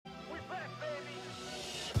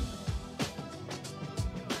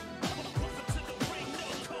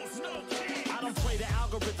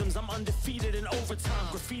algorithms, I'm undefeated in overtime.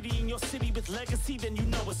 Graffiti in your city with legacy, then you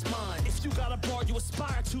know it's mine. If you got a bar you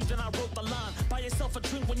aspire to, then I wrote the line. Buy yourself a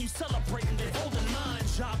drink when you celebrating, they holding mine.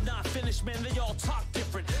 Job not finished, man, they all talk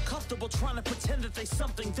different. Comfortable trying to pretend that they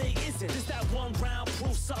something they isn't. Is that one round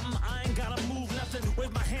proof something? I ain't gotta move nothing.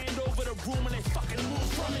 Wave my hand over the room and they fucking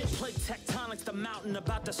move from it. Play tectonics, the mountain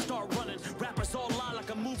about to start running. Rappers all lie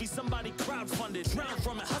like a movie somebody crowdfunded. Drown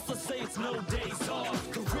from it, hustlers say it's no days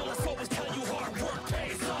off. Gorillas always tell you hard work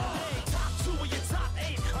pays off. Hey, top 2 of your top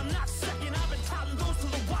 8. I'm not second, I've been counting those till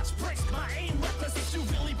the watch breaks. My aim reckless, if you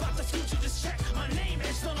really about the future, just check. My name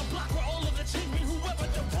etched on a block where all of the change mean whoever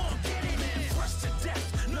the wrong get it. Man, fresh to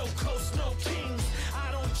death, no coast, no kings.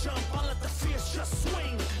 I don't jump, I let the fierce just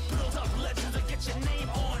swing. Build up legends and get your name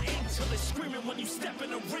on ink till they're screaming when you step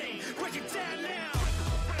in the ring. Break it down now.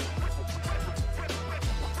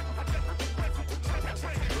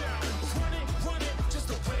 Run it, just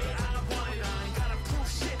the way I want it. I ain't gotta prove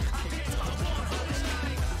shit. I dance my 100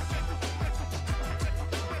 night.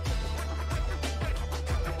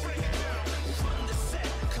 Run the set,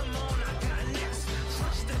 come on, I got next.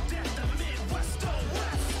 Crush the death, the Midwest or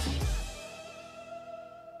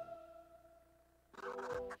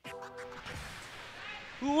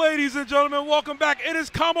West. Ladies and gentlemen, welcome back. It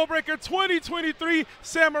is Combo Breaker 2023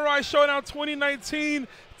 Samurai Showdown 2019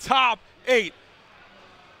 Top 8.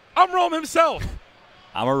 I'm Rome himself.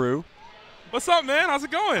 I'm Aru. What's up, man? How's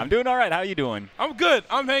it going? I'm doing all right. How you doing? I'm good.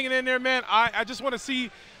 I'm hanging in there, man. I just want to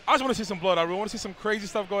see some blood. I really want to see some crazy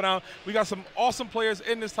stuff go down. We got some awesome players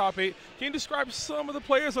in this top 8. Can you describe some of the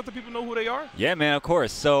players? Let the people know who they are. Yeah, man, of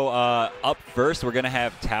course. So up first, we're going to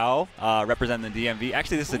have Tao representing the DMV.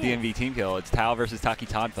 Actually, this is a DMV team kill. It's Tao versus Taki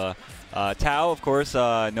Tanfa. Tao, of course,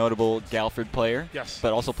 notable Galford player. Yes.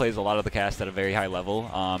 But also plays a lot of the cast at a very high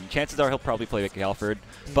level. Chances are he'll probably play with Galford.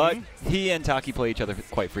 But he and Taki play each other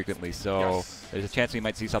quite frequently. So there's a chance we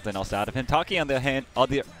might see something else out of him. Taki, on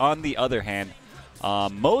the other hand,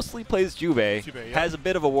 mostly plays Jubei. Has a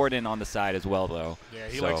bit of a Warden on the side as well, though. Yeah,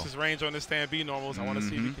 he likes his range on the stand B normals. I want to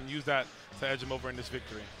see if he can use that to edge him over in this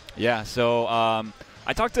victory. Yeah, so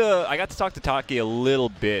I got to talk to Taki a little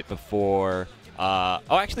bit before.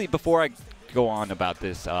 Actually, before I go on about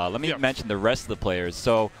this, let me mention the rest of the players.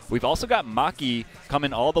 So we've also got Maki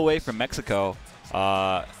coming all the way from Mexico,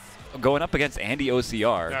 going up against Andy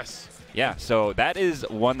OCR. Yes. Yeah, so that is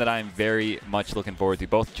one that I'm very much looking forward to.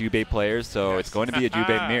 Both Jubei players, so it's going to be a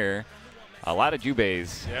Jubei mirror. A lot of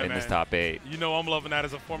Jubeis in this top 8. You know I'm loving that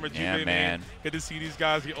as a former Jubei man. Good to see these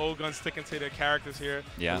guys, the old guns, sticking to their characters here.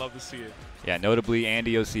 Yeah. I love to see it. Yeah, notably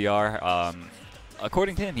Andy OCR.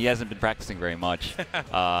 According to him, he hasn't been practicing very much.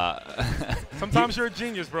 Sometimes you're a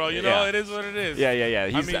genius, bro. You know, it is what it is.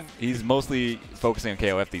 Yeah. He's mostly focusing on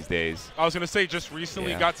KOF these days. I was going to say, just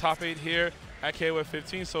recently got top 8 here at KOF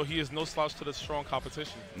 15, so he is no slouch to the strong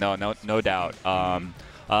competition. No doubt.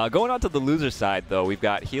 Going on to the loser side, though, we've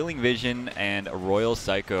got Healing Vision and Royal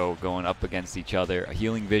Psycho going up against each other.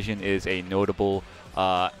 Healing Vision is a notable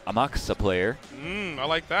Amakusa player. I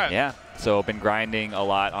like that. Yeah. So been grinding a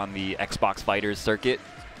lot on the Xbox Fighters circuit.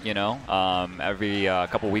 You know, every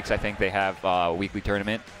couple weeks I think they have a weekly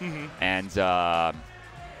tournament, and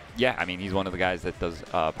yeah, I mean he's one of the guys that does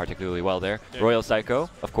particularly well there. Yeah. Royal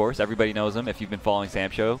Psycho, of course, everybody knows him if you've been following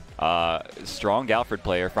Sam Show. Strong Galford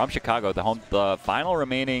player from Chicago, the final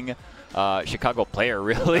remaining Chicago player,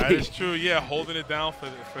 really. That is true. Yeah, holding it down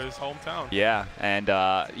for his hometown. Yeah, and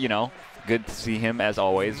you know. Good to see him, as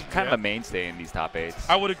always. Kind of a mainstay in these top 8s.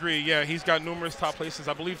 I would agree, yeah. He's got numerous top places.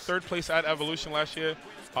 I believe 3rd place at Evolution last year.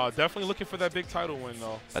 Definitely looking for that big title win,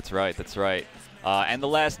 though. That's right. And the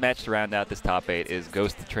last match to round out this top 8 is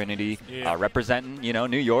Ghost of Trinity, representing, you know,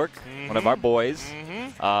 New York, one of our boys,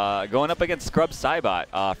 going up against Scrub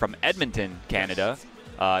Cybot from Edmonton, Canada.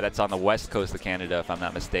 That's on the west coast of Canada, if I'm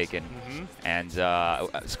not mistaken. And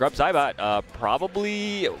Scrub Cybot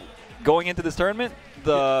probably going into this tournament,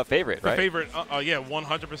 the favorite, right? The favorite, yeah,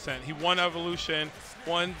 100%. He won Evolution,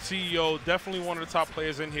 won CEO, definitely one of the top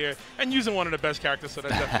players in here, and using one of the best characters, so that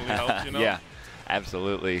definitely helps, you know? Yeah,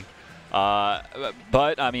 absolutely.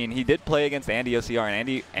 But, I mean, he did play against Andy OCR,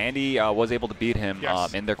 and Andy was able to beat him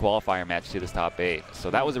in their qualifier match to this top 8. So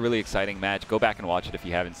that was a really exciting match. Go back and watch it if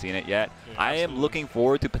you haven't seen it yet. Yeah, I am looking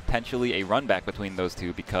forward to potentially a run back between those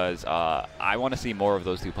two because I want to see more of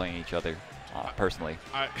those two playing each other, personally.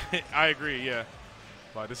 I agree, yeah.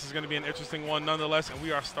 But this is going to be an interesting one nonetheless, and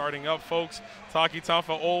we are starting up, folks. Taki Tanfa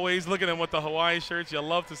always, look at him with the Hawaiian shirts. You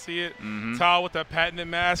love to see it. Tao with that patented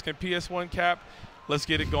mask and PS1 cap. Let's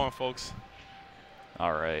get it going, folks.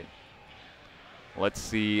 All right. Let's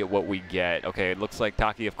see what we get. Okay, it looks like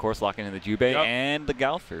Taki, of course, locking in the Jubei and the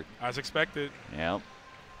Galford. As expected. Yep.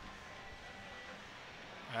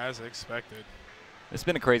 As expected. It's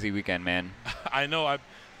been a crazy weekend, man. I know. I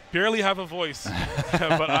barely have a voice,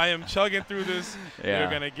 but I am chugging through this. Yeah. We're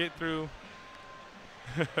going to get through.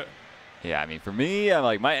 Yeah, I mean, for me, I'm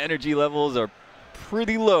like, my energy levels are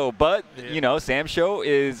pretty low, but, you know, Sam's show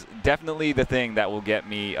is definitely the thing that will get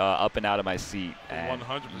me up and out of my seat and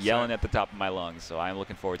 100%. yelling at the top of my lungs. So I'm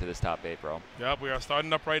looking forward to this top 8, bro. Yep, we are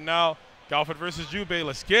starting up right now. Galford versus Jubei.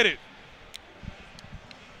 Let's get it.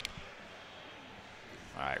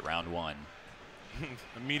 All right, round 1.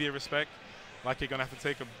 Immediate respect. Like you're going to have to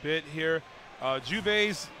take a bit here.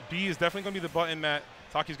 Jubei's B is definitely going to be the button that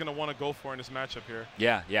Taki's going to want to go for in this matchup here.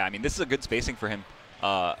 Yeah, yeah. I mean, this is a good spacing for him.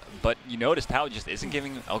 But you notice Tao just isn't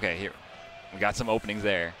giving. Okay, here. We got some openings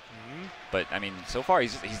there. But, I mean, so far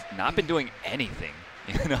he's not been doing anything,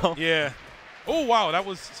 you know? Yeah. Oh, wow. That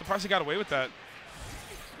was surprised he got away with that.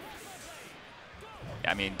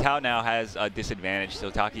 I mean, Tao now has a disadvantage, so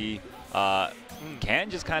Taki can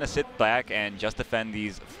just kind of sit back and just defend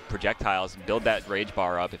these projectiles and build that rage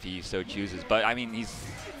bar up if he so chooses. But, I mean, he's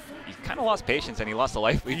kind of lost patience, and he lost a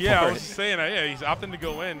life lead. Yeah, for I was saying that. Yeah, he's opting to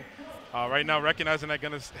go in. Right now, recognizing that,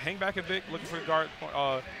 going to hang back a bit, looking for guard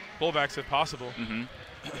blowbacks if possible.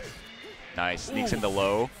 Nice. Sneaks into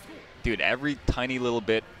low. Dude, every tiny little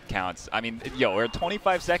bit counts. I mean, yo, we're at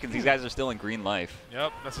 25 seconds. These guys are still in green life.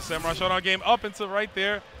 Yep, that's a Samurai Showdown game up into right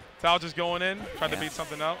there. Tao just going in, trying to beat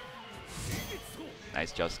something out.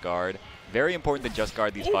 Nice just guard. Very important to just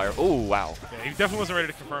guard these fire. Oh, wow. Yeah, he definitely wasn't ready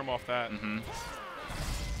to confirm off that.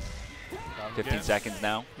 15 seconds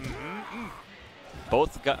now.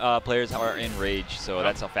 Both players are in rage, so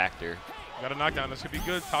that's a factor. Got a knockdown. This could be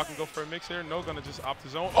good. Tao can go for a mix here. No, going to just opt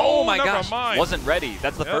his own. Oh my gosh. Mind. Wasn't ready.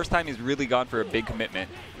 That's the first time he's really gone for a big commitment.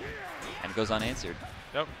 And it goes unanswered.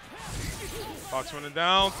 Yep. Fox running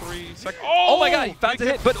down. 3 seconds. Oh my God. He found a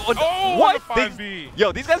hit. But what? 5B.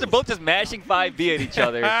 Yo, these guys are both just mashing 5B at each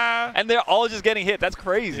other. And they're all just getting hit. That's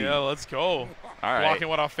crazy. Yeah, let's go. All right. Blocking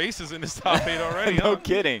what our faces in this top 8 already. No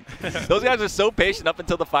kidding. Those guys are so patient up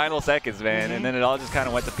until the final seconds, man. And then it all just kind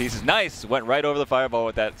of went to pieces. Nice. Went right over the fireball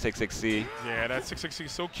with that 6-6C. Yeah, that 6-6C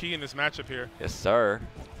is so key in this matchup here. Yes, sir.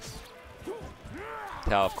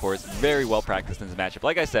 Tao, of course, very well practiced in this matchup.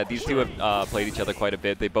 Like I said, these two have played each other quite a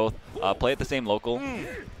bit. They both play at the same local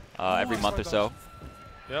every month or so.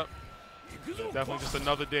 Yep. Definitely just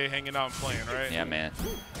another day hanging out and playing, right? Yeah, man.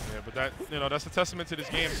 Yeah, but that, you know, that's a testament to this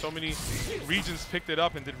game. So many regions picked it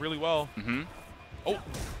up and did really well. Oh.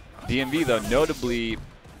 DMV, though, notably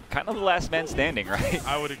kind of the last man standing, right?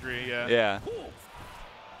 I would agree, yeah. Yeah.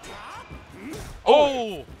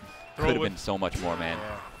 Oh! Could have been so much more, man.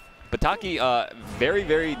 Yeah. But Taki, very,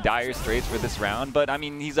 very dire straits for this round. But, I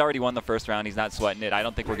mean, he's already won the first round. He's not sweating it. I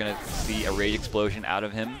don't think we're going to see a rage explosion out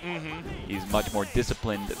of him. He's much more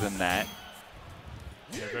disciplined than that.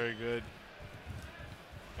 Yeah, very good.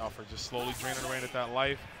 Alfred just slowly draining away at that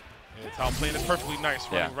life. And Tao playing it perfectly nice,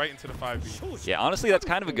 running right into the 5B. Yeah, honestly, that's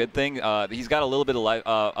kind of a good thing. He's got a little bit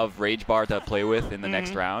of rage bar to play with in the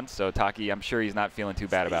next round. So Taki, I'm sure he's not feeling too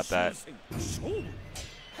bad about that.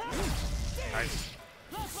 Nice.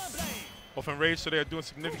 Both in rage, so they are doing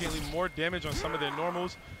significantly more damage on some of their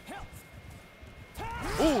normals.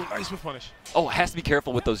 Oh, nice with punish. Oh, has to be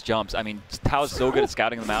careful with those jumps. I mean, Tao's so good at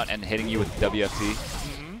scouting them out and hitting you with WFT.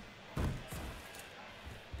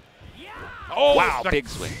 Oh, wow, big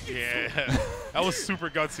swing. Yeah, that was super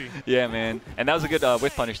gutsy. Yeah, man. And that was a good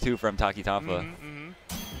whiff punish, too, from Taki Tonfa.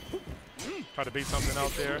 Try to bait something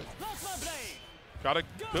out there. Got a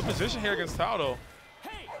good position here against Tao, though.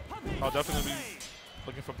 I'll definitely be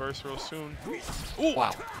looking for burst real soon. Ooh,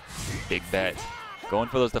 wow. Big bet. Going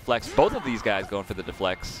for those deflects. Both of these guys going for the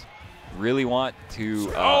deflects. Really want to...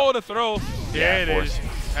 the throw. Yeah, it is.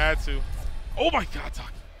 Had to. Oh, my God,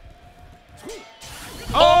 Taki.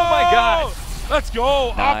 Oh, my God. Let's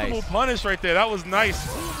go. Nice. Optimal punish right there. That was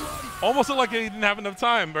nice. Almost looked like he didn't have enough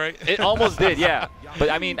time, right? It almost did, yeah. But,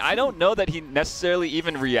 I mean, I don't know that he necessarily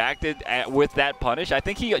even reacted with that punish. I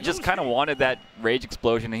think he just kind of wanted that rage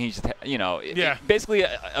explosion, and he just, you know, basically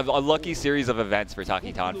a lucky series of events for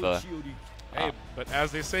Taki Tonfa. Hey, but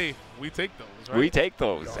as they say, we take those, right? We take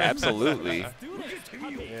those, absolutely.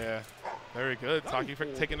 Yeah, very good. Taki for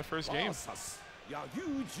taking the first game.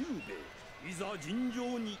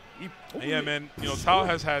 And yeah, man, you know, Tao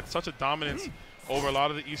has had such a dominance over a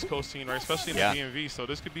lot of the East Coast scene, right? Especially in the DMV. So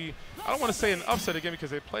this could be, I don't want to say an upset again because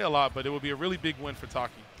they play a lot, but it would be a really big win for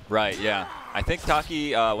Taki. Right, yeah. I think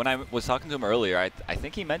Taki, when I was talking to him earlier, I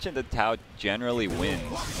think he mentioned that Tao generally wins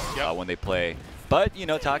when they play. But, you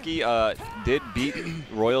know, Taki did beat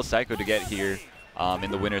Royal Psycho to get here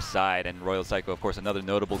in the winner's side. And Royal Psycho, of course, another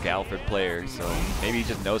notable Galford player. So maybe he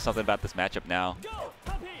just knows something about this matchup now.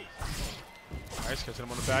 Nice, catching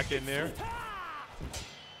him on the back end there.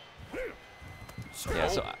 Yeah,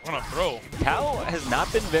 so on a throw. Tao has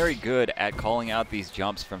not been very good at calling out these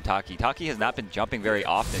jumps from Taki. Taki has not been jumping very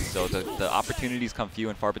often, so the opportunities come few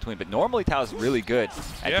and far between. But normally Tao's really good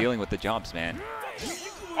at dealing with the jumps, man.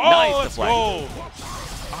 Oh, Nice let's deflect. go.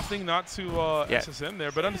 Opting not to SSM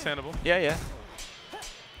there, but understandable. Yeah, yeah.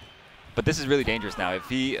 But this is really dangerous now. If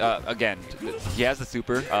he, again, he has the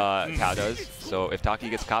super, Tao does. So if Taki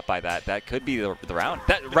gets caught by that, that could be the round.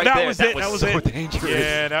 That was so dangerous.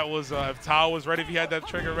 Yeah, that was, if Tao was ready, if he had that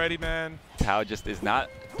trigger ready, man. Tao just is not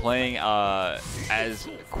playing as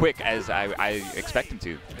quick as I expect him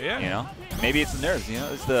to. Yeah. You know? Maybe it's the nerves, you know?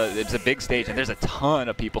 It's a big stage, and there's a ton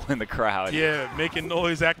of people in the crowd. Yeah, making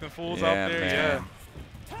noise, acting fools out there. Man. Yeah.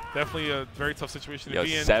 Definitely a very tough situation to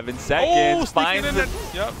be in. 7 seconds. Oh, finds in it.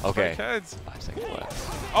 Yep. Okay. 5 seconds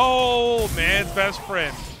left. Oh, man's best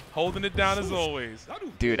friend. Holding it down as always.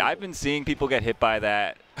 Dude, I've been seeing people get hit by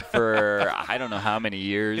that for I don't know how many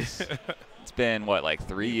years. It's been, what, like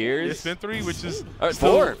 3 years? It's been 3, which is...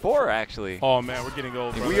 Four, actually. Oh, man, we're getting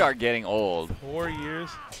old, brother. We are getting old. 4 years.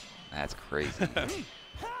 That's crazy.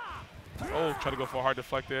 Oh, try to go for a hard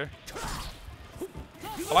deflect there.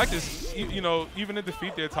 I like this, you know, even in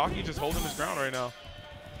defeat there, Taki just holding his ground right now.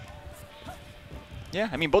 Yeah,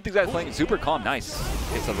 I mean, both these guys playing super calm. Nice.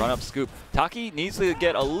 It's a run-up scoop. Taki needs to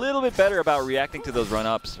get a little bit better about reacting to those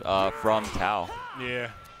run-ups from Tao. Yeah.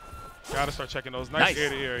 Got to start checking those. Nice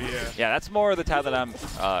ear-to-ear, yeah. Yeah, that's more of the Tao that I'm,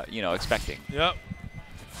 you know, expecting. Yep.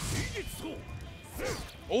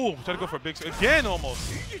 Oh, try to go for a big again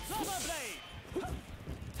almost.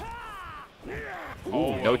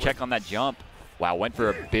 Oh, no check on that jump. Wow, went for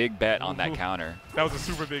a big bet on that counter. That was a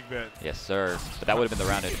super big bet. Yes, sir. But that would have been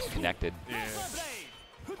the round if it connected. Yeah.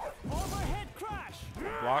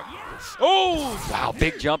 Block. Oh! Wow,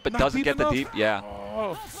 big jump, but doesn't get the deep. Yeah.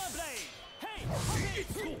 Oh,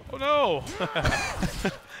 oh no.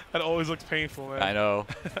 That always looks painful, man. I know.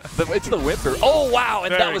 It's the whipper. Oh, wow,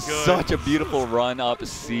 and that was good. such a beautiful run up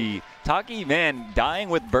C. Taki, man, dying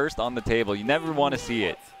with burst on the table. You never want to see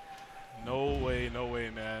it. No way,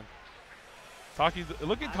 man. Taki's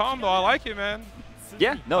looking calm, though. I like it, man.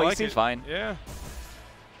 Yeah, no, he seems fine. Yeah.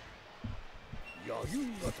 All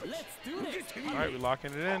right, we're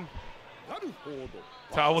locking it in.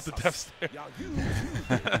 Tao with the death stare.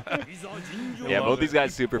 Yeah, both these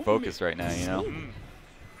guys super focused right now, you know?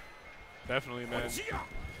 Definitely, man.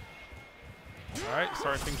 All right,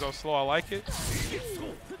 starting things off slow. I like it.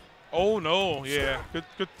 Oh, no. Yeah. Good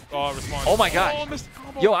response. Oh, my gosh. Oh, missed the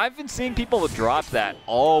combo. Yo, I've been seeing people drop that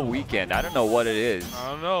all weekend. I don't know what it is.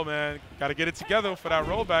 I don't know, man. Got to get it together for that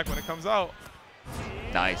rollback when it comes out.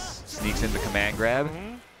 Nice. Sneaks in the command grab.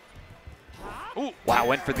 Ooh. Wow,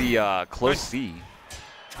 went for the close C.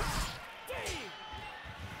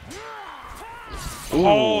 Ooh,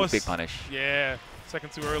 Oh, big punish. Yeah.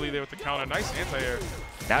 Second too early there with the counter. Nice anti-air.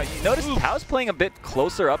 Now, you notice Tao's playing a bit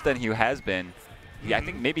closer up than he has been. Yeah, I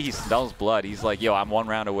think maybe he smells blood. He's like, yo, I'm one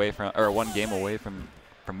game away from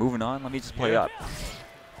moving on. Let me just play up.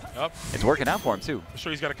 Yep. It's working out for him, too. I'm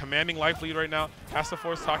sure he's got a commanding life lead right now. Has to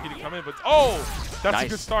force Taki to come in, but that's nice. a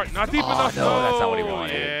good start. Not deep enough. No, that's not what he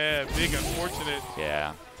wanted. Yeah, big unfortunate.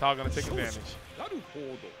 Yeah. Tao gonna take advantage.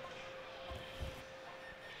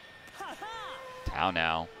 Tao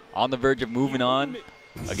now on the verge of moving on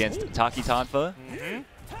against Taki Tonfa.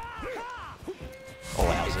 Oh,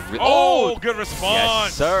 that was a good response.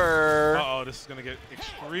 Yes, sir. Uh-oh, this is going to get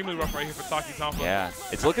extremely rough right here for Taki Tonfa. Yeah,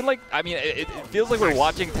 it's looking like, I mean, it feels like we're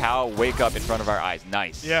watching Tao wake up in front of our eyes.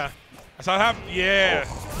 Nice. Yeah. That's how it happens. Yeah.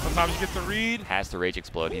 Sometimes you get the read. Has to rage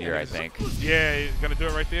explode here, I think. Yeah, he's going to do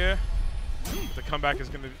it right there. The comeback is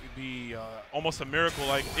going to be almost a miracle.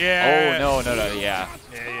 Like, yeah. Oh, no, yeah.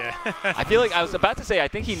 Yeah. I feel like I was about to say, I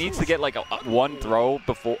think he needs to get like one throw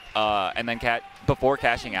before, and then before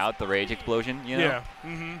cashing out the rage explosion, you know?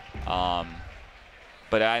 Yeah.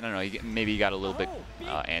 But I don't know. Maybe he got a little bit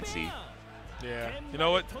antsy. Yeah. You know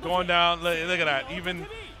what? Going down, look at that. Even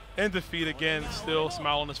in defeat again, still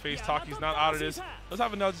smile on his face. Taki's not out of this. Let's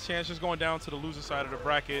have another chance just going down to the loser side of the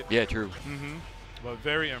bracket. Yeah, true. But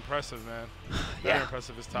very impressive, man. Very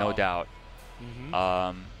impressive as Tao. No doubt.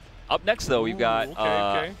 Up next, though, we've got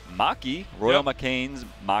Maki, Royal McCain's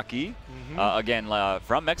Maki. Again,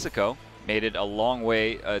 from Mexico. Made it a long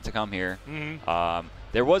way to come here.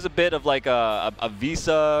 There was a bit of like a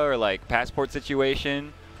visa or like passport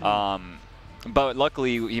situation. But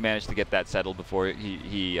luckily, he managed to get that settled before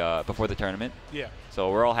before the tournament. Yeah.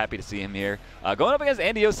 So we're all happy to see him here. Going up against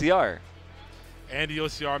Andy OCR. Andy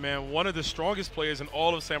OCR, man, one of the strongest players in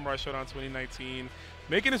all of Samurai Showdown 2019.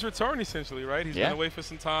 making his return essentially, right? He's been away for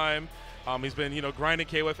some time. He's been, grinding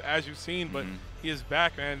KOF as you've seen, but he is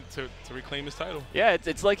back, man, to reclaim his title. Yeah,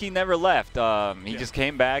 it's like he never left. He just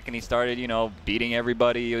came back and he started, beating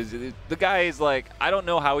everybody. The guy is like, I don't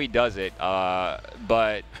know how he does it,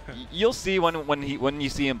 but you'll see when you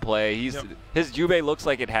see him play. His Jubei looks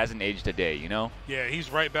like it hasn't aged a day, Yeah,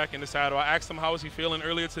 he's right back in the saddle. I asked him how was he feeling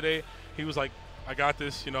earlier today. He was like, I got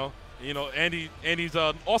this, Andy's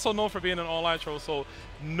also known for being an online troll, so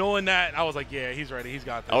knowing that, I was like, yeah, he's ready. He's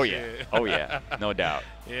got this. Oh, yeah. Oh, yeah. No doubt.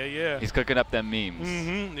 Yeah. He's cooking up them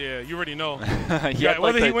memes. Yeah, you already know.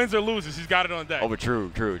 Whether he wins or loses, he's got it on deck. Oh, but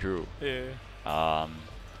true. Yeah.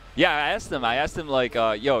 Yeah, I asked him like,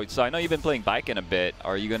 yo, so I know you've been playing Baiken a bit.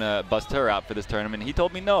 Are you going to bust her out for this tournament? He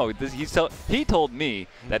told me no. He told me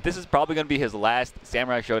that this is probably going to be his last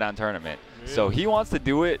Samurai Showdown tournament. Really? So he wants to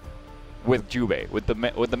do it with Jubei, with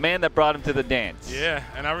the man that brought him to the dance. Yeah,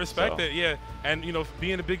 and I respect it. Yeah, and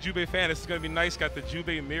being a big Jubei fan, this is gonna be nice. Got the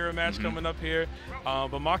Jubei mirror match coming up here.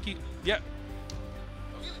 But Maki, yeah,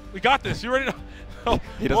 we got this. You ready?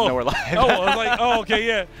 He doesn't know we're live. I was like, okay,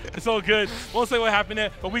 yeah, it's all good. Won't say what happened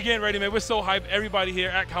there, but we getting ready, man. We're so hyped. Everybody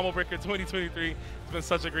here at Combo Breaker 2023. It's been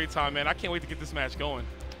such a great time, man. I can't wait to get this match going.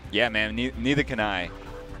 Yeah, man. Neither can I.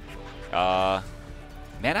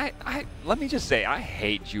 Man, I let me just say, I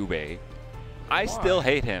hate Jubei. I still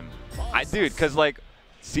hate him. Dude, because, like,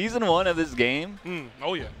 Season 1 of this game,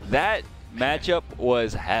 that matchup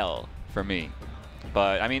was hell for me.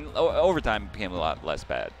 But, I mean, overtime became a lot less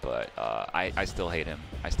bad, but I still hate him.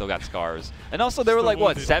 I still got scars. And also, there were, like,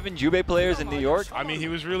 what, 7 Jubei players in New York? I mean, he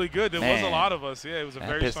was really good. There was a lot of us. Yeah, it was a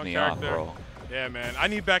very strong character. That pissed me off, bro. Yeah, man. I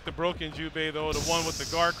need back the broken Jubei, though, the one with the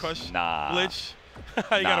guard crush glitch. You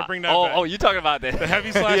gotta bring that back. Oh, you talking about that? The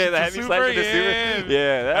heavy slash. Yeah, the heavy slash with the super.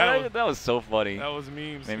 Yeah, that was so funny. That was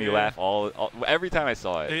memes. Made me laugh every time I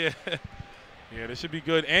saw it. Yeah, this should be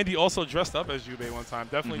good. Andy also dressed up as Jubei one time,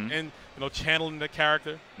 definitely, and channeling the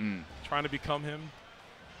character, trying to become him.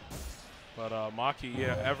 But Maki,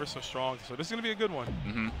 ever so strong. So this is gonna be a good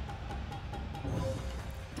one.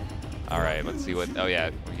 All right, let's see what. Oh yeah,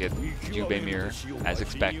 we get Jubei mirror as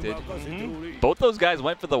expected. Both those guys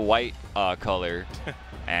went for the white color,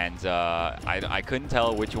 and I couldn't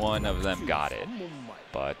tell which one of them got it.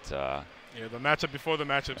 But yeah, the matchup before the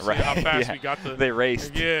matchup. Right. See how fast we got the. They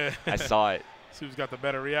raced. Yeah, I saw it. See who's got the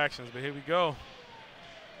better reactions. But here we go.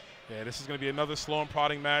 Yeah, this is going to be another slow and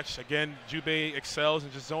prodding match. Again, Jubei excels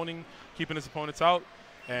in just zoning, keeping his opponents out.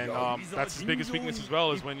 And that's his biggest weakness as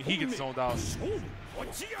well, is when he gets zoned out.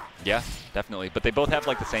 Yeah, definitely. But they both have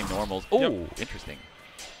like the same normals. Oh, interesting.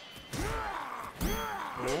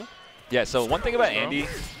 Yeah, so one thing about Andy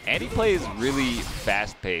plays really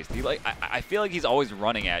fast-paced. He I feel like he's always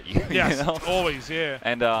running at you. Yes, always, yeah.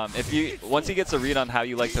 And once he gets a read on how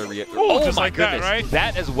you like to react. Oh, just my goodness, that, right?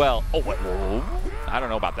 That as well. Oh, what? I don't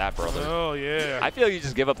know about that, brother. Oh, yeah. I feel you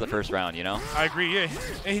just give up the first round, I agree, yeah.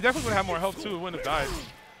 And he definitely would have more health, too. He wouldn't have died.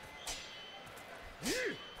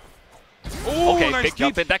 Oh, okay, nice big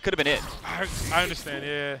jump in. That could have been it. I understand,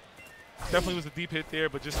 yeah. Definitely was a deep hit there,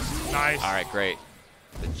 but just nice. All right, great.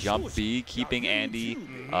 The jump B, keeping Andy,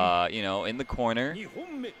 in the corner,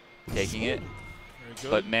 taking it.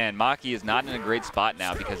 But, man, Maki is not in a great spot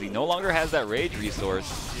now because he no longer has that rage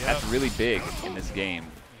resource. Yep. That's really big in this game.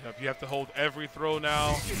 Yep, you have to hold every throw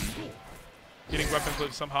now. Getting weapon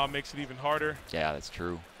clips somehow makes it even harder. Yeah, that's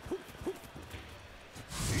true.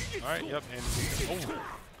 All right, yep. And,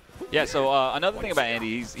 yeah, so another thing about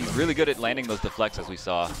Andy, he's really good at landing those deflects, as we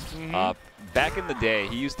saw. Back in the day,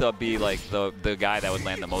 he used to be like the guy that would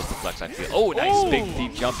land the most deflects, I feel. Oh, nice big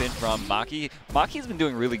deep jump in from Maki. Maki's been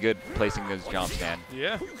doing really good placing those jumps, man.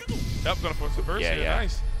 Yeah. Yep, gonna force the burst here.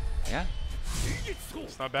 Nice. Yeah.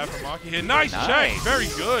 It's not bad for Maki here. Nice check. Very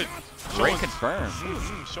good. Great confirm.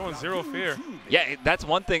 Showing zero fear. Yeah, that's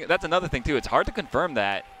one thing. That's another thing, too. It's hard to confirm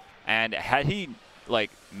that. And had he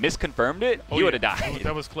misconfirmed it, he would have died.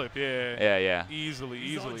 That was clip, yeah. Yeah.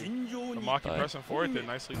 Easily. The Maki pressing forward there.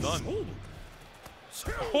 Nicely done.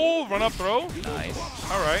 Oh, run up throw. Nice.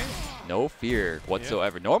 All right. No fear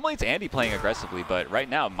whatsoever. Yeah. Normally it's Andy playing aggressively, but right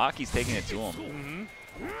now Maki's taking it to him.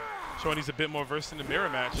 Showing he's a bit more versed in the mirror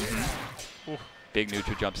match. Big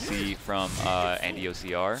neutral jump C from Andy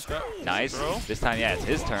OCR. Nice. Throw. This time, it's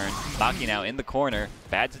his turn. Maki now in the corner.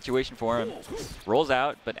 Bad situation for him. Rolls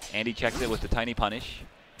out, but Andy checks it with the tiny punish.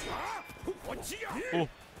 Ooh.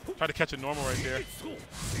 Try to catch a normal right there.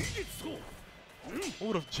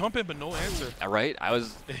 Oh, the jump in, but no answer. All right. I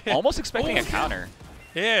was almost expecting a counter.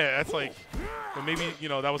 Yeah, that's like, but maybe,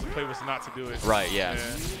 that was the play, was not to do it. Right, yeah.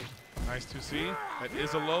 Nice 2C. That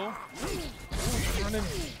is a low. Ooh, running.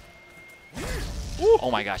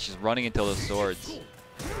 Oh my gosh, she's running into those swords.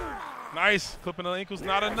 Nice. Clipping the ankles,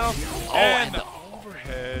 not enough. Oh, and and the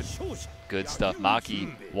overhead. good stuff.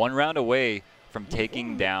 Maki, 1 round away from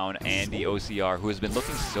taking down Andy OCR, who has been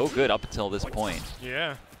looking so good up until this point.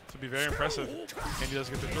 Yeah, to be very impressive. Andy does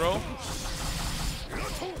get the throw.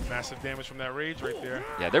 Massive damage from that rage right there.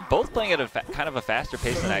 Yeah, they're both playing at a kind of a faster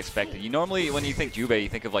pace than I expected. You normally, when you think Jubei, you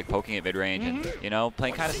think of like poking at mid-range and, you know,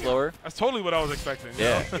 playing kind of slower. That's totally what I was expecting.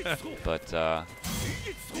 Yeah, but yeah,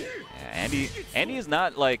 Andy is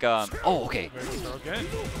not like, oh, okay. Very good throw again.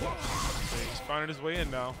 He's finding his way in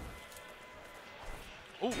now.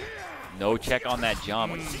 Ooh. No check on that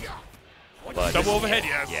jump. But Double overhead,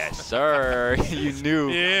 yes. Yes, sir. You knew.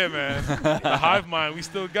 Yeah, man. The hive mind, we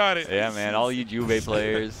still got it. Yeah, man. All you Jubei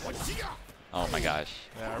players. Oh my gosh.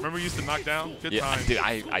 Yeah, I remember you used to knock down. Good Yeah, times. dude,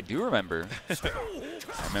 I do remember.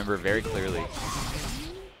 I remember very clearly.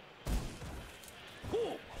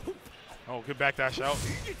 Oh, good backdash out.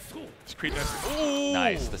 Just creep that. Ooh.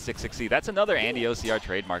 Nice, the 660. That's another Andy OCR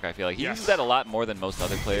trademark, I feel like. He Yes. uses that a lot more than most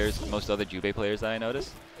other players, most other Jubei players that I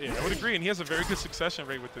notice. Yeah, I would agree, and he has a very good succession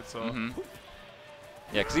rate with it. So.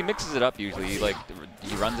 Yeah, because he mixes it up usually.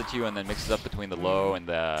 He runs at you and then mixes up between the low and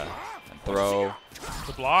the throw.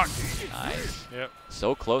 The block. Nice. Yep.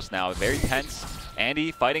 So close now, very tense.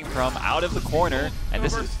 Andy fighting from out of the corner, and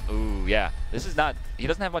this is, ooh, yeah. This is not, he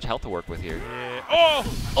doesn't have much health to work with here. Yeah.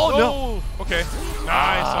 Oh! Oh, no! Okay.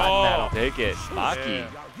 Nice. Oh. That'll take it. Maki.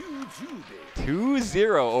 Yeah.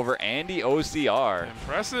 2-0 over Andy OCR.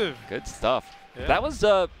 Impressive. Good stuff. Yeah. That was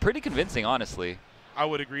pretty convincing, honestly. I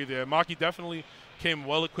would agree there. Maki definitely came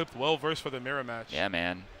well-equipped, well-versed for the mirror match. Yeah,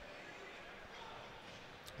 man.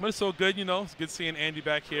 But it's so good, you know. It's good seeing Andy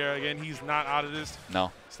back here. Again, he's not out of this.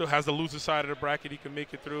 No. Still has the loser side of the bracket. He can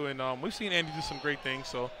make it through. And we've seen Andy do some great things,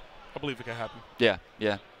 so I believe it can happen. Yeah,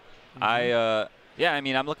 yeah. Yeah, I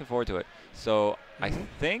mean, I'm looking forward to it. So I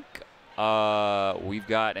think we've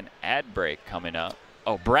got an ad break coming up.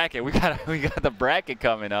 Oh, bracket. We got the bracket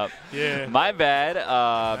coming up. Yeah. My bad.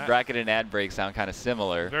 Bracket and ad break sound kind of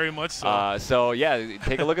similar. Very much so. So, yeah,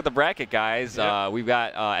 take a look at the bracket, guys. Yep. We've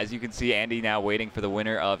got, as you can see, Andy now waiting for the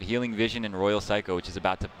winner of Healing Vision and Royal Psycho, which is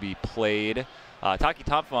about to be played. Taki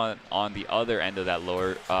Topfun on the other end of that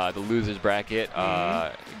lower, the losers bracket,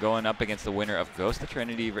 going up against the winner of Ghost of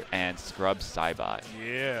Trinity and Scrub Cybot.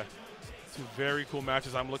 Yeah. Two very cool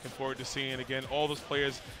matches I'm looking forward to seeing. Again, all those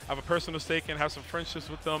players have a personal stake in, have some friendships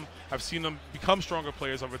with them. I've seen them become stronger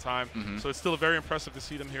players over time. So it's still very impressive to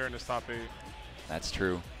see them here in this top 8. That's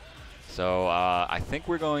true. So I think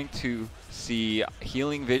we're going to see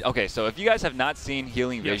Healing Vision. Okay, so if you guys have not seen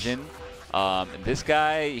Healing Vision, this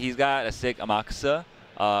guy, he's got a sick Amakusa,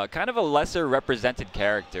 kind of a lesser represented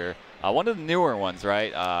character. One of the newer ones,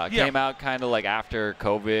 right? Came out kind of like after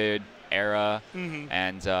COVID era,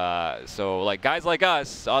 and so like guys like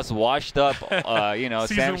us washed up, you know,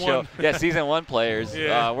 Season Sam 1. Season 1 players,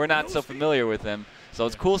 Yeah. we're not so familiar with him. So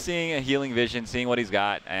it's cool seeing a Healing Vision, seeing what he's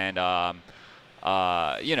got, and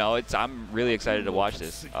you know, I'm really excited to watch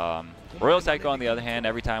this. Royal Psycho, on the other hand,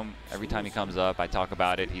 every time he comes up, I talk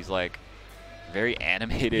about it. He's like very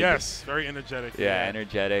animated. Yes, very energetic. Yeah,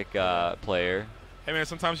 energetic player. Hey, man,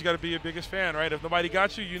 sometimes you got to be your biggest fan, right? If nobody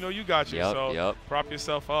got you, you know you got you. Yep, so prop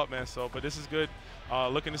yourself up, man. So, but this is good.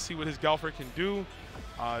 Looking to see what his Galfer can do.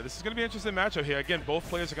 This is going to be an interesting matchup here. Again, both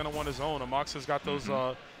players are going to want his own. Amakusa's got those,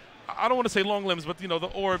 I don't want to say long limbs, but, you know, the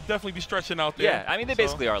orb definitely be stretching out there. Yeah, I mean, they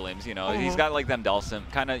basically are limbs, you know. He's got like them Dulcim,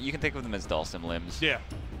 kind of, you can think of them as Dulcim limbs. Yeah.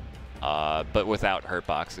 But without hurt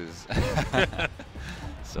boxes.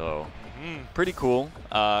 So, pretty cool.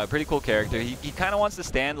 Pretty cool character. He kind of wants to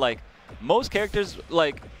stand like, most characters,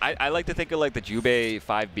 like, I like to think of like the Jubei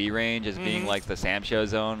 5B range as being like the Samsho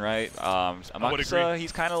zone, right? Amakusa,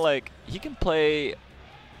 he's kind of like, he can play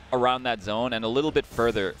around that zone and a little bit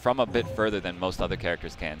further, from a bit further than most other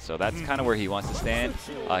characters can. So that's kind of where he wants to stand.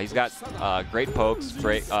 He's got great pokes,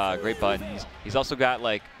 great buttons. He's also got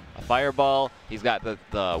like a fireball. He's got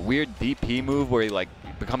the weird DP move where he like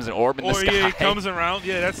becomes an orb in the sky. Yeah, he comes around.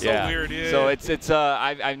 Yeah, that's so weird. Yeah. So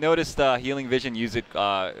I've noticed Healing Vision use it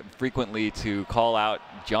frequently to call out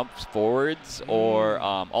jumps forwards, or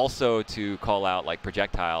also to call out like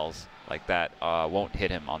projectiles like that won't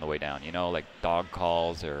hit him on the way down. You know, like dog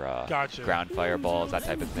calls or ground fireballs, that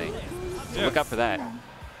type of thing. So look out for that.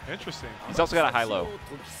 Interesting. He's also got a high-low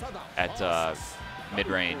at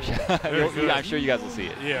mid-range. I'm sure you guys will see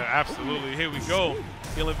it. Yeah, absolutely. Here we go.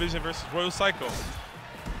 Healing Vision versus Royal Psycho.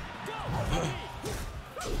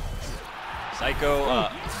 Psycho,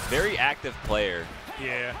 very active player.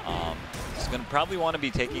 Yeah. He's going to probably want to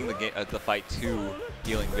be taking the fight to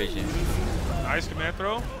Healing Vision. Nice command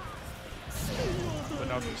throw.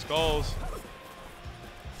 Putting out some skulls.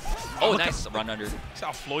 Oh, nice run under. See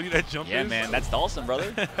how floaty that jump is? Yeah, man, that's Dawson,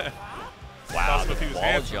 brother. Wow, the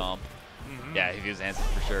wall jump. Yeah, if he was handsome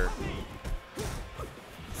for sure.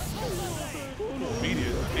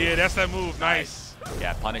 Immediate. Yeah, that's that move. Nice.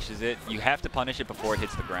 Yeah, punishes it. You have to punish it before it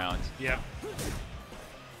hits the ground. Yep.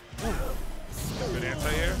 Good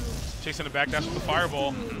anti-air. Chasing the back dash with the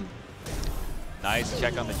fireball. Nice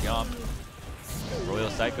check on the jump. Royal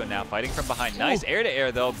Psycho now fighting from behind. Nice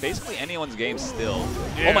air-to-air, though. Basically anyone's game still.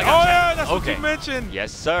 Yeah. Oh, my gosh. Oh, yeah, that's what you mentioned.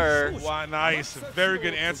 Yes, sir. Wow, nice. Very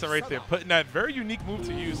good answer right there. Putting that very unique move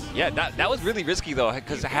to use. Yeah, that was really risky, though,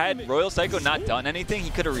 because had Royal Psycho not done anything, he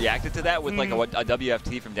could have reacted to that with, like, a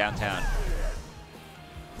WFT from downtown.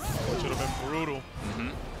 Which would have been brutal.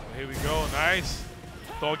 Here we go. Nice.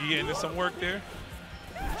 Doggy getting into some work there.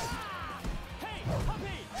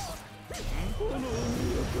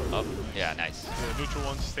 Up. Yeah, nice. Yeah, neutral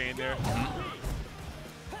one's staying there.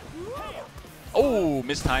 Oh,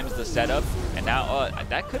 mistimes the setup. And now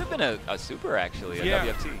that could have been a super, actually, a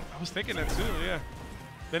WFT. I was thinking that too, yeah.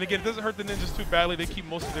 Then again, it doesn't hurt the ninjas too badly. They keep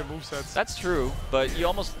most of their movesets. That's true, but you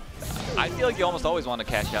almost, I feel like you almost always want to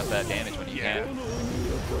cash out that damage when you can.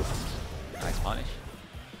 Nice punish.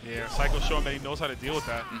 Yeah, Psycho's showing that he knows how to deal with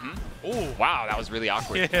that. Oh, wow, that was really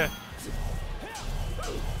awkward. Yeah.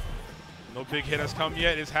 No big hit has come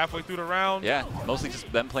yet. It's halfway through the round. Yeah, mostly just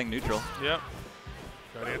them playing neutral. Yep.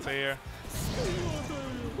 Got anti-air.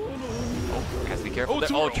 Oh, has to be careful.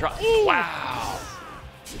 Wow.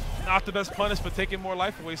 Not the best punish, but taking more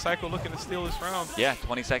life away. Psycho looking to steal this round. Yeah,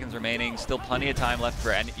 20 seconds remaining. Still plenty of time left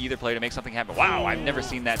for either player to make something happen. Wow, I've never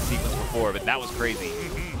seen that sequence before, but that was crazy. All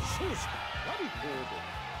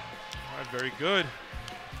right, very good.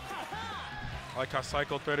 I like how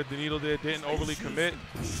Psycho threaded the needle there, didn't overly commit.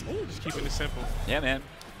 Just keeping it simple. Yeah, man.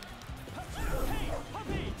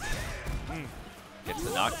 Gets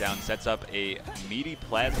the knockdown, sets up a meaty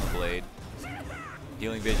plasma blade.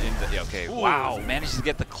 Healing vision. Yeah, okay. Ooh. Wow, manages to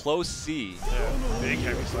get the close C. Yeah, big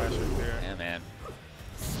heavy slash right there. Yeah, man.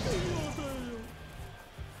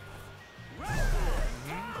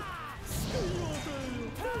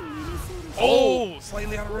 Oh,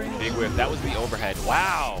 slightly out of range. Big whip. That was the overhead.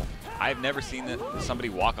 Wow. I've never seen somebody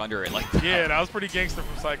walk under it like that. Yeah, that was pretty gangster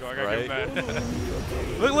from Psycho. I gotta give him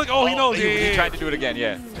that. look, oh, he knows. He tried to do it again,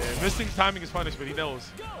 yeah. Missing timing is punished, but he knows.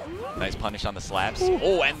 Nice punish on the slaps. Ooh.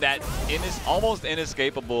 Oh, and that almost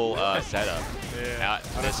inescapable setup. Yeah.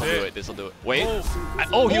 This'll do it. This'll do it. Wait.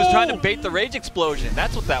 Oh, he was trying to bait the rage explosion.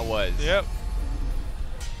 That's what that was. Yep.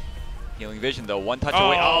 Healing vision, though. One touch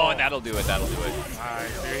away. Oh, and that'll do it. That'll do it. All right,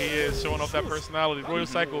 there he is, showing off that personality. Royal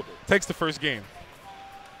Psycho takes the first game.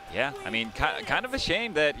 Yeah, I mean, kind of a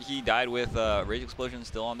shame that he died with Rage Explosion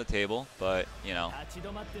still on the table, but, you know,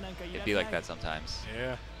 it'd be like that sometimes.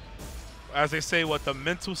 Yeah. As they say, the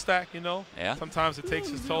mental stack, you know? Yeah. Sometimes it takes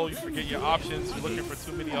its toll. You forget your options. You're looking for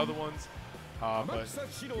too many other ones. But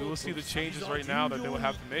we will see the changes right now that they will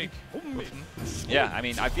have to make. Yeah, I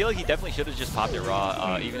mean, I feel like he definitely should have just popped it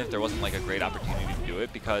raw, even if there wasn't like a great opportunity to do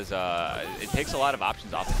it, because it takes a lot of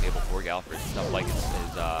options off the table for Galford. Stuff like his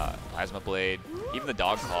Plasma Blade, even the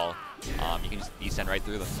Dog Call, you can just descend right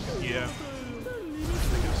through them. Yeah. It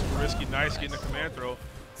was super risky. Nice getting the command throw.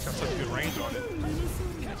 It's got such good range on it.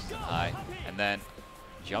 Catches them high. And then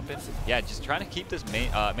jumping. Yeah, just trying to keep this,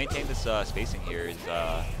 maintain this spacing here is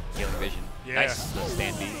Healing Vision. Yeah. Nice, the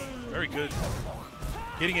stand B. Very good.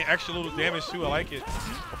 Getting an extra little damage too, I like it.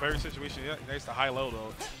 For every situation, yeah, nice to high low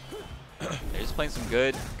though. They're just playing some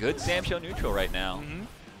good Sam Show neutral right now.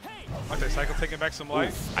 Like that Psycho taking back some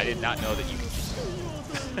life. Ooh, I did not know that you could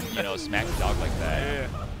just, you know, smack the dog like that.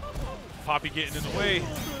 Yeah. Poppy getting in the way.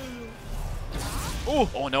 Ooh.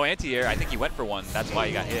 Oh, no anti-air. I think he went for one. That's why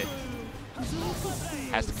he got hit.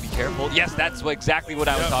 Has to be careful. Yes, that's exactly what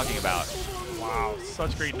I was talking about. Wow,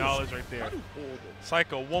 such great knowledge right there.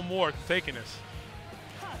 Psycho, one more taking this.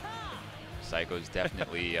 Psycho's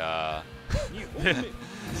definitely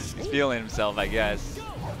he's feeling himself, I guess.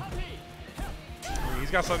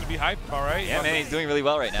 He's got something to be hyped about, right? Yeah, man, he's doing really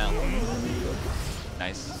well right now.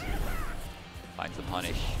 Nice. Finds the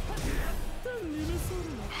punish.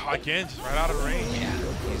 Again, just right out of range. Yeah,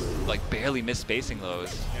 he's like barely misspacing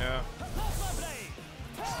those. Yeah.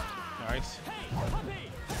 Nice.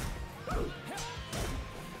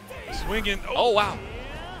 Swinging. Oh, wow.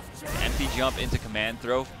 Empty jump into command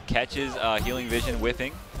throw. Catches Healing Vision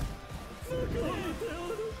whiffing.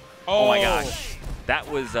 Oh my gosh. That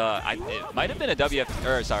was, it might have been a an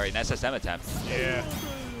SSM attempt. Yeah.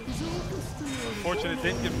 Unfortunately,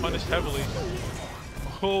 didn't get punished heavily.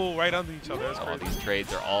 Oh, right under each other. That's crazy. These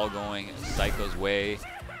trades are all going Psycho's way.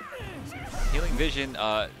 Healing Vision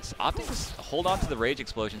opting to hold on to the Rage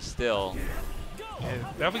Explosion still. Yeah,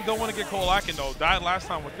 definitely don't want to get Cole-Akin, though. Died last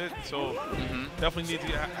time with it, so definitely need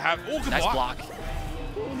to have. Oh, good nice block.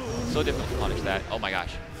 So difficult to punish that. Oh, my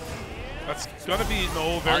gosh. That's going to be,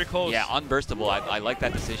 no, very close. Yeah, unburstable. I like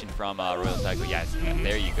that decision from Royal Cycle. Yes,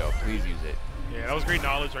 there you go. Please use it. Yeah, that was great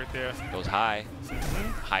knowledge right there. Goes high.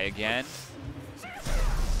 High again.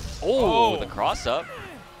 Oh, the cross up.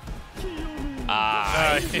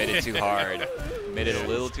 Ah, he made it too hard. Made it a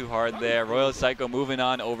little too hard there. Royal Psycho moving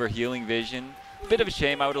on over Healing Vision. Bit of a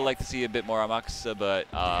shame. I would have liked to see a bit more Amakusa, but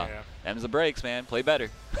M's the breaks, man. Play better.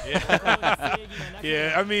 Yeah.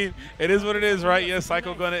 Yeah, I mean, it is what it is, right? Yes,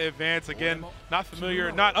 Psycho going to advance. Again, not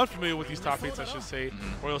unfamiliar with these top 8s, I should say.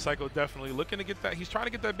 Royal Psycho definitely looking to get that. He's trying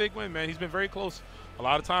to get that big win, man. He's been very close a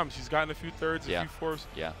lot of times. He's gotten a few thirds, a few fourths.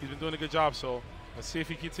 Yeah. He's been doing a good job, so let's see if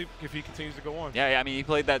he continues to go on. Yeah, I mean, he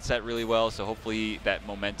played that set really well, so hopefully that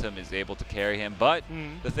momentum is able to carry him. But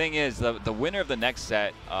the thing is, the winner of the next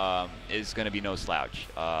set is going to be no slouch.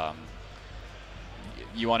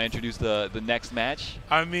 You want to introduce the next match?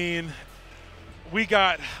 I mean, we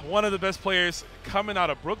got one of the best players coming out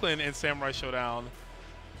of Brooklyn in Samurai Showdown.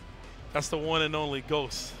 That's the one and only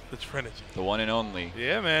Ghost, the Trinity. The one and only.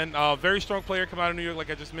 Yeah, man. Very strong player coming out of New York,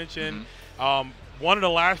 like I just mentioned. One of the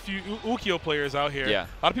last few Ukiyo players out here. Yeah.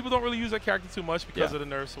 A lot of people don't really use that character too much because of the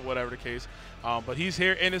nerfs or whatever the case. But he's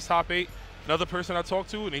here in his top 8. Another person I talked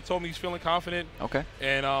to, and he told me he's feeling confident. Okay.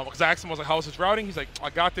 And because I asked him, I was like, how's his routing? He's like, I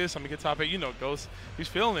got this. I'm going to get top 8. You know Ghost. He's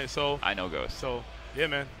feeling it. So I know Ghost. So, yeah,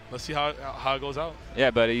 man. Let's see how it goes out.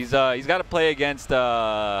 Yeah, but he's got to play against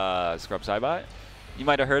Scrub Saibot. You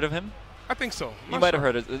might have heard of him. I think so. You might have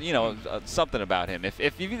heard of, something about him.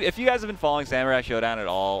 If you guys have been following Samurai Showdown at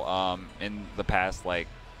all in the past, like,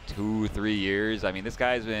 2-3 years, I mean, this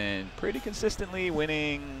guy's been pretty consistently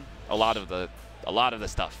winning a lot of the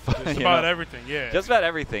stuff. Just about everything, yeah. Just about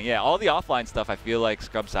everything, yeah. All the offline stuff, I feel like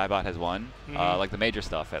Scrub Saibot has won, like the major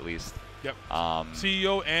stuff at least. Yep.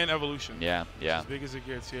 CEO and Evolution. Yeah, yeah. As big as it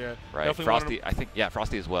gets, yeah. Right. Definitely Frosty, I think, yeah,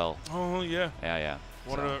 Frosty as well. Oh yeah. Yeah.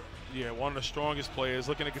 One of the strongest players,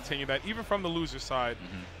 looking to continue that, even from the loser side.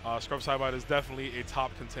 Scrub Saibot is definitely a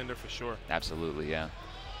top contender for sure. Absolutely, yeah.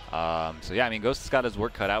 So yeah, I mean, Ghost has got his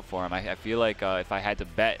work cut out for him. I feel like if I had to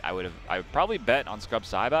bet, I would probably bet on Scrub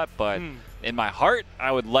Saibot, but in my heart,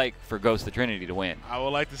 I would like for Ghost the Trinity to win. I would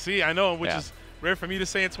like to see. I know, which is rare for me to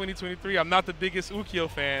say in 2023. I'm not the biggest Ukiyo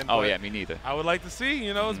fan. Oh yeah, me neither. I would like to see.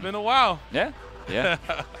 You know, it's been a while. Yeah.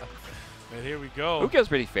 And here we go. Ukiyo's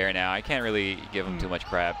pretty fair now. I can't really give him too much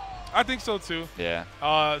crap. I think so too. Yeah.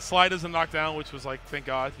 Slide doesn't knock down, which was like, thank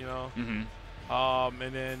God, you know.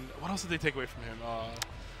 And then what else did they take away from him?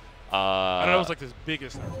 I don't know. It was like this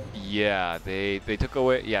biggest. Yeah, they took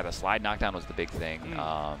away. Yeah, the slide knockdown was the big thing.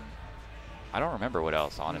 I don't remember what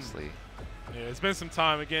else, honestly. Yeah, it's been some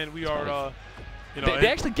time. Again, we are. You know, they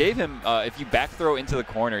actually gave him. If you back throw into the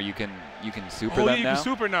corner, you can super them now. You can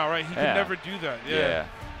super now, right? He can never do that. Yeah.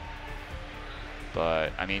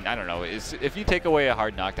 But I mean, I don't know. If you take away a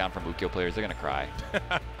hard knockdown from Ukiyo players, they're gonna cry.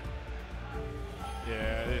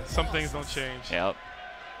 Yeah, some things don't change. Yep.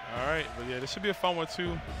 All right, but yeah, this should be a fun one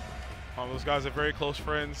too. Those guys are very close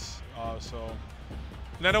friends, so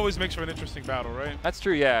and that always makes for an interesting battle, right? That's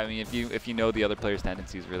true. Yeah, I mean, if you know the other player's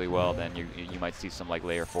tendencies really well, then you might see some like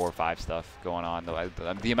layer 4 or 5 stuff going on.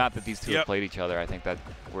 The amount that these two have played each other, I think that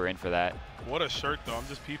we're in for that. What a shirt, though! I'm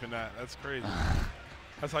just peeping that. That's crazy.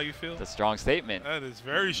 That's how you feel? It's a strong statement. That is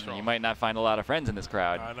very strong. You might not find a lot of friends in this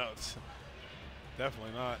crowd. I know. It's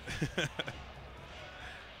definitely not.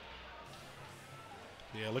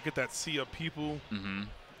 Yeah, look at that sea of people.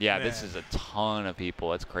 Yeah, man. This is a ton of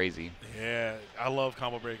people. That's crazy. Yeah, I love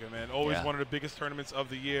Combo Breaker, man. Always one of the biggest tournaments of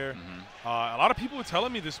the year. A lot of people were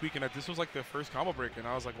telling me this weekend that this was like their first Combo Breaker, and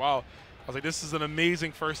I was like, wow. I was like, this is an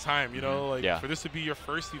amazing first time, you know, like for this to be your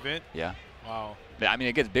first event. Yeah. Wow. I mean,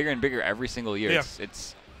 it gets bigger and bigger every single year. Yeah.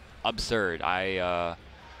 It's absurd. I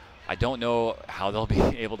don't know how they'll be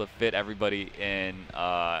able to fit everybody in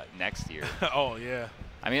next year. Oh yeah.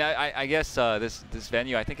 I mean, I guess this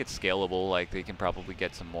venue, I think it's scalable. Like they can probably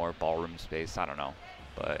get some more ballroom space. I don't know,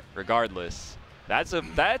 but regardless, that's a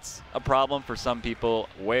problem for some people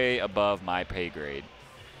way above my pay grade.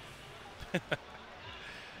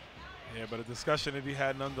 Yeah, but a discussion to be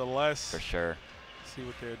had nonetheless. For sure. See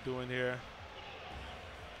what they're doing here.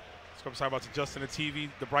 Scrub Saibot's adjusting the TV,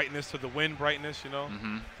 the brightness to the wind brightness, you know.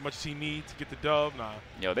 How much does he need to get the dub? Nah.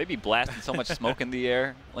 Yo, they be blasting so much smoke in the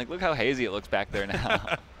air. Like, look how hazy it looks back there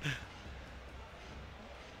now.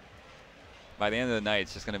 By the end of the night,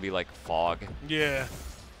 it's just going to be like fog. Yeah.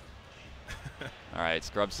 All right,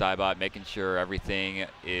 Scrub Saibot making sure everything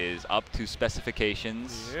is up to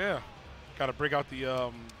specifications. Yeah. Got to break out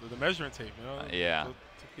the measuring tape, you know. Yeah.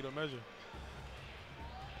 To measure.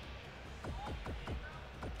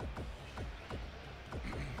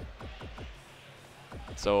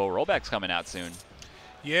 So rollback's coming out soon.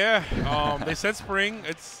 Yeah, they said spring.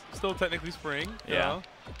 It's still technically spring. Yeah.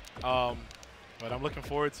 But I'm looking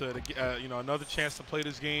forward to you know, another chance to play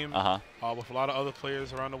this game with a lot of other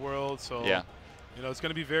players around the world. So yeah, you know, it's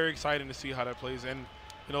going to be very exciting to see how that plays. And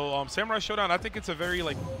you know, Samurai Showdown, I think it's a very,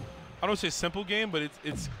 like, I don't say simple game, but it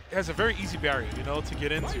has a very easy barrier, you know, to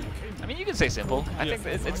get into. I mean, you can say simple. I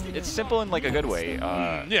think it's simple in like a good way.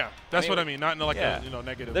 Yeah, that's what I mean, not in like a, you know,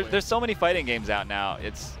 negative way. There's so many fighting games out now.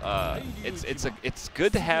 It's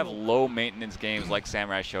good to have low maintenance games like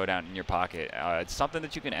Samurai Showdown in your pocket. It's something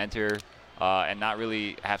that you can enter and not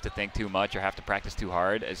really have to think too much or have to practice too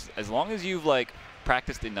hard. As long as you've like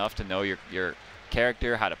practiced enough to know your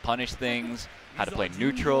character, how to punish things, how to play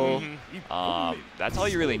neutral. That's all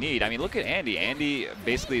you really need. I mean, look at Andy. Andy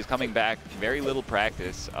basically is coming back, very little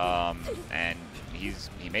practice, and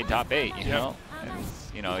he made top 8. You know, and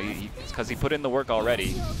you know, it's because he put in the work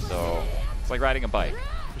already. So it's like riding a bike.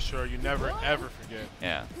 For sure, you never ever forget.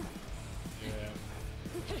 Yeah.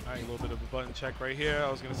 All right, a little bit of a button check right here. I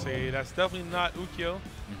was gonna say that's definitely not Ukyo.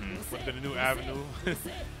 Would have been a new avenue.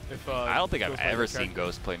 If, I don't think I've ever seen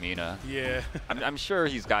Ghost play Mina. Yeah. I'm sure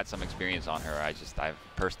he's got some experience on her. I've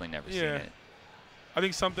personally never seen it. I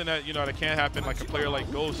think something that, you know, that can't happen, like a player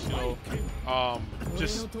like Ghost, you know,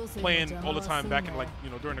 just playing all the time back in, like, you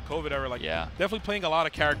know, during the COVID era, like, definitely playing a lot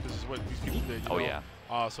of characters is what these people did. You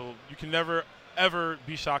know? So you can never ever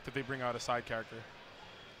be shocked if they bring out a side character.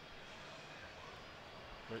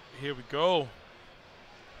 But here we go.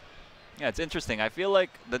 Yeah, it's interesting. I feel like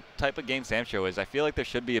the type of game Sam Show is, I feel like there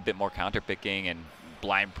should be a bit more counter picking and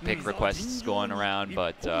blind pick requests going around,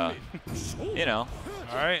 but you know.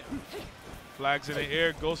 All right. Flags in the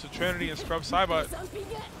air, Ghost of Trinity and Scrub Cybot.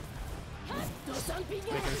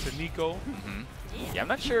 Taking it to Nico. Yeah, I'm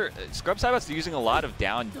not sure. Scrub Cybot's using a lot of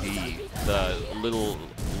down D, the little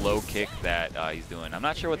low kick that he's doing. I'm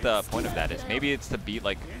not sure what the point of that is. Maybe it's to beat,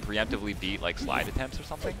 like, preemptively beat, like, slide attempts or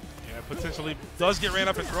something? Yeah, potentially does get ran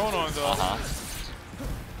up and thrown on, though.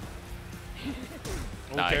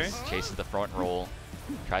 Nice. Chases the front roll.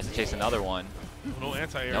 Tries to chase another one. No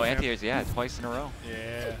anti-air. No anti-airs, yeah, twice in a row.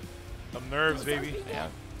 Yeah. Them nerves, baby. Yeah.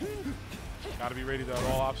 Gotta be ready to have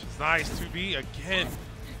all options. Nice, 2B again.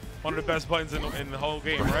 One of the best buttons in the whole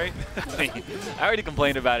game, right? I already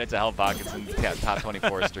complained about it to Help Pockets in the Top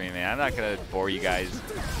 24 stream, man. I'm not going to bore you guys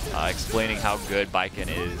explaining how good Baiken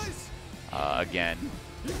is again.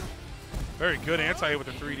 Very good anti-hit with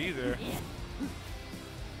the 3D there. Yeah,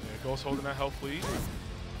 Ghost holding that health lead.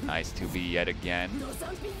 Nice 2B yet again.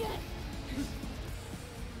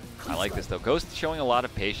 I like this, though. Ghost showing a lot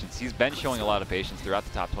of patience. He's been showing a lot of patience throughout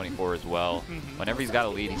the top 24 as well. Whenever he's got a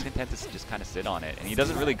lead, he's content to just kind of sit on it. And he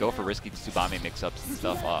doesn't really go for risky Tsubame mix-ups and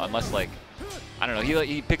stuff, unless, like, I don't know,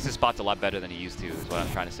 he picks his spots a lot better than he used to, is what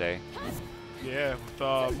I'm trying to say. Yeah,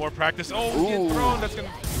 with more practice. Oh, getting thrown. That's going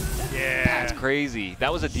to... Yeah. That's crazy.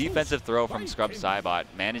 That was a defensive throw from Scrub Cybot,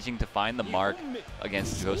 managing to find the mark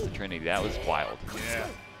against Ghost of Trinity. That was wild. Yeah.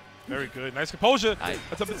 Very good. Nice composure.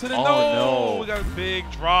 That's up into the no. We got a big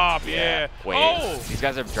drop. Yeah. Wait. These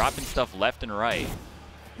guys are dropping stuff left and right.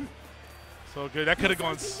 So good. That could have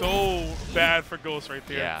gone so bad for Ghost right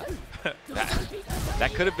there. Yeah.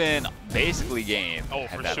 that could have been basically game. Oh,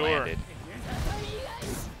 had for that sure. Landed.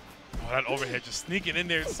 Oh, that overhead just sneaking in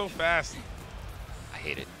there. It's so fast. I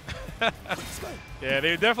hate it. Yeah,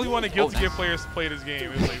 they definitely want to Guilty Gear players to play this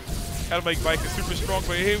game. It's like, gotta make Baiken super strong,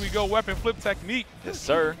 but here we go, weapon flip technique. Yes,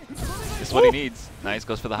 sir. This is what he needs. Nice,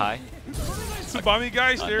 goes for the high. Tsubame,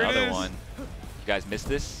 guys, there it is. Another one. You guys missed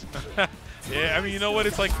this? Yeah, I mean, you know what?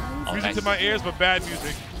 It's like music to my ears, but bad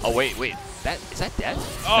music. Oh, wait. Is that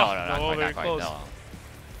death? Oh, no, not quite. No.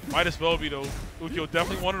 Might as well be, though. Ukyo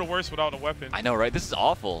definitely one of the worst without a weapon. I know, right? This is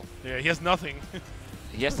awful. Yeah, he has nothing.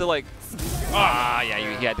 He has to, like...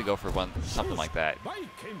 yeah, he had to go for something like that.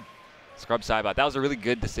 Scrub Cybot. That was a really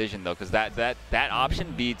good decision, though, because that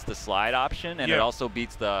option beats the slide option, and it also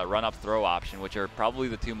beats the run-up throw option, which are probably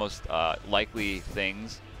the two most likely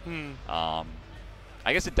things.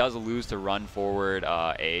 I guess it does lose to run forward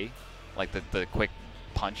A, like the quick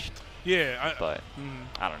punch. Yeah. But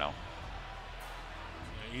I don't know.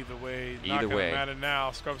 Yeah, not going to matter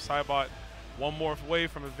now. Scrub Cybot one more way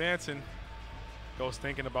from advancing. Ghost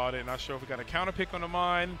thinking about it. Not sure if we got a counter pick on the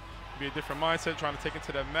mind. Be a different mindset trying to take it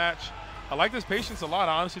to that match. I like this patience a lot.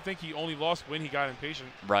 I honestly think he only lost when he got impatient.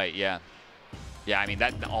 Right, yeah. Yeah, I mean,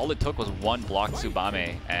 that all it took was one blocked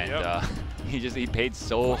Tsubame, and he paid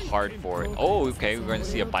so hard for it. Oh, okay, we're going to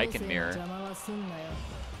see a Baiken mirror.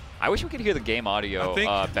 I wish we could hear the game audio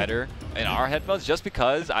better in our headphones, just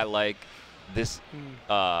because I like this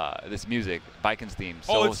this music, Biken's theme,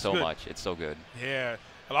 so much. It's so good. Yeah,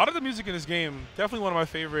 a lot of the music in this game, definitely one of my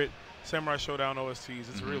favorite Samurai Showdown OSTs.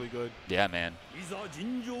 It's really good. Yeah, man.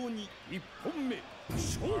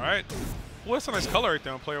 All right. Well, that's a nice color right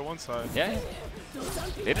there on player 1 side. Yeah.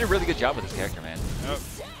 They did a really good job with this character, man. Yep.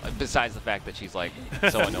 Besides the fact that she's like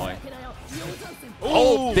so annoying.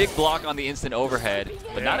 Oh, big block on the instant overhead,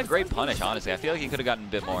 but not a great punish, honestly. I feel like he could have gotten a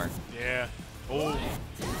bit more. Yeah. Oh,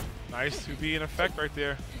 nice 2B in effect right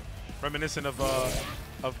there. Reminiscent of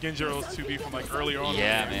Genjiro's 2B from like earlier on.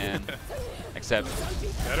 Yeah, man. Except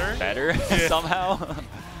better Yeah. somehow.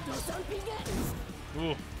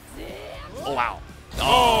 Ooh. Oh, wow.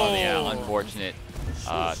 Oh, yeah, unfortunate.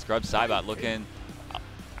 Scrub Saibot looking.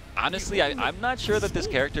 Honestly, I'm not sure that this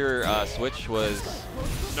character switch was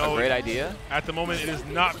a great idea. At the moment, it is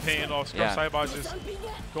not paying off. Scrub Saibot just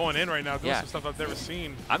going in right now, doing some stuff I've never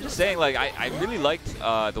seen. I'm just saying, like, I really liked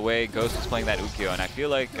the way Ghost was playing that Ukyo, and I feel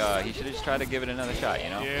like he should have just tried to give it another shot, you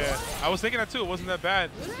know? Yeah, I was thinking that too. It wasn't that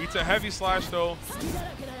bad. Beats a heavy slash, though.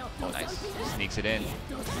 Oh, nice. Sneaks it in.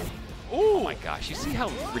 Ooh. Oh my gosh, you see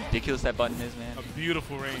how ridiculous that button is, man? A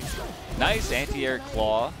beautiful range. Nice anti-air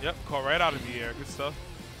claw. Yep, caught right out of the air. Good stuff.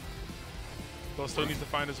 Ghost still needs to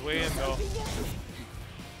find his way in, though.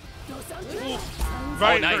 Ooh.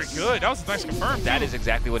 Right, nice. Very good. That was a nice confirm. That is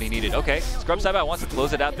exactly what he needed. Okay, Scrub Saibot wants to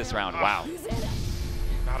close it out this round. Wow.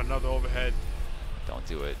 Not another overhead. Don't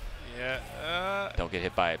do it. Yeah. Don't get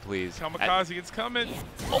hit by it, please. Kamikaze, it's coming.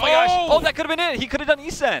 Oh my gosh. Oh, that could have been it. He could have done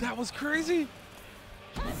Isen. That was crazy.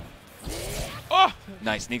 Oh!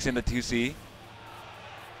 Nice, sneaks in the 2C.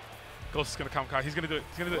 Ghost is going to kamikaze. He's going to do it.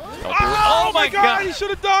 He's going to do it. Oh my God. He should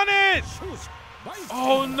have done it.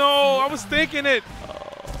 Oh, no. I was thinking it. Oh,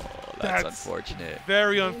 that's unfortunate.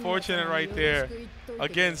 Very unfortunate right there.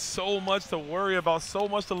 Again, so much to worry about, so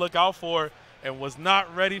much to look out for, and was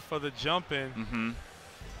not ready for the jump in.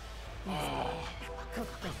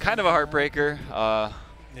 Kind of a heartbreaker.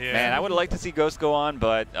 Man, I would have liked to see Ghost go on,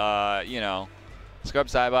 but, you know, Scrub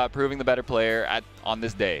Saibot proving the better player on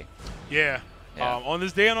this day. Yeah. On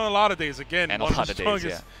this day and on a lot of days. Again, and one a lot of the of days,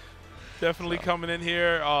 strongest. Definitely coming in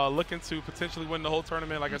here, looking to potentially win the whole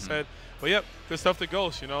tournament, like I said. But, yep, good stuff to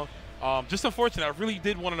Ghost, you know. Just unfortunate. I really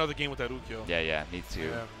did want another game with that Ukyo. Yeah, me too.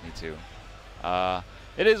 Yeah. Me too.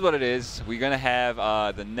 It is what it is. We're gonna have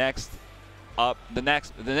the next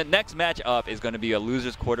match up is going to be a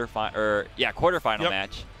losers quarterfinal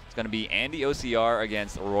match. It's going to be Andy OCR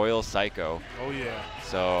against Royal Psycho. Oh yeah.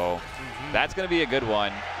 So that's going to be a good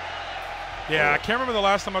one. Yeah, I can't remember the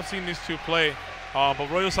last time I've seen these two play,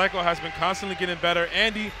 but Royal Psycho has been constantly getting better.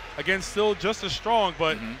 Andy, again, still just as strong,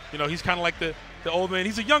 but you know, he's kind of like the old man.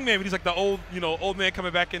 He's a young man, but he's like the old man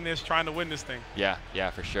coming back in there trying to win this thing. Yeah,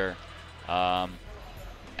 for sure.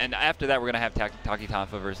 And after that, we're going to have Taki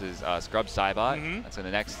Tanfa versus Scrub Saibot.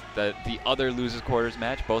 That's the other losers quarters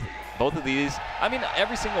match. Both of these, I mean,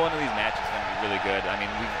 every single one of these matches is going to be really good. I mean,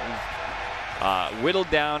 we've whittled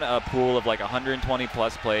down a pool of like 120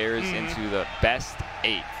 plus players into the best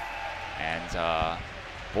 8. And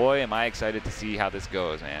boy, am I excited to see how this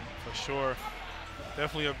goes, man. For sure.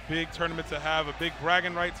 Definitely a big tournament to have, a big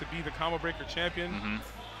bragging right to be the Combo Breaker champion.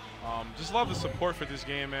 Just love the support for this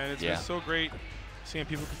game, man. It's been so great seeing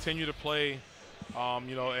people continue to play,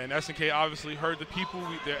 you know, and SNK obviously heard the people.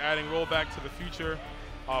 They're adding rollback to the future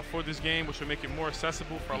for this game, which will make it more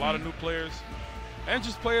accessible for a lot of new players and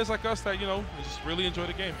just players like us that, you know, just really enjoy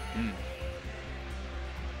the game.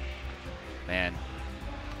 Man,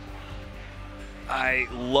 I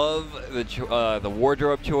love the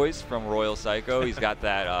wardrobe choice from Royal Psycho. He's got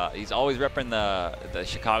that. He's always repping the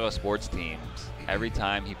Chicago sports teams every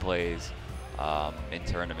time he plays in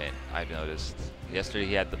tournament. I've noticed. Yesterday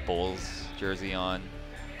he had the Bulls jersey on,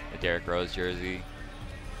 the Derrick Rose jersey.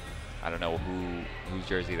 I don't know whose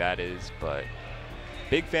jersey that is, but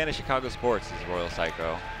big fan of Chicago sports is Royal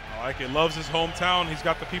Psycho. I like it. Loves his hometown. He's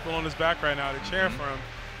got the people on his back right now to cheer for him.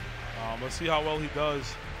 Let's see how well he does.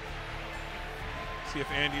 See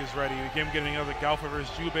if Andy is ready. Again, getting another Galfa versus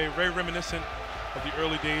Jubei. Very reminiscent of the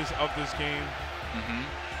early days of this game.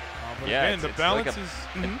 But yeah, again, the balance like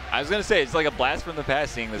is. I was gonna say it's like a blast from the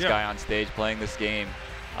past seeing this guy on stage playing this game,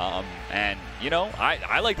 and you know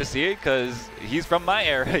I like to see it because he's from my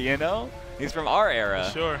era. You know, he's from our era.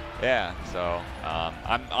 Sure. Yeah. So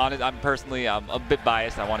I'm honest. I'm a bit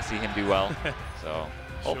biased. I want to see him do well. So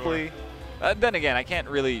hopefully. Then again, I can't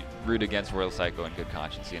really root against Royal Psycho in good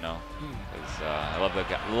conscience. You know, because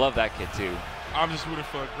I love that kid too. I'm just rooting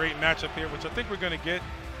for a great matchup here, which I think we're gonna get.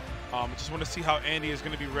 I just want to see how Andy is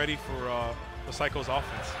going to be ready for the Psycho's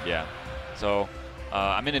offense. Yeah. So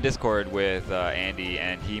I'm in a Discord with Andy,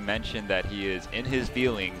 and he mentioned that he is in his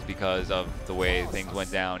feelings because of the way things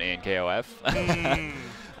went down in KOF.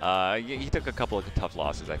 He took a couple of tough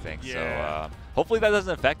losses, I think. Yeah. So hopefully that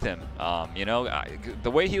doesn't affect him. You know,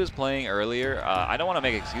 the way he was playing earlier, I don't want to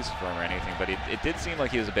make excuses for him or anything, but it did seem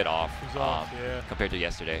like he was a bit off, yeah, compared to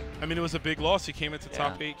yesterday. I mean, it was a big loss. He came into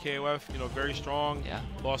top 8 KOF, you know, very strong. Yeah.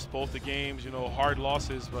 Lost both the games, you know, hard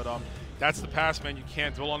losses, but that's the past, man. You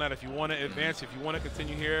can't dwell on that. If you want to advance, if you want to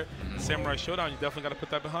continue here in Samurai Showdown, you definitely got to put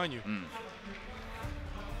that behind you.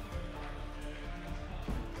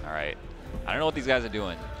 All right. I don't know what these guys are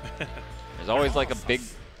doing. There's always like a big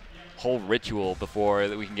whole ritual before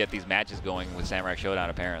that we can get these matches going with Samurai Showdown,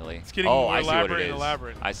 apparently. It's getting more elaborate and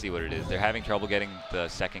elaborate. I see what it is. They're having trouble getting the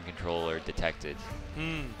second controller detected.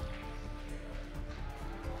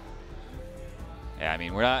 Yeah, I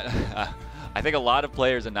mean, we're not... I think a lot of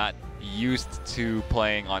players are not used to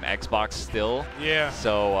playing on Xbox still. Yeah.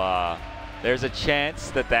 So there's a chance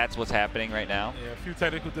that that's what's happening right now. Yeah, a few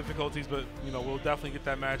technical difficulties, but, you know, we'll definitely get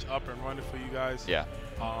that match up and running for you guys. Yeah.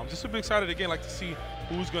 Just super excited again, like to see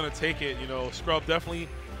who's going to take it. You know, Scrub definitely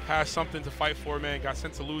has something to fight for, man. Got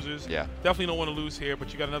sent to losers. Yeah. Definitely don't want to lose here,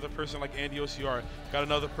 but you got another person like Andy OCR. Got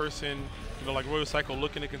another person, you know, like Royal Cycle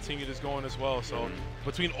looking to continue this going as well. So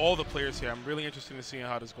between all the players here, I'm really interested in seeing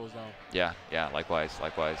how this goes down. Yeah, yeah, likewise,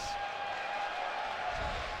 likewise.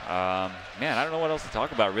 Man, I don't know what else to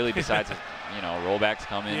talk about really besides, you know, rollbacks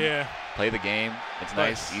come in, play the game. It's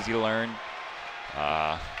nice, easy to learn.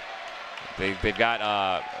 They've got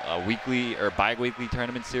a weekly or bi-weekly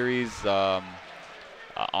tournament series on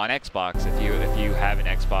Xbox. If you have an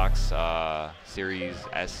Xbox Series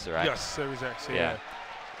S or X. Yes, Series X. Yeah.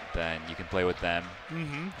 Then you can play with them.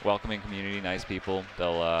 Welcoming community, nice people.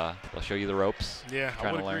 They'll show you the ropes. Yeah,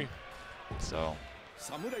 I would agree. So.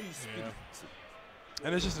 Yeah.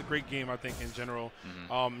 And it's just a great game, I think, in general.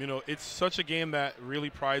 You know, it's such a game that really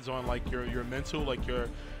prides on like your mental, like your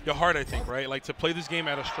heart, I think, right? Like to play this game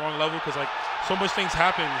at a strong level, because like so much things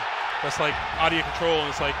happen that's like out of your control, and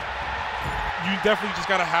it's like you definitely just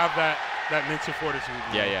gotta have that mental fortitude.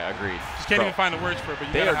 Yeah, yeah, agreed. Just can't even find the words for it, but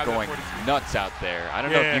you gotta have that fortitude. They are going nuts out there. I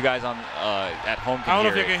don't know if you guys on at home can hear it. I don't know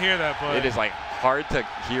if you can hear that, but it is like hard to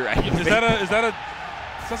hear anything. Is that a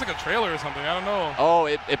sounds like a trailer or something. I don't know. Oh,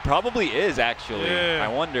 it probably is actually. Yeah. I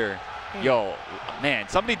wonder. Yo, man,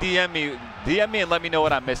 somebody DM me and let me know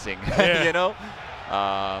what I'm missing. Yeah. You know.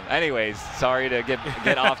 Anyways, sorry to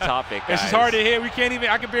get off topic, guys. It's just hard to hear. We can't even.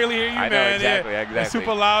 I can barely hear you, man. I know, exactly. It's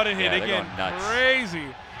super loud in here. Yeah, they're getting nuts. crazy.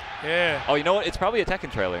 Yeah. Oh, you know what? It's probably a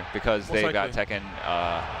Tekken trailer because they got Tekken.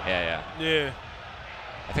 Yeah.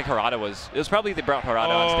 I think Harada was. It was probably they brought Harada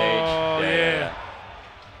on stage. Yeah.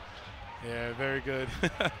 Yeah, very good.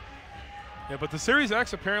 Yeah, but the Series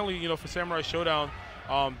X apparently, you know, for Samurai Showdown,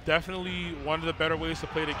 definitely one of the better ways to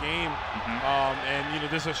play the game. And, you know,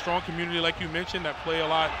 there's a strong community, like you mentioned, that play a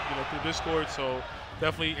lot, you know, through Discord. So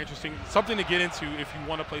definitely interesting. Something to get into if you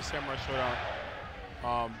want to play Samurai Showdown.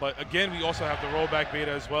 But, again, we also have the rollback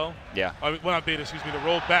beta as well. Yeah. Well, not beta, excuse me, the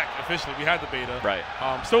rollback officially. We had the beta. Right.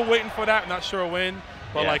 Still waiting for that. Not sure when.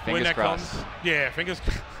 But, like, when that crossed. comes. Yeah, fingers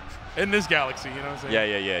in this galaxy, you know what I'm saying?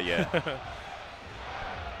 Yeah.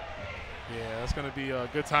 Yeah, that's going to be a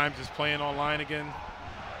good time just playing online again.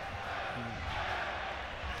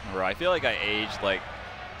 Bro, I feel like I aged like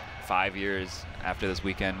 5 years after this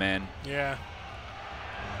weekend, man. Yeah.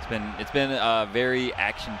 It's been a very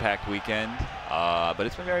action-packed weekend, but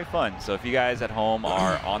it's been very fun. So if you guys at home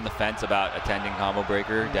are on the fence about attending Combo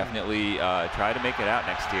Breaker, definitely try to make it out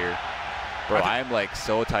next year. Bro, I'm like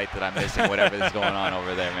so tight that I'm missing whatever is going on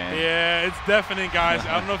over there, man. Yeah, it's deafening, guys.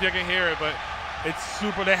 I don't know if you can hear it, but it's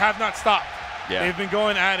super. They have not stopped. Yeah. They've been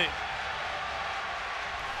going at it.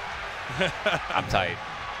 I'm tight.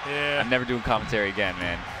 Yeah. I'm never doing commentary again,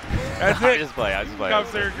 man. That's it. I just play.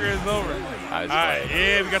 Commentary career is over. All right,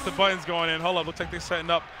 yeah, we got the buttons going in. Hold up, looks like they're setting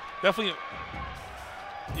up. Definitely.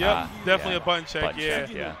 Yep, definitely a button check.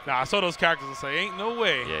 Yeah. Nah, I saw those characters and say, ain't no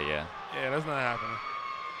way. Yeah, that's not happening.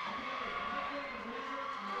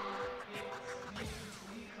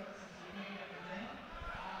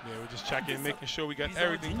 Yeah, we're just checking, making sure we got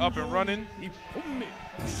everything up and running.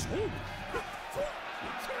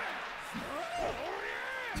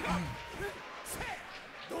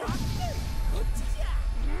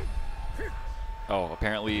 Oh,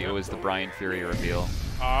 apparently it was the Brian Fury reveal.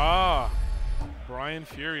 Brian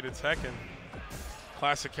Fury to Tekken.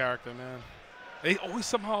 Classic character, man. They always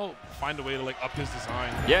somehow find a way to like up his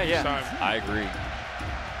design. Yeah. I agree.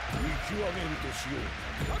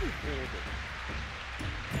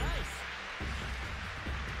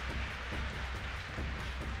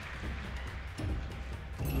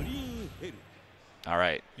 All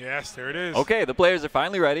right. Yes, there it is. Okay, the players are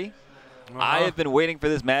finally ready. I have been waiting for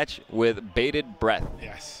this match with bated breath.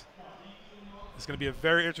 Yes. It's going to be a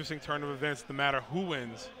very interesting turn of events no matter who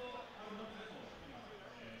wins.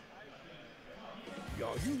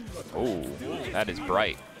 Oh, that is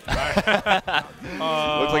bright. Looks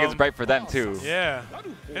like it's bright for them, too. Yeah.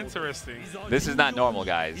 Interesting. This is not normal,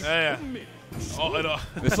 guys. Yeah. Oh,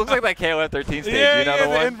 This looks like that KOF 13 stage. Yeah, you know yeah, the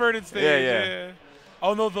one? inverted stage. Yeah.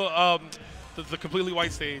 Oh, no, the completely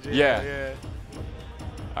white stage. Yeah.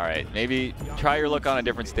 All right, maybe try your luck on a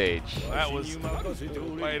different stage. Well, that was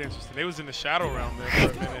quite interesting. They was in the shadow realm there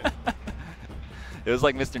for a minute. It was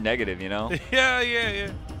like Mr. Negative, you know? Yeah.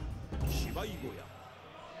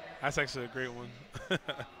 That's actually a great one.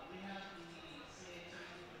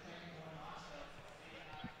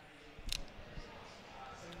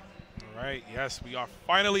 All right, yes, we are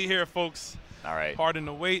finally here, folks. All right. Pardon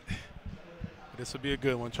the wait. This will be a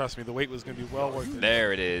good one. Trust me, the wait was going to be well worth it.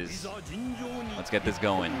 There it is. Let's get this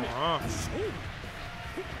going.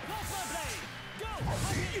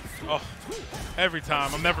 Oh, every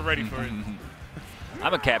time. I'm never ready for it.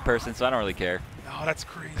 I'm a cat person, so I don't really care. Oh, that's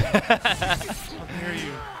crazy. How dare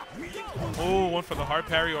you. Oh, one for the hard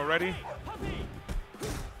parry already.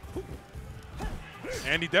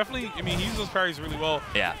 Andy definitely, I mean, he uses those parries really well.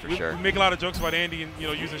 Yeah, for sure. We make a lot of jokes about Andy and,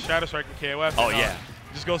 using Shadow Strike and KOF. Oh, yeah.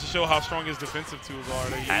 Just goes to show how strong his defensive tools are.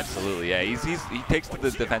 Absolutely, yeah. He takes to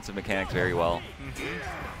the defensive mechanics very well.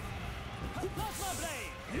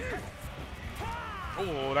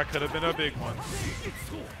 Oh, that could have been a big one.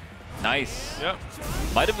 Nice. Yep.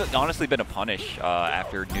 Might have honestly been a punish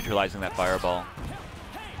after neutralizing that fireball.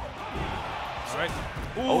 All right.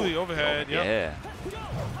 Ooh, the overhead. Yep. Yeah.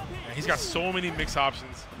 And he's got so many mix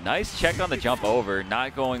options. Nice check on the jump over,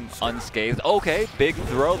 not going unscathed. Okay, big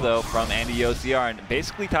throw, though, from Andy OCR, and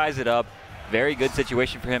basically ties it up. Very good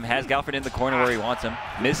situation for him. Has Galford in the corner where he wants him.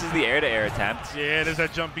 Misses the air-to-air attempt. Yeah, there's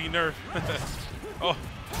that jump B nerf. Oh.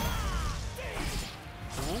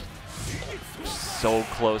 So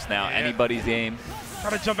close now. Yeah. Anybody's game.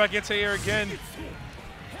 Try to jump back into air again.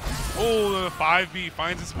 Oh, the 5B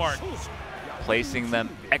finds its mark. Placing them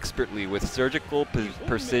expertly with surgical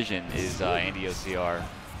precision is Andy OCR.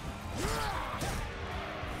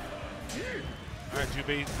 All right,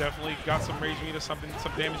 Jubei definitely got some rage meter, some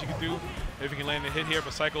damage you can do if he can land a hit here.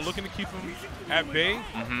 But Psycho looking to keep him at bay.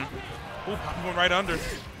 Ooh, going right under.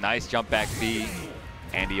 Nice jump back B.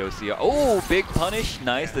 Andy OCR. Oh, big punish.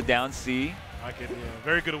 Nice, the down C. I can, yeah,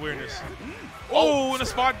 very good awareness. Oh, and a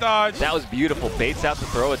spot dodge. That was beautiful. Baits out the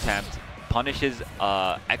throw attempt. Punishes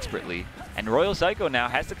expertly. And Royal Psycho now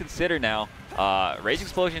has to consider now. Rage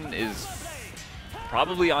Explosion is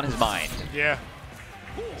probably on his mind. Yeah.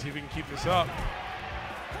 See if we can keep this up.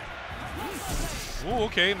 Ooh,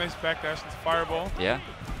 okay. Nice backdash into Fireball. Yeah.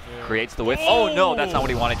 Creates the whiff. Oh, no, that's not what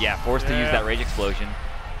he wanted. Yeah, forced to use that Rage Explosion.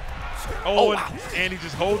 Oh, and Andy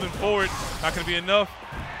just holding forward. Not going to be enough.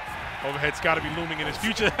 Overhead's got to be looming in his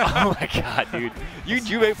future. Oh, my God, dude. You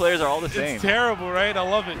Juve players are all the same. It's terrible, right? I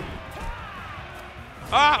love it.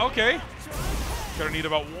 Ah, okay. Gonna need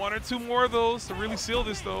about one or two more of those to really seal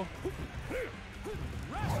this, though.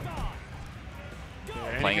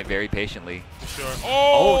 Yeah, Playing it very patiently. For sure.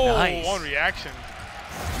 Oh, nice. One reaction.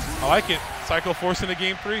 I like it. Psycho forcing the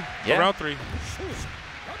game 3. Yeah. Round 3.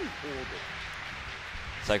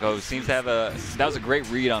 Psycho seems to have a... That was a great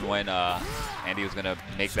read on when Andy was going to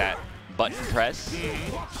make that button press,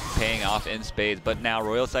 paying off in spades. But now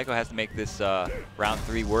Royal Psycho has to make this round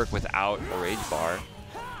 3 work without a rage bar.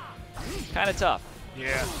 Kind of tough.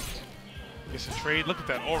 Yeah. Gets a trade. Look at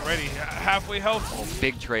that already. Halfway health. Oh,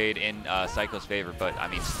 big trade in Psycho's favor, but I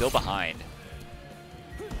mean, still behind.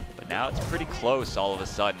 But now it's pretty close all of a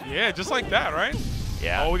sudden. Yeah, just like that, right?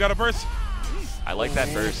 Yeah. Oh, we got a burst. I like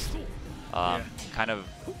that burst. Kind of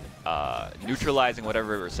neutralizing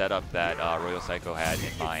whatever setup that Royal Psycho had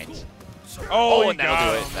in mind. Oh, and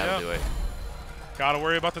that'll do it. That'll do it. Got to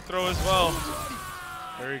worry about the throw as well.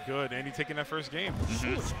 Very good. Andy taking that first game.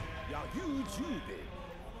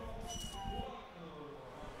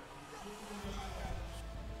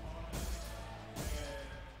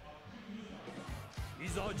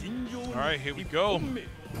 All right, here we go.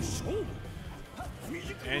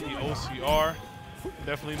 Andy OCR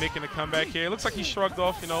definitely making a comeback here. It looks like he shrugged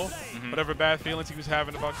off, whatever bad feelings he was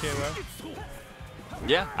having about KOF.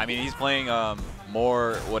 Yeah, I mean, he's playing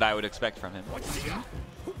more what I would expect from him.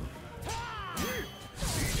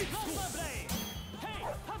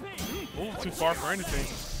 Oh, too far for anything.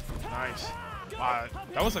 Nice. Wow,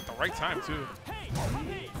 that was like the right time, too.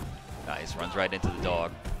 Nice, runs right into the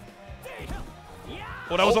dog.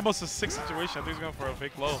 Well, that was almost a 6 situation. I think he's going for a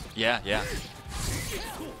fake low. Yeah, yeah.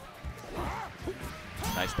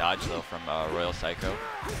 Nice dodge, though, from Royal Psycho.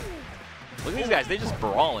 Look at these guys. They just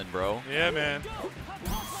brawling, bro. Yeah, man.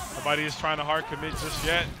 Nobody is trying to hard commit just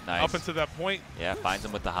yet. Nice. Up until that point. Yeah, finds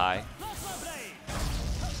him with the high.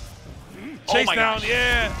 Chase my down, gosh.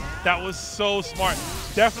 yeah. That was so smart.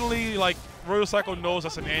 Definitely, like, Royal Cycle knows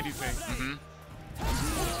that's an Andy thing.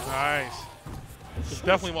 Nice. It's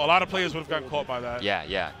definitely, a lot of players would have gotten caught by that. Yeah,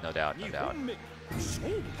 yeah, no doubt, no doubt.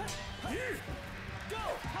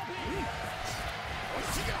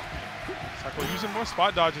 Cycle using more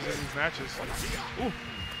spot dodges in these matches. Ooh.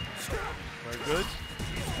 Very good.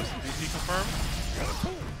 DC confirmed.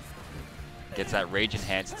 Gets that rage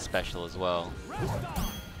enhanced special as well.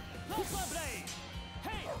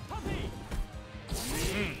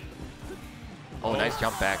 Oh, nice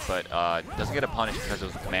jump back, but doesn't get a punish because it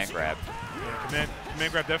was a command grab. Yeah,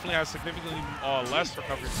 command grab definitely has significantly less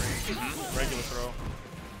recovery frame than regular throw.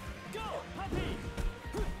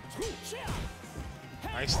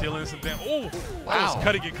 Nice stealing some damn. Oh, wow. That was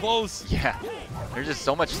cutting it close. Yeah, there's just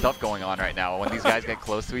so much stuff going on right now. When these guys get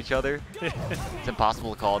close to each other, it's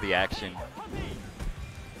impossible to call the action.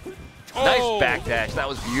 Oh. Nice backdash. That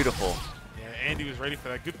was beautiful. Yeah, Andy was ready for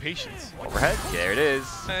that. Good patience. Overhead. There it is.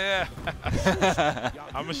 Yeah.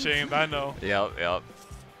 I'm ashamed. I know. Yep, yep.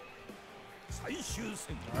 All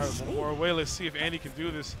right, one more away. Let's see if Andy can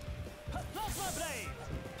do this.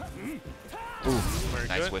 Ooh, Very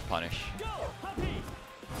nice good. whiff punish.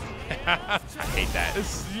 I hate that.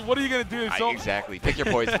 What are you going to do? Exactly. Pick your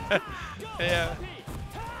poison. Yeah.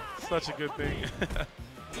 Such a good thing.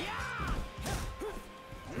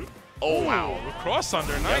 Oh, wow. Cross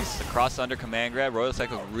under. Nice. Yep, the cross under command grab. Royal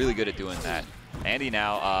Cycle is really good at doing that. Andy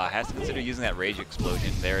now has to consider using that rage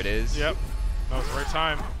explosion. There it is. Yep. That was the right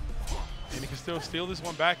time. And he can still steal this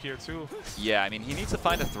one back here, too. Yeah, I mean, he needs to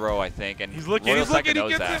find a throw, I think. And he's looking, Royal Cycle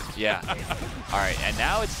knows he gets that. it. Yeah. All right, and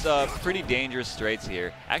now it's pretty dangerous straights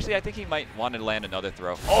here. Actually, I think he might want to land another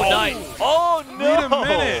throw. Oh, nice. Oh, no. Wait a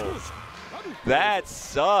minute. That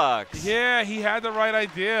sucks. Yeah, he had the right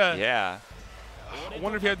idea. Yeah. I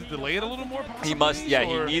wonder if he had to delay it a little more, possibly? He must, yeah,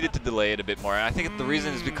 or? he needed to delay it a bit more. And I think the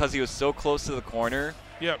reason is because he was so close to the corner.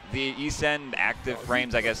 Yep. The East-End active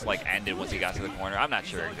frames, I guess, like ended once he got to the corner. I'm not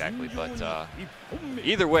sure exactly, but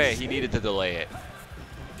either way, he needed to delay it.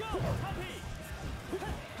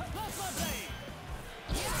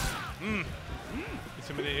 Gets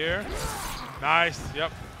him in the air. Nice.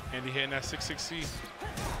 Yep. Andy hitting that 6-6C.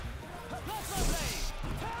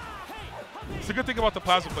 It's a good thing about the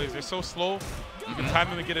plasma plays. They're so slow. You can time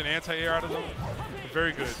them to get an anti-air out of them. They're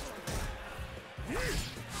very good.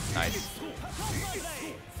 Nice.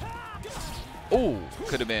 Oh,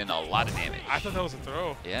 could have been a lot of damage. I thought that was a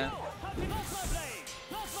throw. Yeah.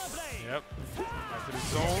 Yep. Back to the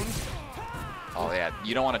zone. Oh, yeah.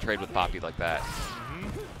 You don't want to trade with Poppy like that.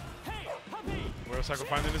 Royal Cycle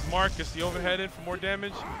finding his mark. Gets the overhead in for more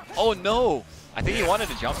damage. Oh, no. I think he wanted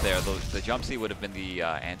to jump there. The jump C would have been the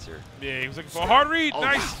answer. Yeah, he was looking for a hard read. Oh,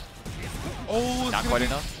 nice. Oh, not quite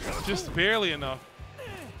enough. Just barely enough.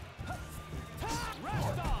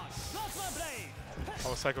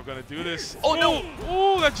 Oh, Cycle gonna do this. Oh, no.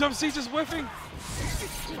 Oh, that jump C just whiffing.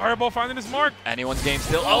 Fireball finding his mark. Anyone's game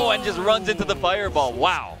still. Oh, and just runs into the fireball.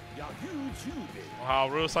 Wow. Wow,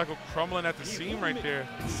 Royal Cycle crumbling at the seam right there.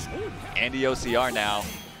 Andy OCR now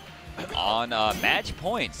on match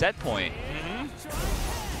point, set point.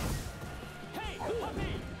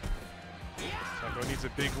 Cycle needs a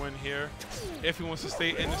big win here if he wants to stay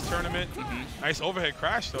in this tournament. Nice overhead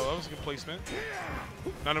crash, though. That was a good placement.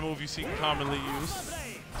 Not a move you see commonly used.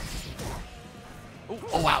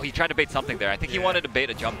 Oh, wow. He tried to bait something there. I think he wanted to bait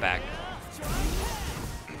a jump back.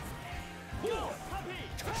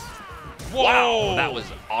 Whoa! Wow, that was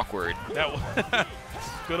awkward. That was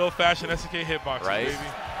good old-fashioned SK hitbox, right? Baby.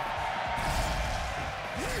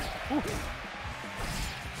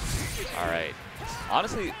 All right.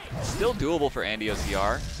 Honestly, still doable for Andy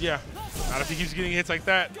OCR. Yeah. Not if he keeps getting hits like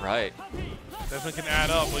that. Right. Definitely can add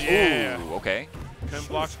up, but yeah. Ooh, okay. 10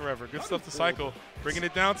 blocks forever. Good stuff to Cycle. Bringing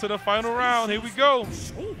it down to the final round. Here we go.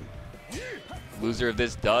 Loser of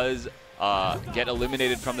this does get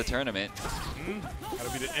eliminated from the tournament.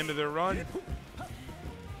 That'll be the end of their run.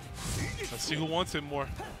 Let's see who wants it more.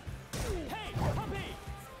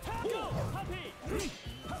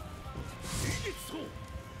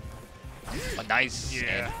 A nice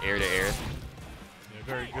air to air. Yeah,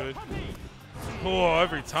 very good. Oh,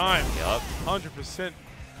 every time. Yup. 100%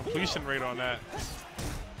 completion rate on that.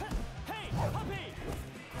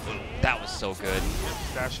 That was so good.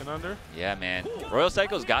 Dashing under. Yeah, man. Royal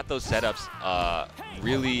Psycho's got those setups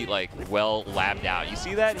really like well labbed out. You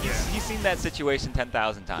see that? He's seen that situation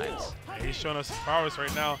 10,000 times. He's showing us his prowess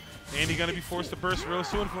right now. Andy going to be forced to burst real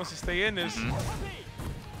soon if he wants to stay in this.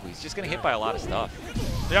 He's just going to hit by a lot of stuff.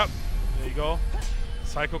 Yep. There you go.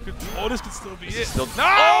 Psycho could. Oh, this could still be it. Still, no!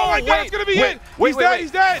 Oh my God, it's going to be it. He's dead.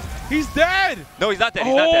 He's dead. He's dead. No, he's not dead.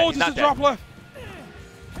 He's not dead. He's just not a dead. drop left.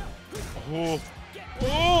 Oh.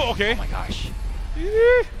 Oh, okay. Oh my gosh.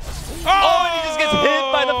 Oh, and he just gets hit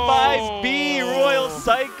by the 5B Royal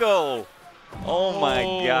Psycho. Oh my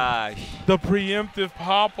gosh. The preemptive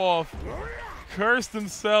pop-off. Cursed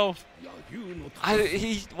himself.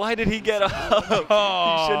 Why did he get up? He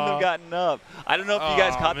shouldn't have gotten up. I don't know if you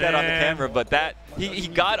guys caught that on the camera, but he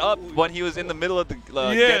got up when he was in the middle of the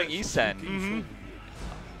getting E-Send.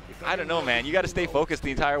 I don't know, man. You got to stay focused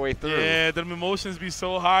the entire way through. Yeah, the emotions be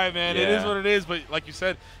so high, man. Yeah. It is what it is. But like you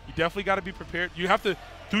said, you definitely got to be prepared. You have to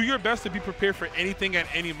do your best to be prepared for anything at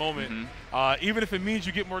any moment, even if it means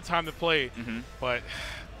you get more time to play. But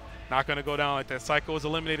not going to go down like that. Psycho is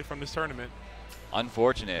eliminated from this tournament.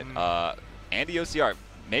 Unfortunate. Andy OCR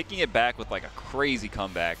making it back with like a crazy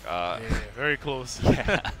comeback. Yeah, very close.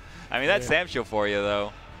 Yeah. I mean, that's Sam Show for you,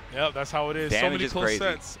 though. Yep, that's how it is. Damage so many is close crazy.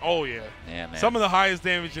 sets. Oh, yeah. Yeah, man. Some of the highest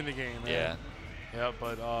damage in the game, man. Yeah. Yeah,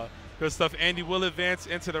 but good stuff. Andy will advance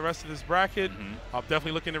into the rest of this bracket.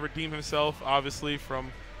 Definitely looking to redeem himself, obviously,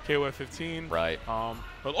 from KOF 15. Right.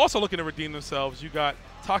 But also looking to redeem themselves. You got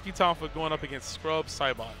Taki Tonfa going up against Scrub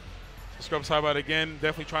Saibot. Scrub Saibot again,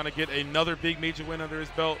 definitely trying to get another big major win under his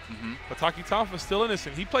belt. But Taki Tonfa is still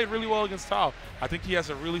innocent. He played really well against Tao. I think he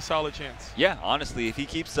has a really solid chance. Yeah, honestly, if he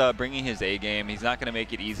keeps bringing his A game, he's not going to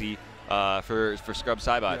make it easy for Scrub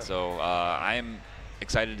Saibot. Yeah. So I am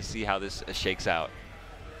excited to see how this shakes out.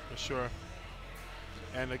 For sure.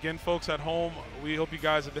 And again, folks at home, we hope you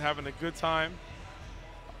guys have been having a good time.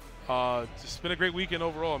 Just been a great weekend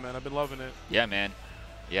overall, man. I've been loving it. Yeah, man.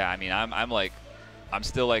 Yeah, I mean, I'm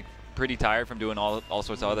still like pretty tired from doing all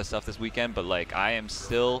sorts of other stuff this weekend, but like I am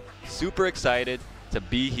still super excited to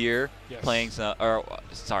be here playing some,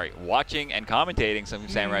 watching and commentating some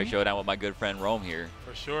Samurai Showdown with my good friend Rome here.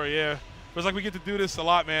 For sure, yeah. Feels like we get to do this a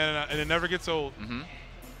lot, man, and it never gets old.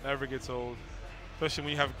 Never gets old. Especially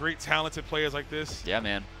when you have great, talented players like this. Yeah,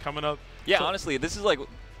 man. Coming up. Yeah, so honestly,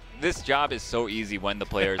 this job is so easy when the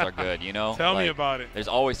players are good, you know? Tell me about it. There's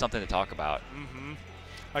always something to talk about.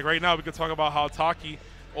 Like right now, we could talk about how Taki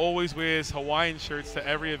always wears Hawaiian shirts to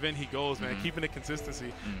every event he goes, man, keeping the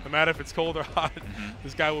consistency. No matter if it's cold or hot,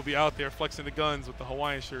 this guy will be out there flexing the guns with the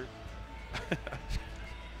Hawaiian shirt.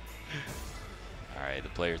 All right, the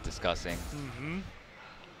players discussing.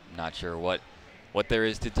 Not sure what there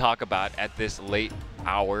is to talk about at this late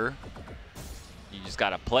hour. You just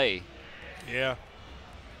got to play. Yeah.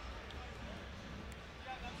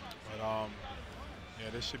 But, yeah,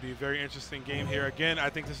 this should be a very interesting game here. Again, I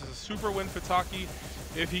think this is a super win for Taki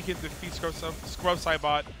if he can defeat Scrub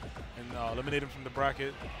Saibot and eliminate him from the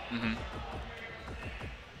bracket.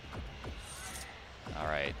 All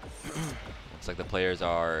right. Looks like the players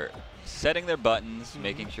are setting their buttons,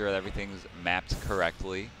 making sure that everything's mapped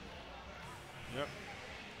correctly. Yep.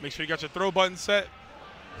 Make sure you got your throw button set.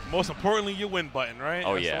 Most importantly, your win button, right?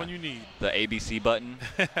 Oh, That's yeah. the one you need. The ABC button.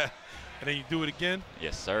 And then you do it again.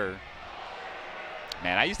 Yes, sir.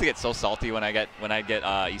 Man, I used to get so salty when I get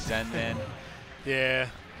E-Send, man. Yeah,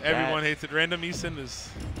 everyone hates it. Random E-Send is,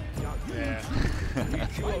 yeah.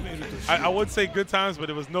 I would say good times, but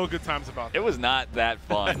it was no good times about that. It was not that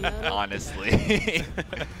fun, honestly.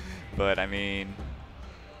 But, I mean,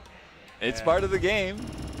 it's part of the game.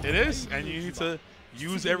 It is, and you need to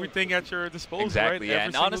use everything at your disposal, exactly, right? Yeah,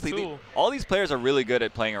 and honestly, all these players are really good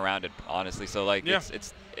at playing around it, honestly. So, like,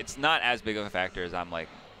 it's not as big of a factor as I'm, like,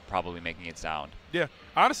 probably making it sound. Yeah.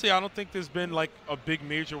 Honestly, I don't think there's been, like, a big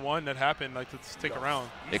major one that happened, like, to stick around.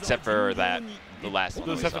 Except for the last one.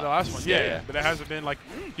 Except for the last one, yeah. But it hasn't been, like,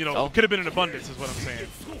 you know, it could have been in abundance is what I'm saying.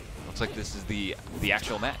 Looks like this is the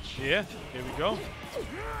actual match. Yeah, here we go.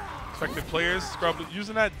 Expected players, Scrub,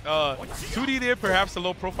 using that 2D there, perhaps a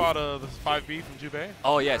low profile to the 5B from Jubei.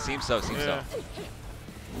 Oh, yeah, seems so, so.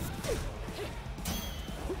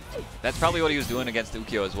 That's probably what he was doing against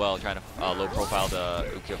Ukyo as well, trying to low profile the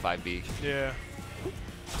Ukyo 5B. Yeah.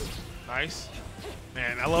 Nice.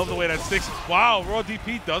 Man, I love the way that sticks. Wow, raw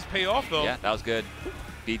DP does pay off, though. Yeah, that was good.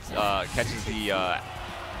 Beats, catches the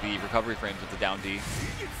recovery frames with the down D.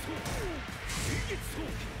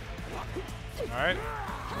 All right.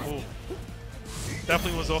 Ooh.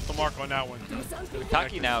 Definitely was off the mark on that one.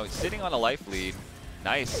 Taki now sitting on a life lead.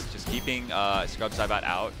 Nice, just keeping Scrub Saibot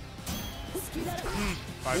out.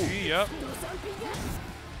 5B, yep.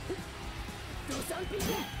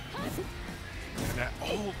 And that,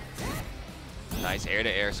 Nice air to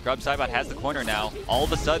air. Scrub Saibot has the corner now. All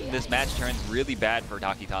of a sudden, this match turns really bad for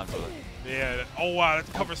Taki Tonfa. Yeah. Oh, wow.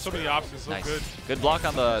 That covers so many options. So Nice. good. Good block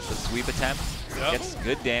on the sweep attempt. Yep. Gets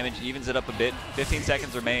good damage, evens it up a bit. 15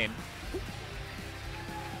 seconds remain.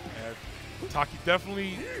 Yeah. Taki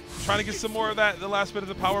definitely trying to get some more of that, the last bit of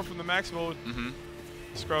the power from the max mode.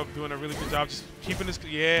 Scrub doing a really good job just keeping this.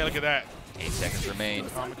 Yeah, look at that. 8 seconds remain.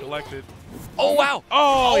 Calm and collected. Oh, wow.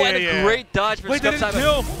 Oh, yeah, and a great dodge for Wait, they Scrub didn't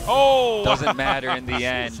Saiba. kill. Oh. Doesn't matter in the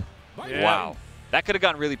end. Yeah. Wow. That could have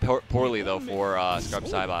gone really poorly, though, for Scrub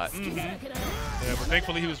Saibot. Yeah, but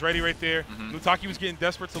thankfully he was ready right there. Nutaki was getting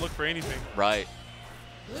desperate to look for anything. Right.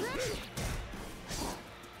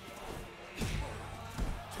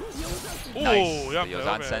 Ooh, Nice. yep, The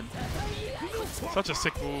Yozan okay. Sen. Such a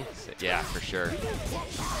sick move. Yeah, for sure.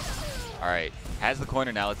 All right. Has the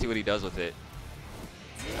corner now. Let's see what he does with it.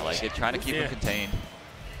 I like it. Trying to keep him contained.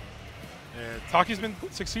 Yeah, Taki's been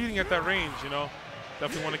succeeding at that range, you know.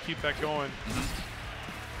 Definitely want to keep that going.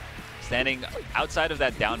 Standing outside of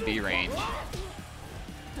that down B range.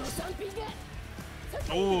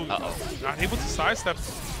 Oh, not able to sidestep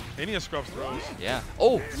any of Scrub's throws. Yeah.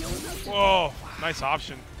 Oh. Whoa, nice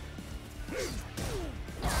option.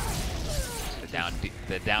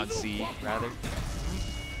 The down C rather.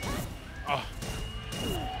 Oh,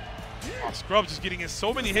 Scrub just getting in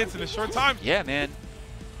so many hits in a short time. Yeah, man.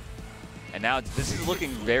 And now this is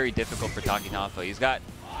looking very difficult for Taki Tonfa. He's got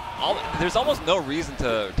there's almost no reason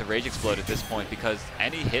to Rage Explode at this point because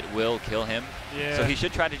any hit will kill him. Yeah. So he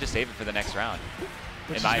should try to just save it for the next round.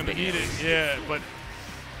 Which in my is gonna opinion. need it. Yeah, but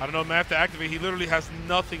I don't know, man, to activate, he literally has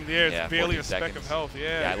nothing there. It's Yeah, barely 14 a speck seconds. of health.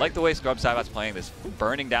 Yeah. Yeah, I like the way Scrub Saibot's playing this,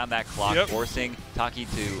 burning down that clock, Yep. forcing Taki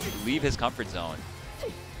to leave his comfort zone.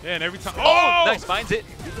 Yeah, and every time. Oh, nice, finds it.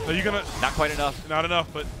 Are you gonna? Not quite enough. Not enough,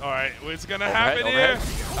 but all right. What's gonna Overhead, happen overhead.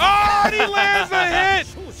 here? Oh, and he lands a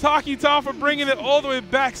hit. Taki Tonfa bringing it all the way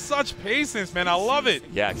back. Such patience, man. I love it.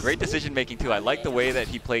 Yeah, great decision making too. I like the way that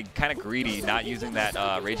he played kind of greedy, not using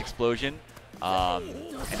that Rage Explosion, and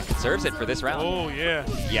it conserves it for this round. Oh yeah.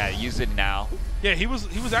 Yeah, use it now. Yeah, he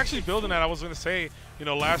was actually building that. I was gonna say, you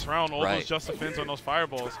know, last round, all Right. those just defends on those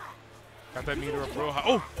fireballs. Got that meter up real high.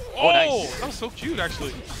 Oh, nice. That was so cute,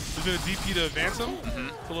 actually. He's gonna DP to advance him.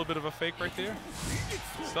 It's a little bit of a fake right there.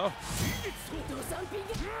 Good stuff.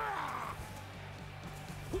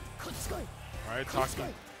 All right, Taki.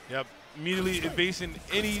 Yep. Immediately evading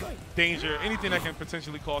any danger, anything that can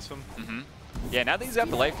potentially cost him. Yeah, now that he's got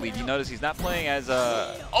the life lead, you notice he's not playing as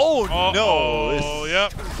a. Oh no! Oh,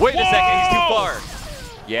 yep. Wait a second, he's too Whoa! far.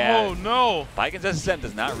 Yeah. Oh no! Biken's SSM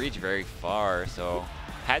does not reach very far, so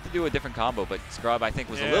had to do a different combo. But Scrub, I think,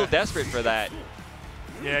 was a Yeah. little desperate for that.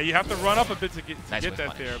 Yeah, you have to run up a bit to get Nice that whiff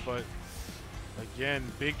punish. there, but again,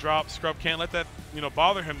 big drop. Scrub can't let that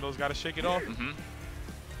bother him. Those got to shake it off.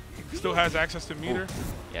 Still has access to meter.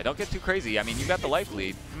 Yeah, don't get too crazy. I mean, you got the life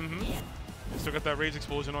lead. Still got that Rage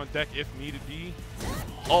Explosion on deck if needed be.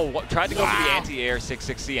 Oh, tried to go for the anti-air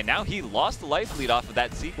 6-6C, and now he lost the life lead off of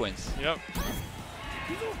that sequence. Yep.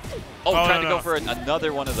 Oh, Oh, tried no, to go no. for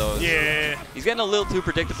another one of those. Yeah. He's getting a little too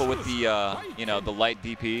predictable with the, the light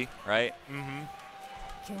DP, right?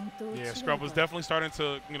 Yeah, Scrub was definitely starting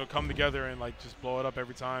to, come together and like just blow it up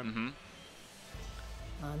every time.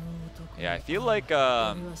 Yeah, I feel like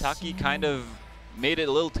Taki kind of made it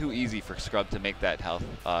a little too easy for Scrub to make that health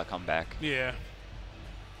come back. Yeah.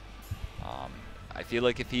 I feel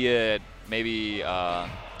like if he had maybe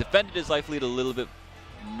defended his life lead a little bit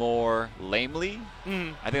more lamely,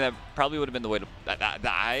 I think that probably would have been the way that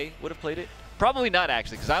I would have played it. Probably not,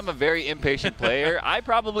 actually, because I'm a very impatient player. I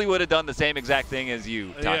probably would have done the same exact thing as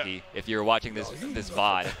you, Taki, if you were watching this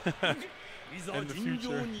VOD. In the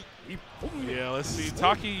future. Yeah, let's see.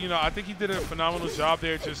 Taki, I think he did a phenomenal job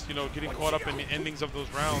there just, getting caught up in the endings of those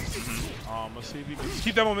rounds. Let's see if he can just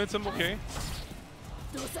keep that momentum. Okay.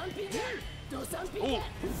 Ooh.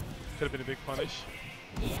 Could have been a big punish.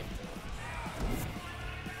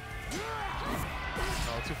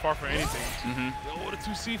 Oh, too far for anything. Oh, the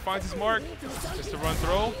 2C finds his mark. Just a run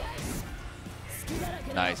throw.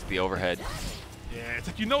 Nice, the overhead. Yeah, it's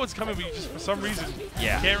like it's coming, but you just, for some reason,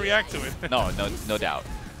 Yeah. can't react to it. No doubt.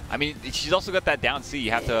 I mean, she's also got that down C.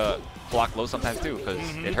 You have to block low sometimes too, because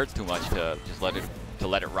it hurts too much to just let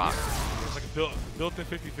it rock. It's like a built-in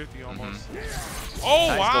 50-50 almost. Oh,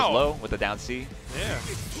 Nice, wow. goes low with the down C. Yeah.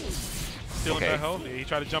 Stealing that health. Yeah, he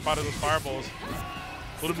tried to jump out of those fireballs.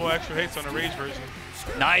 A little more extra hits on the Rage version.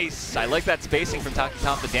 Nice. I like that spacing from Taki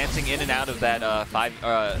Tonfa, dancing in and out of that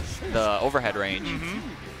the overhead range.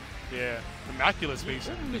 Yeah, immaculate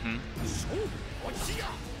spacing.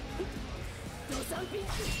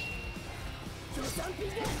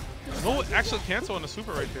 No actual cancel on the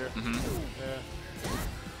super right there. Yeah.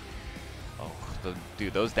 Oh,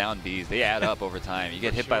 dude, those down Bs, they add up over time. You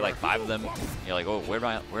get hit by like 5 of them, you're like, oh, where'd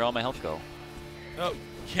all my health go? Oh,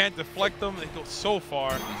 can't deflect them. They go so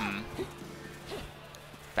far.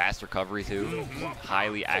 Fast recovery too.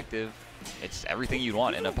 Highly active. It's everything you'd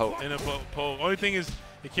want in a poke. In a poke. Only thing is,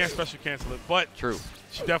 you can't special cancel it, but True.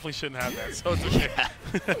 She definitely shouldn't have that, so it's okay.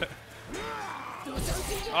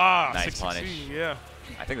 Nice 6 punish. Yeah.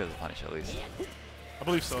 I think there's a punish at least. I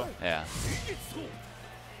believe so. Yeah.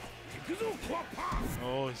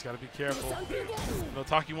 Oh, he's got to be careful.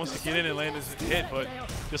 Taki wants to get in and land his hit, but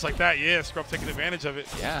just like that, yeah, Scrub taking advantage of it.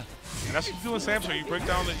 Yeah. And that's what you do in Samsung. You break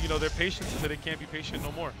down their patience until they can't be patient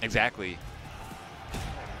no more. Exactly.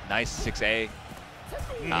 Nice 6A.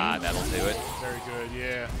 That'll do it. Very good,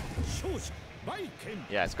 yeah.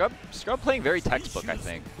 Yeah, Scrub playing very textbook, I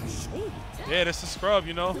think. Yeah, this is Scrub,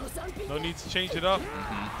 No need to change it up.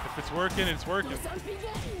 If it's working, it's working.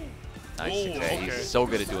 Nice 6A. Okay. He's so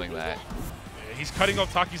good at doing that. Yeah, he's cutting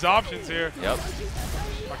off Taki's options here. Yep.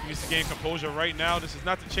 Taki needs to gain composure right now. This is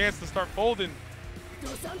not the chance to start folding.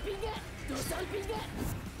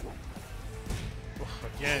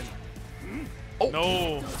 Again. Oh.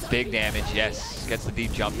 No. Big damage, yes. Gets the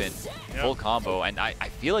deep jump in. Yep. Full combo. And I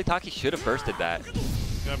feel like Taki should have bursted that.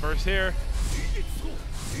 Gonna burst here.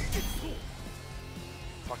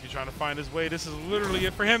 Taki trying to find his way. This is literally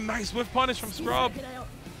it for him. Nice whiff punish from Scrub.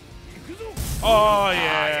 Oh,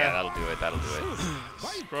 yeah. Yeah, that'll do it. That'll do it.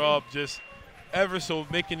 Scrub just ever so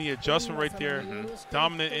making the adjustment right there.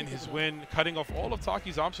 Dominant in his win, cutting off all of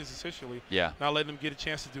Taki's options essentially. Yeah. Not letting him get a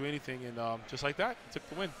chance to do anything. And just like that, took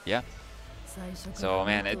the win. Yeah. So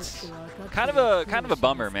man, it's kind of a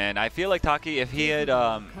bummer, man. I feel like Taki, if he had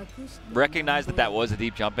recognized that was a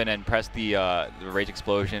deep jump in and pressed the Rage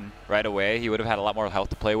Explosion right away, he would have had a lot more health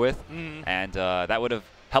to play with, and that would have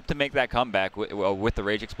helped to make that comeback with the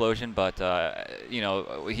Rage Explosion. But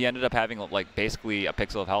he ended up having like basically a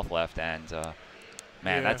pixel of health left, and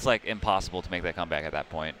man, that's like impossible to make that comeback at that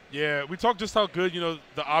point. Yeah, we talked just how good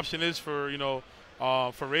the option is for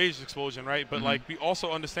for Rage Explosion, right? But like we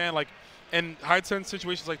also understand like. In high-tense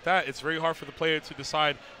situations like that, it's very hard for the player to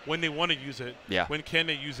decide when they want to use it. Yeah. When can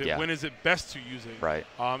they use it? Yeah. When is it best to use it? Right.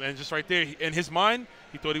 And just right there, in his mind,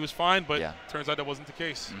 he thought he was fine, but yeah. Turns out that wasn't the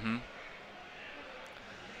case.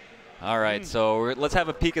 All right, so let's have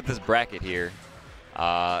a peek at this bracket here.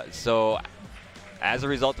 So as a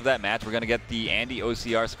result of that match, we're going to get the Andy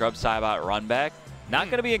OCR Scrub Saibot run back. Not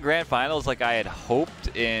going to be in grand finals like I had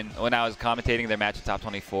hoped when I was commentating their match at Top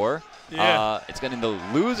 24. Yeah. It's going to be the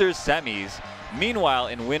losers semis. Meanwhile,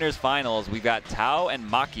 in winners finals, we've got Tao and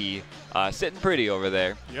Maki sitting pretty over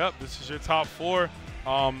there. Yep, this is your top 4.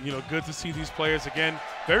 Good to see these players again.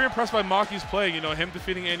 Very impressed by Maki's play. Him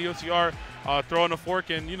defeating Andy OCR, throwing a fork,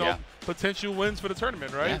 and potential wins for the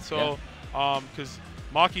tournament, right? Yeah, so, because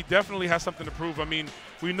Maki definitely has something to prove. I mean,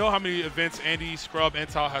 we know how many events Andy, Scrub, and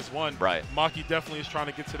Tao has won. Right. Maki definitely is trying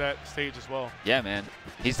to get to that stage as well. Yeah, man.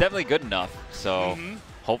 He's definitely good enough. So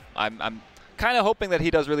I'm kind of hoping that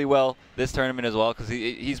he does really well this tournament as well because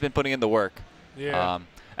he's been putting in the work. Yeah.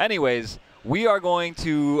 Anyways, we are going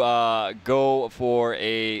to go for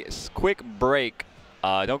a quick break.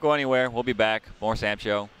 Don't go anywhere. We'll be back. More Sam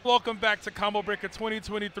Show. Welcome back to Combo Breaker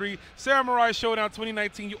 2023 Samurai Showdown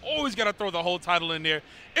 2019. You always got to throw the whole title in there.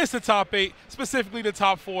 It's the top 8, specifically the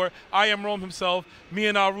top 4. I am Rome himself. Me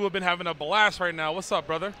and Aru have been having a blast right now. What's up,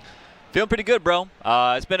 brother? Feeling pretty good, bro.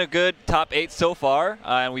 It's been a good top 8 so far,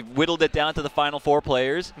 and we've whittled it down to the final 4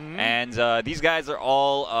 players. And these guys are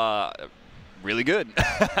all really good,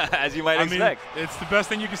 as you might expect. I mean, it's the best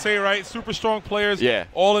thing you can say, right? Super strong players,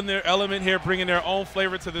 all in their element here, bringing their own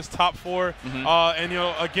flavor to this top 4. And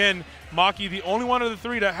again, Maki, the only one of the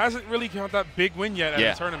 3 that hasn't really got that big win yet at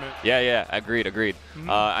the tournament. Yeah, agreed.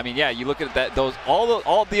 I mean, you look at that;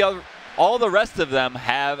 all the rest of them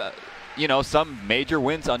have, some major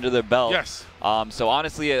wins under their belt. Yes. So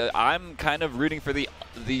honestly, I'm kind of rooting for the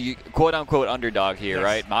quote-unquote underdog here,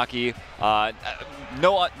 right? Maki,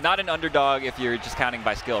 no, not an underdog if you're just counting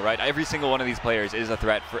by skill, right? Every single one of these players is a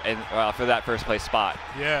threat for that first-place spot.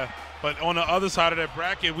 Yeah, but on the other side of that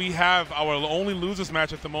bracket, we have our only losers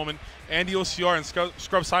match at the moment, Andy OCR and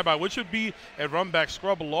Scrub Saibot, which would be a run back.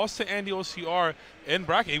 Scrub lost to Andy OCR in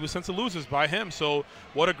bracket. He was sent to losers by him, so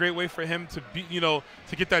what a great way for him to be,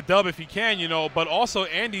 to get that dub if he can, but also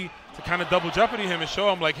Andy to kind of double jeopardy him and show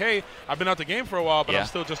him like, hey, I've been out the game for a while, but I'm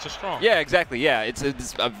still just as strong. Yeah, exactly. Yeah,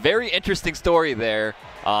 it's a very interesting story there.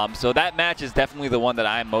 So that match is definitely the one that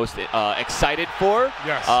I'm most excited for.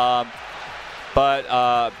 Yes.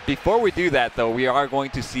 But before we do that, though, we are going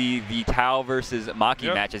to see the Tao versus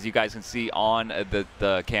Maki match, as you guys can see on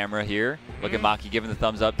the camera here. Look at Maki giving the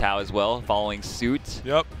thumbs up, Tao as well, following suit.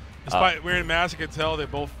 Yep. Despite wearing masks, I could tell they're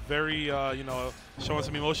both very, you know, showing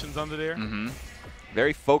some emotions under there.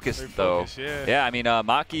 Very focused, though. Yeah. I mean,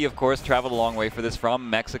 Maki, of course, traveled a long way for this from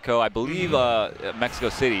Mexico. I believe Mexico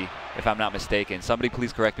City, if I'm not mistaken. Somebody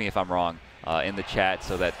please correct me if I'm wrong in the chat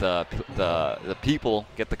so that the people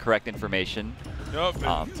get the correct information. Yep,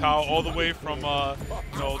 and Tao all the way from,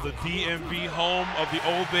 you know, the DMV home of the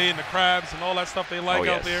Old Bay and the Crabs and all that stuff they like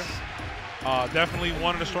out there. Definitely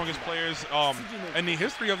one of the strongest players in the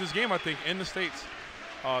history of this game, I think, in the States.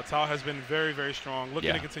 Tao has been very, very strong.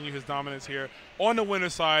 Looking to continue his dominance here. On the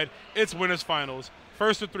winner's side, it's winners finals.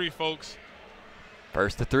 First to 3, folks.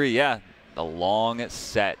 First to 3, yeah. The long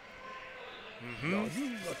set. And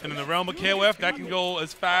in the realm of KOF, that can go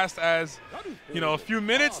as fast as, you know, a few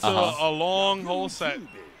minutes to a long whole set.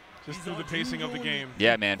 Just through the pacing of the game.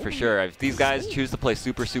 Yeah, man, for sure. If these guys choose to play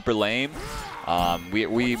super, super lame,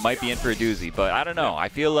 we might be in for a doozy. But I don't know. I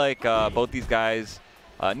feel like both these guys,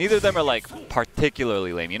 neither of them are like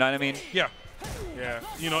particularly lame. You know what I mean? Yeah. Yeah.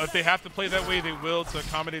 You know, if they have to play that way, they will to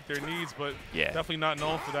accommodate their needs. But definitely not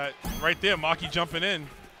known for that. Right there, Maki jumping in.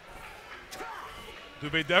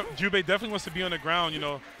 Jubei definitely wants to be on the ground, you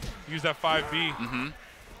know, use that 5B.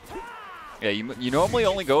 Yeah, you normally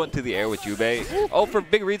only go into the air with Jubei. For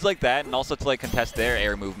big reads like that, and also to like contest their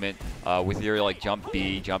air movement with your like jump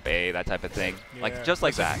B, jump A, that type of thing. Yeah, like just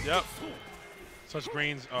like that. Yep. Such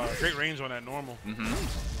great range on that normal.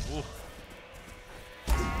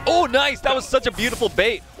 Oh, nice! That was such a beautiful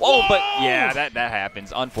bait. Whoa, but yeah, that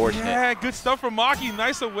happens. Unfortunate. Yeah, good stuff from Maki.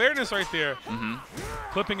 Nice awareness right there.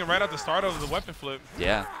 Clipping it right at the start of the weapon flip.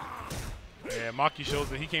 Yeah. Yeah, Maki shows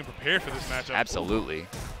that he came prepared for this matchup. Absolutely.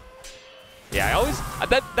 Yeah, I always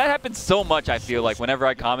that happens so much. I feel like whenever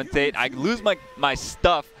I commentate, I lose my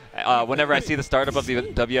stuff whenever I see the startup of the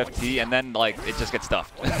WFT, and then like it just gets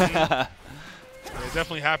stuffed. Yeah, it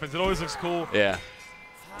definitely happens. It always looks cool. Yeah.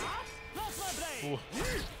 Ooh.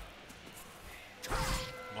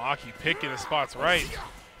 Maki picking his spots right,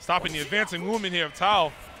 stopping the advancing movement here of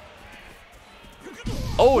Tao.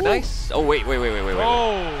 Oh, nice. Oh, wait. Oh, you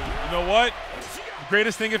know what?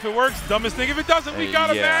 Greatest thing if it works, dumbest thing if it doesn't. We got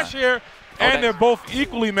a mash here. And they're both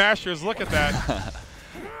equally mashers. Look at that.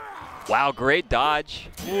 Wow, great dodge.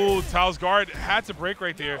 Ooh, Tao's guard had to break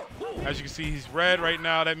right there. As you can see, he's red right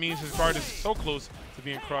now. That means his guard is so close to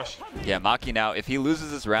being crushed. Yeah, Maki now, if he loses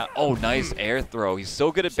this round, nice air throw. He's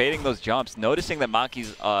so good at baiting those jumps. Noticing that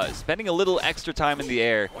Maki's spending a little extra time in the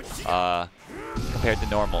air compared to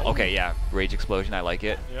normal. Okay, yeah, Rage Explosion, I like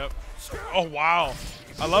it. Yep. Oh, wow.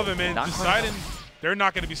 I love it, man. Deciding they're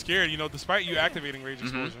not going to be scared, you know, despite you activating Rage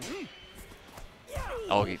Explosion.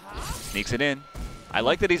 Oh, he sneaks it in. I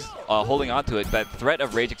like that he's holding on to it. That threat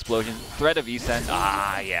of Rage Explosion, threat of Isen.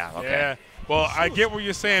 Yeah, okay. Yeah. Well, I get what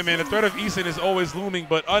you're saying, man. The threat of Isen is always looming,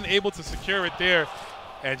 but unable to secure it there.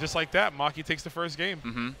 And just like that, Maki takes the first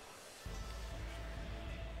game.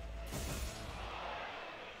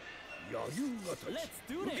 Let's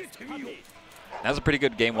do this. That was a pretty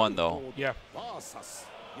good game 1, though. Yeah.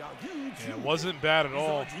 It wasn't bad at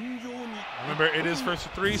all. Remember, it is first to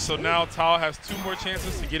 3, so now Tao has 2 more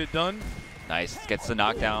chances to get it done. Nice. Gets the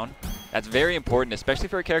knockdown. That's very important, especially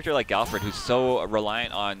for a character like Alfred, who's so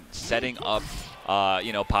reliant on setting up,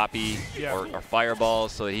 you know, Poppy or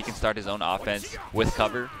fireballs so that he can start his own offense with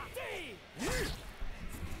cover.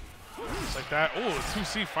 Just like that. Oh,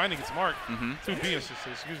 2C finding its mark. 2B, I should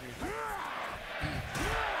say. Excuse me.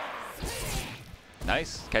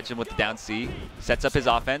 Nice. Catch him with the down C. Sets up his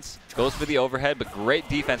offense. Goes for the overhead, but great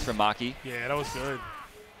defense from Maki. Yeah, that was good.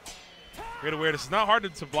 Great awareness. It's not hard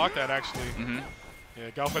to block that, actually. Yeah,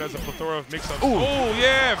 Galfred has a plethora of mix-ups. Oh,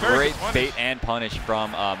 yeah. Very great bait and punish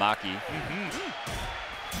from Maki.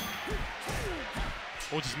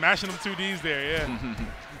 Oh, just mashing them 2Ds there, yeah.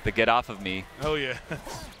 The get off of me. Oh, yeah.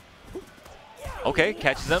 Okay,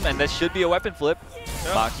 catches him, and this should be a weapon flip.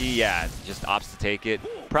 Maki, just opts to take it.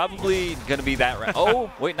 Probably going to be that round. Oh,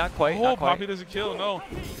 wait, not quite. Oh, Poppy doesn't kill, no.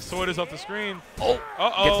 The sword is off the screen. Oh,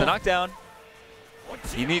 gets the knockdown.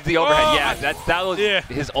 He needs the overhead. That was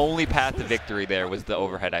his only path to victory there was the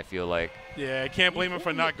overhead, I feel like. Yeah, I can't blame him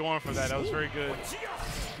for not going for that. That was very good.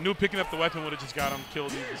 Knew picking up the weapon would have just got him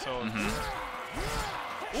killed easy, so.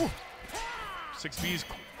 Ooh. 6B's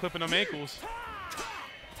clipping them ankles.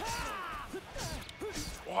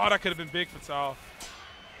 Wow, that could have been big for Tao.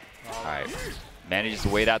 All right. Manages to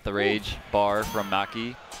wait out the rage bar from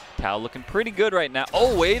Maki. Tao looking pretty good right now.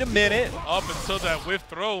 Oh, wait a minute. Up until that whiff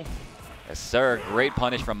throw. Yes, sir. Great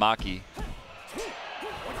punish from Maki.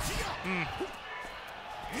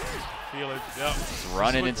 Feel it. Yep. Just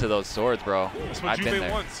running into those swords, bro. That's what Jubei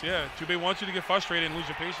wants. Yeah, Jubei wants you to get frustrated and lose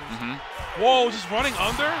your patience. Whoa, just running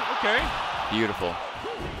under? Okay. Beautiful.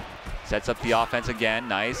 Sets up the offense again.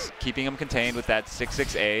 Nice. Keeping him contained with that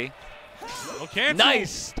 6-6A. Okay.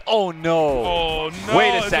 Nice. Oh, no. Oh, no.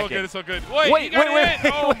 Wait a second. It's so good. Wait.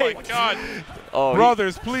 Oh, my God. Oh,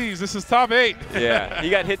 brothers, please. This is top 8. Yeah. He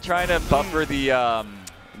got hit trying to buffer the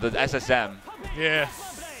SSM. Yeah.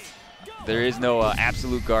 There is no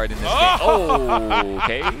absolute guard in this game. Oh,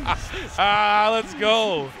 okay. Let's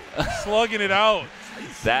go. Slugging it out.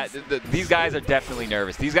 These guys are definitely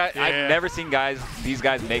nervous. These guys, Yeah. I've never seen these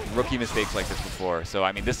guys make rookie mistakes like this before. So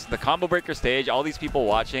I mean, the combo breaker stage, all these people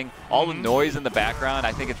watching, all the noise in the background,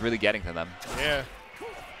 I think it's really getting to them. Yeah.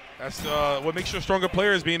 That's what makes you a stronger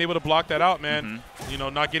player is being able to block that out, man. You know,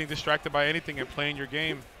 not getting distracted by anything and playing your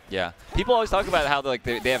game. Yeah. People always talk about how they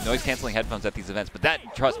have noise canceling headphones at these events, but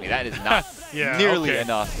trust me, that is not nearly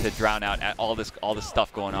enough to drown out all this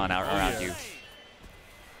stuff going on around you.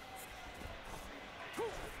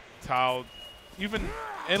 Tao, even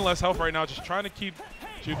in less health right now, just trying to keep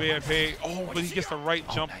Jubei at bay. Oh, but he gets the right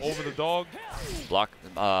jump over the dog.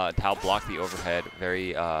 Tao blocked the overhead.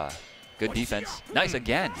 Very good defense. Nice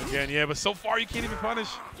again. Again, yeah, but so far you can't even punish.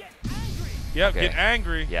 Yep, get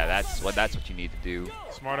angry. Yeah, that's what you need to do.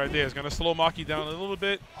 Smart idea. It's gonna slow Maki down a little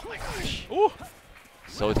bit. Oh my gosh. Ooh.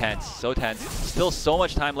 So tense, so tense. Still so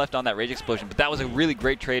much time left on that rage explosion, but that was a really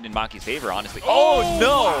great trade in Maki's favor, honestly. Oh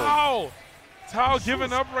no! Wow. Tao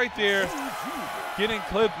giving up right there. Getting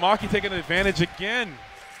clipped. Maki taking advantage again.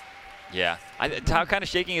 Yeah. Tao kind of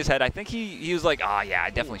shaking his head. I think he was like, oh yeah,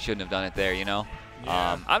 I definitely shouldn't have done it there, you know?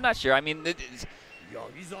 Yeah. I'm not sure. I mean,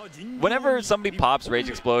 whenever somebody pops rage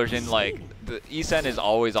explosion, like the ESEN is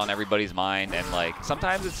always on everybody's mind, and like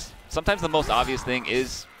sometimes the most obvious thing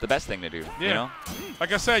is the best thing to do. Yeah. You know?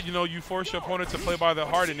 Like I said, you know, you force your opponent to play by their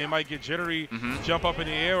heart, and they might get jittery, jump up in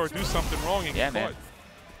the air, or do something wrong and get caught.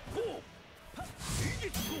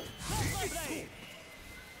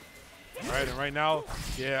 All right, and right now,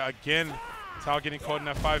 yeah, again, Tao getting caught in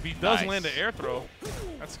that 5. He does land the air throw.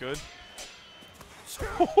 That's good.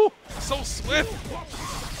 So swift.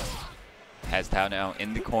 Has Tao now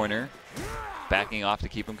in the corner, backing off to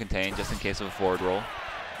keep him contained just in case of a forward roll.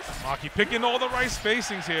 Maki picking all the right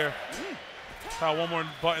spacings here. Tao one more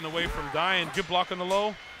button away from dying. Good block on the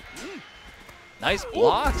low. Nice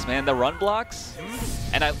blocks, man. The run blocks.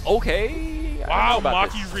 And Wow,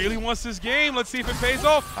 Maki really wants this game. Let's see if it pays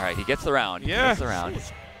off. All right, he gets the round. Yeah. He gets the round.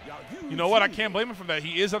 You know what? I can't blame him for that.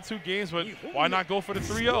 He is up 2 games, but why not go for the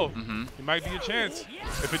 3-0? It might be a chance.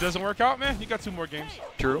 If it doesn't work out, man, you got 2 more games.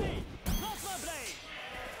 True.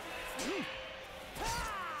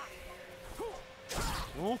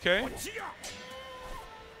 Okay.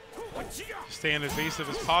 Staying as evasive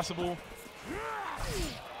as possible.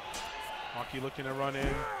 Maki looking to run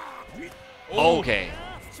in. Okay.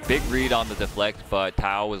 Big read on the deflect, but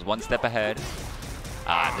Tao was 1 step ahead.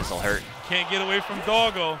 This'll hurt. Can't get away from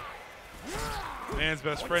Doggo. Man's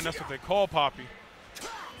best friend, that's what they call Poppy.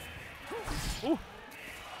 Ooh.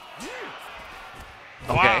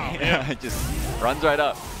 Okay. Wow, yeah. Just runs right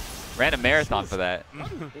up. Ran a marathon for that.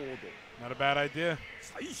 Not a bad idea.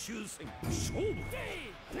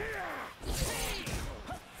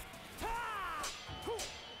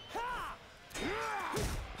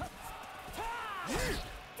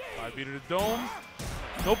 5 beat to the dome.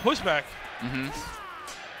 No pushback.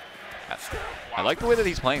 I like the way that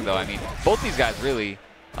he's playing, though. I mean, both these guys really,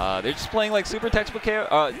 they're just playing like super textbook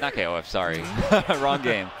KO. Not KOF, sorry. Wrong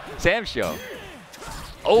game. Sam Show.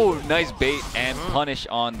 Oh, nice bait and punish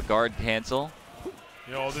on the guard cancel.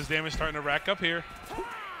 You know, all this damage starting to rack up here.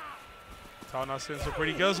 Tao not sitting so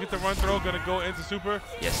pretty. Goes get the run throw, gonna go into super.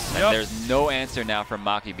 Yes, and there's no answer now from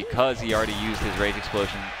Maki because he already used his rage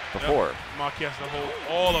explosion before. Maki has to hold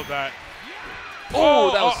all of that.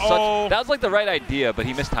 Oh, that was like the right idea, but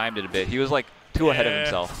he mistimed it a bit. He was like too ahead of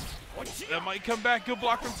himself. That might come back. Good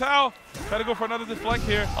block from Tao. Try to go for another deflect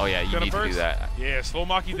here. Oh yeah, you need to do that. Yeah, slow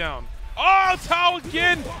Maki down. Oh, Tao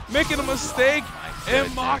again making a mistake, and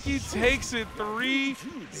Maki takes it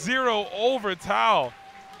 3-0 over Tao.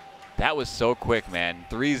 That was so quick, man.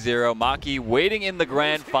 3-0. Maki waiting in the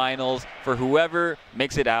grand finals for whoever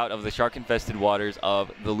makes it out of the shark-infested waters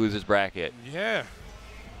of the losers bracket. Yeah.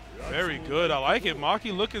 Very good. I like it.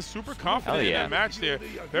 Maki looking super confident in that match there.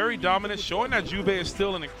 Very dominant, showing that Jubei is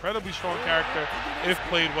still an incredibly strong character if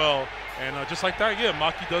played well. And just like that, yeah,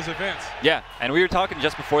 Maki does advance. Yeah, and we were talking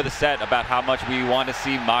just before the set about how much we want to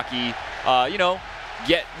see Maki, you know,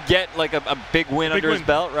 get like a big win under his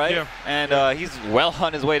belt, right? Yeah. And he's well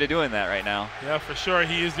on his way to doing that right now. Yeah, for sure.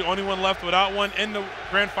 He is the only one left without one in the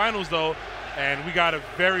grand finals, though. And we got a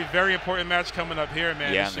very, very important match coming up here,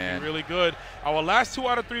 man. Yeah, this should be really good. Our last 2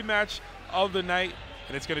 out of 3 match of the night,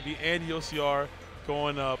 and it's going to be Andy OCR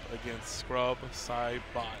going up against Scrub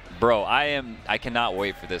Saibot. Bro, I cannot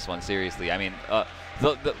wait for this one, seriously. I mean,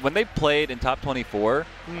 when they played in top 24,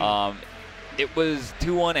 it was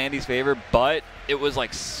 2-1 Andy's favor, but it was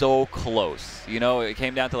like so close. You know, it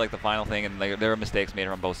came down to like the final thing, and there were mistakes made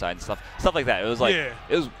on both sides and stuff like that. It was like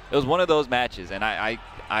it was one of those matches, and I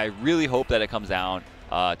really hope that it comes down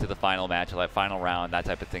to the final match, like final round, that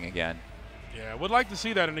type of thing again. Yeah, would like to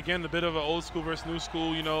see that. And again, a bit of an old school versus new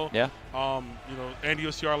school, you know. Yeah. You know, Andy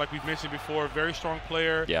OCR, like we've mentioned before, very strong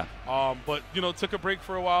player. Yeah. But, you know, took a break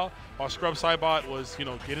for a while Scrub Saibot was, you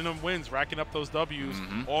know, getting them wins, racking up those W's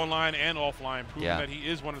online and offline, proving that he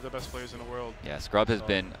is one of the best players in the world. Yeah, Scrub has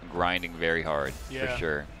been grinding very hard, for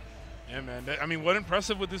sure. Yeah, man. I mean, what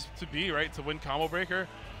impressive would this to be, right, to win Combo Breaker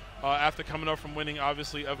after coming up from winning,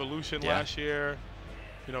 obviously, Evolution last year,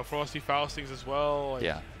 you know, Frosty Faustings as well. Like,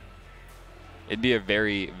 it'd be a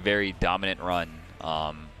very, very dominant run.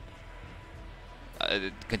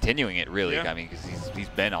 Continuing it, really. I mean, because he's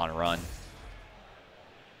been on a run.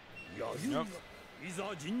 Yep.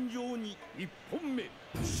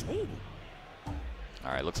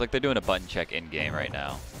 All right, looks like they're doing a button check in game right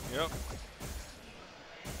now. Yep.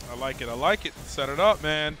 I like it. I like it. Set it up,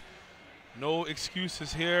 man. No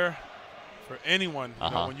excuses here for anyone. You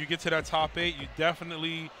know, when you get to that top 8, you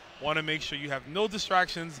definitely want to make sure you have no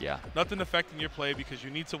distractions, nothing affecting your play, because you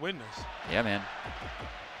need to win this. Yeah, man.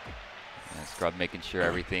 And Scrub making sure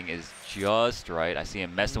everything is just right. I see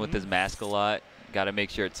him messing with his mask a lot. Got to make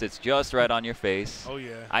sure it sits just right on your face. Oh,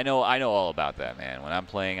 yeah. I know all about that, man. When I'm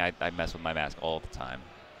playing, I mess with my mask all the time.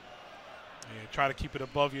 Yeah, try to keep it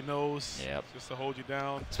above your nose, just to hold you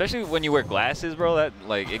down. Especially when you wear glasses, bro. That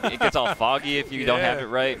it gets all foggy if you don't have it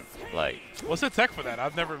right. Like, what's the tech for that?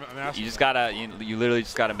 I've never mastered. You just gotta, you literally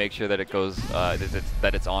just gotta make sure that it goes,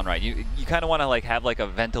 that it's on right. You kind of want to like have like a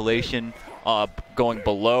ventilation going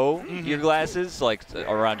below your glasses, like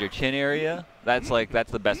around your chin area. That's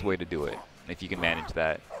the best way to do it if you can manage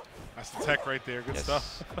that. That's the tech right there. Good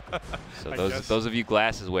stuff. So those of you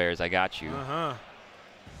glasses wearers, I got you.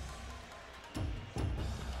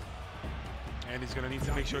 And he's going to need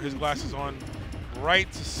to make sure his glasses on right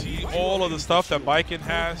to see all of the stuff that Biken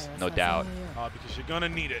has. No doubt. Because you're going to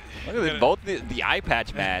need it. Look at both the eye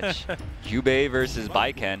patch match. Jubei versus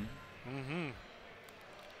Biken.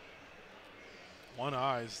 One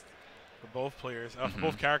eyes for both players, for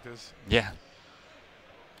both characters. Yeah.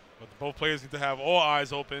 But both players need to have all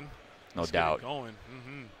eyes open. No doubt. Going.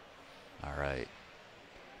 All right.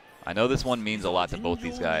 I know this one means a lot to both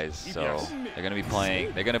these guys, so they're gonna be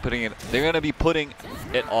playing. They're gonna be putting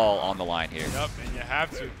it all on the line here. Yep, and you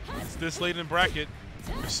have to. It's this late in the bracket.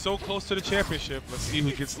 You're so close to the championship. Let's see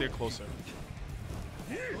who gets there closer.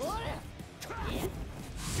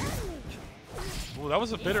 Ooh, that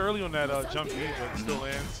was a bit early on that jump B, but it still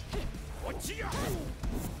lands.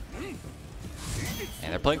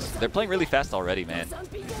 And they're playing really fast already, man.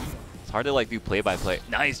 It's hard to like do play-by-play.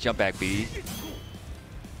 Nice jump back B.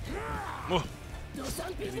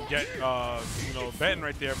 Didn't get, you know, Benton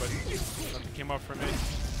right there, but nothing came up from it.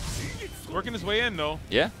 Working his way in, though.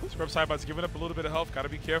 Yeah. Scrub Saibot's giving up a little bit of health. Got to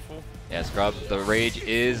be careful. Yeah, Scrub, the rage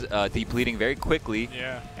is depleting very quickly.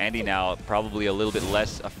 Yeah. Andy now probably a little bit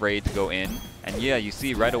less afraid to go in. And yeah, you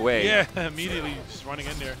see right away. Yeah, immediately just running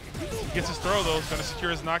in there. He gets his throw, though. He's going to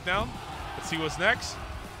secure his knockdown. Let's see what's next.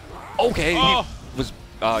 Okay. Oh.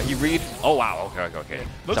 He read. Oh, wow. Okay. Yeah.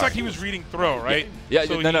 Looks like he was reading throw, right? Yeah,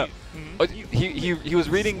 so no. He was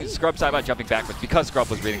reading Scrub Saibot jumping backwards because Scrub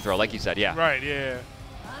was reading throw, like you said, yeah. Right, yeah.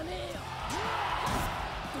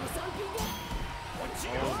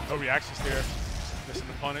 Oh, no reactions there. Missing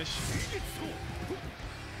the punish.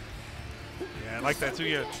 Yeah, I like that too.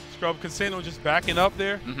 Yeah, Scrub Conseno just backing up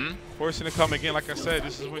there, forcing to come again. Like I said,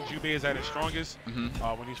 this is when Jubei is at his strongest.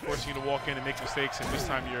 When he's forcing you to walk in and make mistakes, and this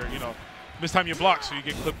time you're, this time you block, so you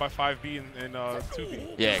get clipped by 5B and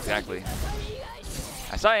 2B. Yeah, exactly.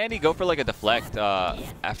 I saw Andy go for like a deflect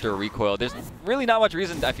after a recoil. There's really not much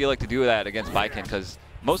reason, I feel like, to do that against Biken, because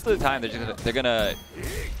most of the time they're gonna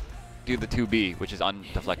do the 2B, which is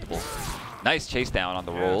undeflectable. Nice chase down on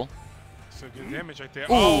the roll. So good damage right there. Ooh.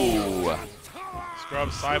 Oh! Scrub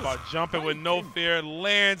Saibot jumping with no fear,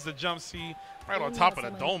 lands the jump C right on top of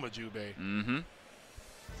the dome of Jubei.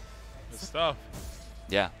 Good stuff.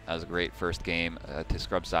 Yeah, that was a great first game to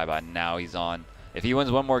Scrub Saibot. Now he's on. If he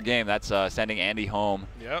wins one more game, that's sending Andy home.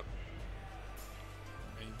 Yep.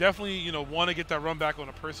 And you definitely, want to get that run back on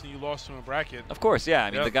a person you lost to in a bracket. Of course, yeah.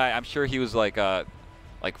 I mean, the guy, I'm sure he was like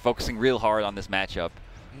focusing real hard on this matchup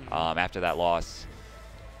after that loss.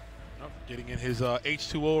 Getting in his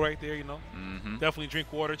H2O right there, Definitely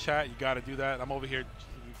drink water, chat. You got to do that. I'm over here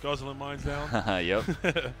Guzzling mines down. Yep.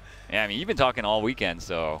 Yeah, I mean, you've been talking all weekend,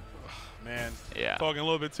 so. Man, yeah. Talking a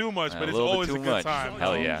little bit too much, but it's always a good time.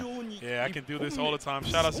 Hell yeah. Yeah, I can do this all the time.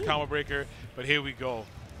 Shout out to Combo Breaker, but here we go.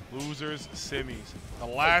 Losers, semis. The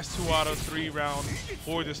last 2 out of 3 rounds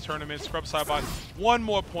for this tournament. Scrub Sidebot, 1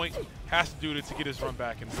 more point, has to do it to get his run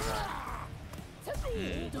back in the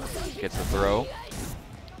Gets the throw.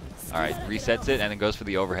 All right, resets it and then goes for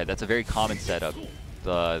the overhead. That's a very common setup.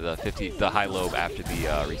 The high low after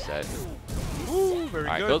the reset. Ooh, very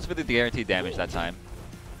All right, good. goes for the guaranteed damage that time.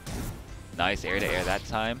 Nice air to air that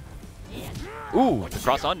time. Ooh, the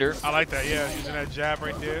cross under. I like that, yeah, using that jab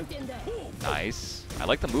right there. Nice. I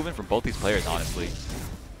like the movement from both these players, honestly.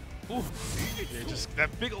 Ooh. Yeah, just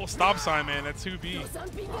that big old stop sign, man, that 2B.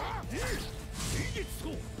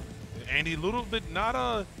 Andy, a little bit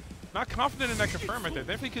not confident in that confirm right there.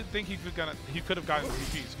 Definitely could think he could have gotten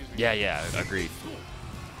TP, excuse me. Yeah, agreed.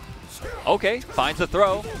 Okay, finds the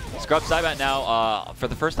throw. Scrub Sidebot now, for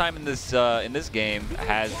the first time in this game,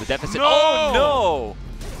 has the deficit. No! Oh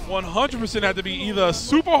no! 100% had to be either a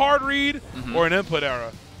super hard read or an input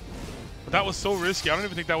error. But that was so risky. I don't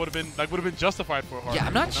even think that would have been justified for a hard read. Yeah,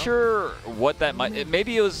 I'm not sure what that might.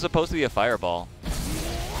 Maybe it was supposed to be a fireball.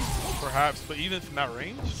 Perhaps, but even from that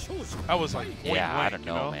range, that was like point Yeah, blank, I don't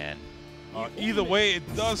know, man. Either way,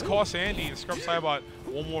 it does cost Andy and Scrub Sidebot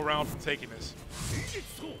 1 more round from taking this.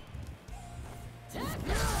 The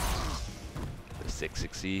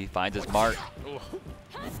 660 finds his mark.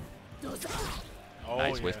 Oh,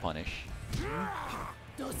 Nice yeah. whiff punish.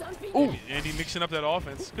 Ooh. Andy mixing up that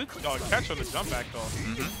offense. Good catch on the jump back, though.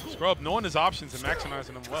 Scrub knowing his options and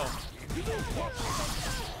maximizing them well.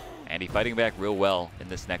 Andy fighting back real well in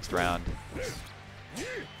this next round.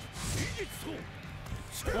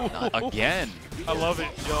 Again. I love it,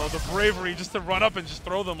 yo. The bravery just to run up and just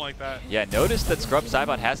throw them like that. Yeah, notice that Scrub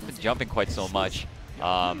Sidebot hasn't been jumping quite so much.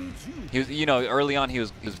 He was, early on he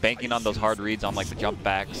was banking on those hard reads on like the jump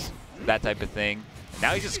backs, that type of thing.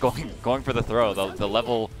 Now he's just going for the throw,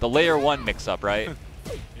 the layer 1 mix-up, right?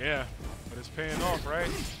 Yeah, but it's paying off, right?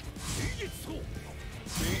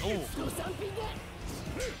 See? Ooh.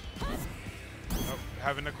 Oh,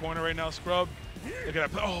 having the corner right now, Scrub. Look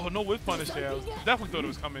at that. Oh, no whip punish there. I definitely thought it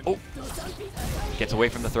was coming. Oh. Gets away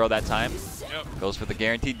from the throw that time. Yep. Goes for the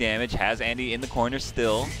guaranteed damage. Has Andy in the corner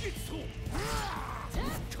still.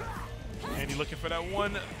 Andy looking for that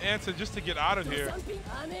one answer just to get out of here.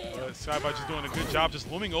 Sidebot just doing a good job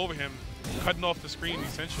just looming over him, cutting off the screen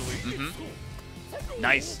essentially.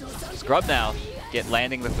 Nice. Scrub now.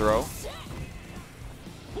 Landing the throw.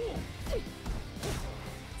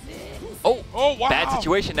 Oh, wow. Bad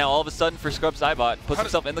situation now all of a sudden for Scrub Sidebot. Puts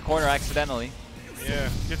himself in the corner accidentally. Yeah,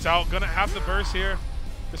 gets out. Gonna have to burst here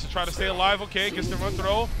just to try to stay alive. Okay, gets the run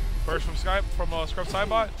throw. Burst from Scrub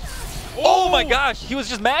Sidebot. Oh my gosh, he was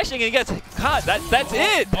just mashing and he gets caught. That's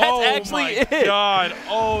it. That's actually it. Oh my god.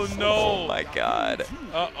 Oh no. Oh my god.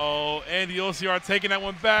 Uh-oh. Andy OCR taking that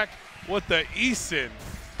one back. What the Eason?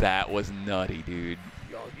 That was nutty, dude.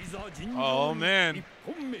 Oh man.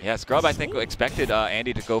 Yeah, Scrub I think expected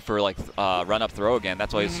Andy to go for like run up throw again.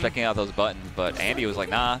 That's why he was checking out those buttons. But Andy was like,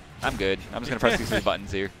 nah, I'm good. I'm just gonna press these 3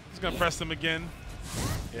 buttons here. He's gonna press them again.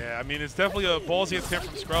 Yeah, I mean it's definitely a ballsy attempt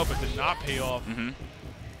from Scrub, but did not pay off.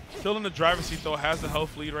 Still in the driver's seat though, has the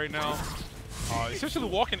health lead right now. Essentially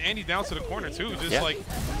walking Andy down to the corner too, just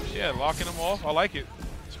locking him off. I like it.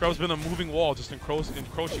 Scrub's been a moving wall, just encroaching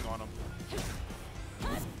on him.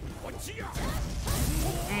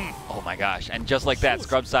 Oh my gosh, and just like that,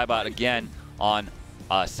 Scrub Sidebot again on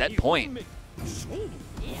set point.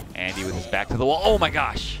 Andy with his back to the wall. Oh my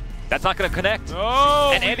gosh, that's not gonna connect.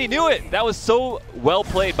 Oh, and Andy knew it. That was so well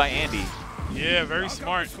played by Andy. Yeah, very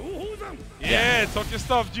smart. Yeah, talk your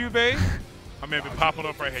stuff, Jubei. I may have been popping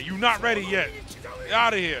up right here. You not ready yet. Get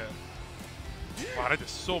out of here. Wow, that did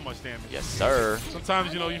so much damage. Yes, sir.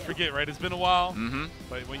 Sometimes, you forget, right? It's been a while,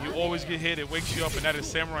 but when you always get hit, it wakes you up, and that is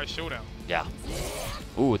Samurai Showdown. Yeah.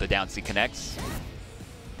 Ooh, the down C connects.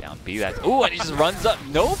 Down B, that's... Ooh, and he just runs up.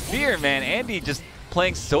 No fear, man. Andy just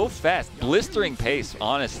playing so fast. Blistering pace,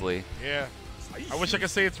 honestly. Yeah. I wish I could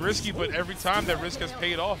say it's risky, but every time that risk has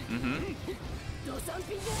paid off. And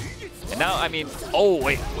now, I mean... Oh,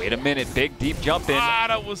 wait a minute. Big, deep jump in. Ah,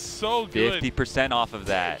 that was so good. 50% off of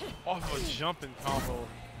that. Off of a jumping combo.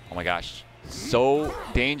 Oh my gosh. So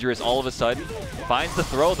dangerous all of a sudden. Finds the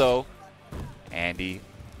throw, though. Andy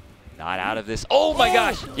not out of this. Oh my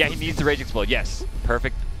gosh. Yeah, he needs to Rage Explode. Yes.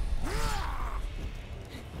 Perfect.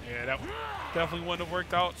 Yeah, that definitely wouldn't have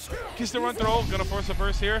worked out. Kiss the run throw. Gonna force a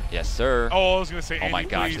burst here. Yes, sir. Oh, I was going to say Andy, oh my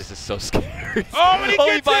gosh, please. this is so scary. Oh, and he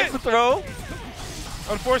gets he finds it! the throw.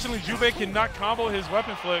 Unfortunately, Jubei cannot combo his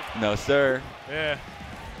weapon flip. No, sir. Yeah.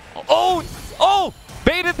 Oh!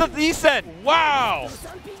 Baited the descent. Wow.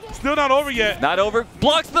 Still not over yet. Not over.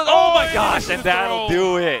 Blocks the. Oh my and gosh, and that'll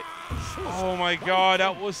do it. Oh my God,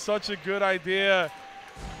 that was such a good idea.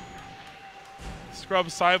 Scrub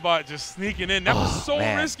Sidebot just sneaking in. That was so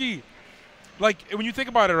risky. Like, when you think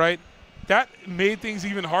about it, right, that made things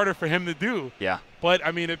even harder for him to do. Yeah. But,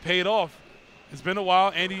 I mean, it paid off. It's been a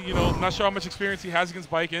while. Andy, you know, not sure how much experience he has against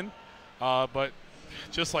Biken, but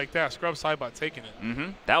just like that, Scrub Sidebot taking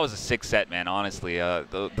it. That was a sick set, man, honestly.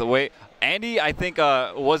 The way Andy, I think,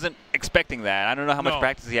 wasn't expecting that. I don't know how much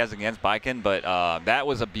practice he has against Biken, but that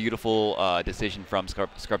was a beautiful decision from Scrub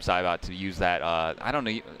Sidebot to use that. I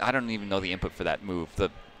don't even know the input for that move.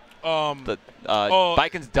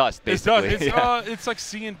 Biken's dust, basically. It's like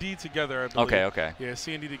C and D together, I believe. Okay. Yeah,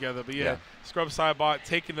 C and D together. But yeah, Scrub Sidebot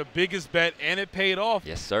taking the biggest bet, and it paid off.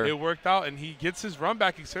 Yes, sir. It worked out, and he gets his run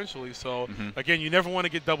back essentially. So again, you never want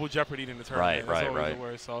to get double jeopardy in the tournament. Right. The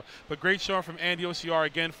worst. So, but great showing from Andy OCR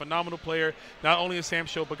again. Phenomenal player. Not only a Sam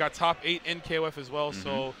show, but got top 8 in KOF as well.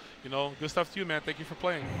 So you know, good stuff to you, man. Thank you for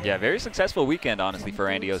playing. Yeah, very successful weekend, honestly, for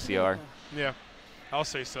Andy OCR. Yeah, I'll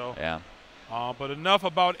say so. Yeah. But enough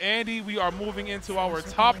about Andy. We are moving into our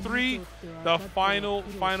top 3. The final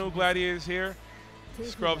gladiators here.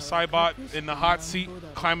 Scrub Sidebot in the hot seat,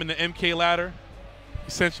 climbing the MK ladder,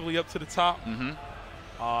 essentially up to the top.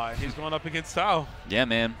 He's going up against Tao. Yeah,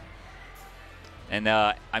 man. And,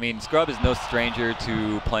 I mean, Scrub is no stranger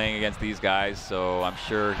to playing against these guys, so I'm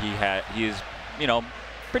sure he is, you know,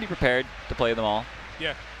 pretty prepared to play them all.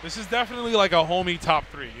 Yeah, this is definitely like a homie top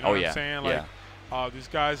 3. You know what I'm saying? Like, these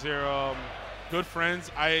guys are good friends.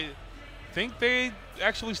 I think they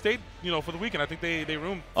actually stayed, you know, for the weekend. I think they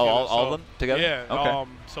roomed. Oh, all of them together? Yeah.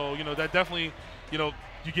 Okay. So, you know, that definitely, you know,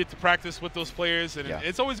 you get to practice with those players, and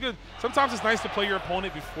it's always good. Sometimes it's nice to play your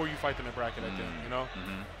opponent before you fight them in bracket, I think, you know?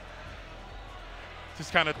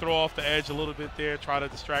 Just kind of throw off the edge a little bit there, try to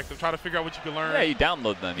distract them, try to figure out what you can learn. Yeah, you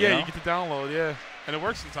download them, you know? You get to download, and it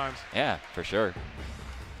works sometimes. Yeah, for sure.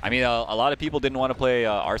 I mean, a lot of people didn't want to play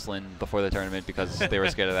Arslan before the tournament because they were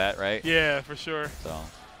scared of that, right? Yeah, for sure. So.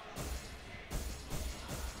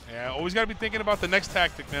 Yeah, always got to be thinking about the next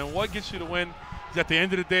tactic, man. What gets you to win? Because at the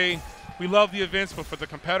end of the day, we love the events, but for the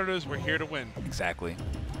competitors, we're here to win. Exactly.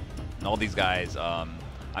 And all these guys,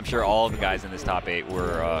 I'm sure all of the guys in this top 8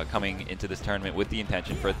 were coming into this tournament with the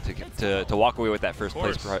intention to walk away with that first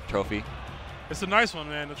place trophy. It's a nice one,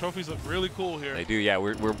 man. The trophies look really cool here. They do, yeah.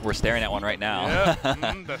 We're staring at one right now.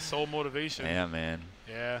 Yeah, that's soul motivation. Yeah, man.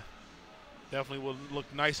 Yeah, definitely will look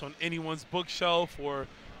nice on anyone's bookshelf or,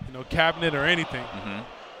 you know, cabinet or anything.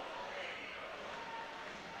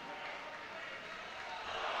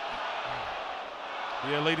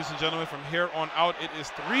 Yeah, ladies and gentlemen, from here on out, it is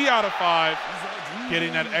 3 out of 5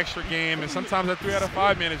 getting that extra game. And sometimes that 3 out of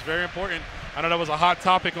 5, man, is very important. I know that was a hot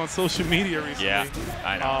topic on social media recently. Yeah,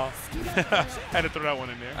 I know. Had to throw that one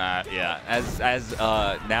in there. Yeah,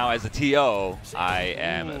 now as a TO, I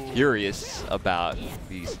am furious about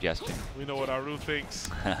the suggestion. We know what Aru thinks.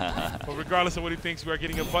 But regardless of what he thinks, we are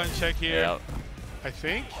getting a button check here. Yep. I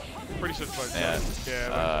think. I'm pretty sure it's button check.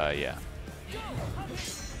 Yeah.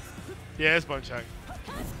 Yeah, it's button check.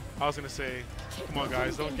 I was gonna say, come on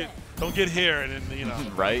guys, don't get here and then, you know.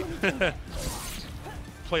 Right.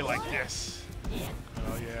 Play like this.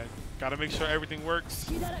 Oh yeah, gotta make sure everything works.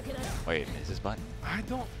 Wait, is this button? I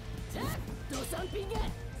don't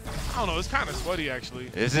know. It's kind of sweaty actually.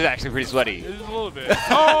 This is actually pretty sweaty. It is a little bit.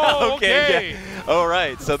 Oh, okay. Yeah. All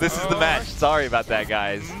right. So this is the match. Sorry about that,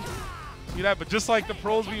 guys. See that? But just like the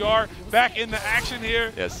pros we are, back in the action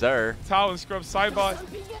here. Yes, sir. Tao and Scrub Sidebot.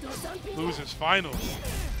 Losers finals.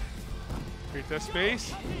 Create that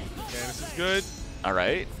space. Yeah, this is good. All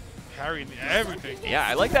right. Carrying everything. Yeah,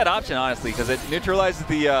 I like that option, honestly, because it neutralizes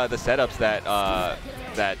the setups that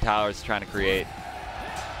that Tao is trying to create.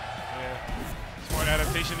 Yeah. Smart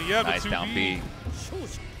adaptation. Yeah, nice down B.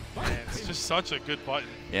 Man, it's just such a good button.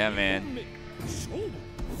 Yeah, man.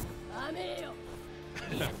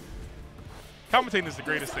 Commentating is the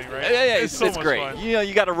greatest thing, right? Yeah, it's so much great. Fun. You know,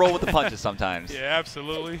 you got to roll with the punches sometimes. Yeah,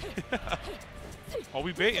 absolutely. Oh,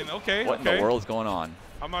 we baiting. Okay. What in the world is going on?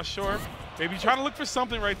 I'm not sure. Maybe trying to look for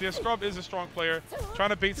something right there. Scrub is a strong player. Trying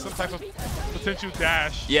to bait some type of potential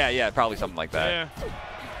dash. Yeah, probably something like that. Yeah.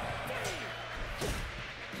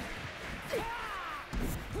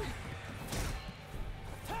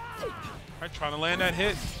 All right, trying to land that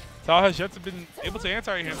hit. Tao has yet to been able to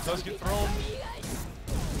anti-him. Does get thrown.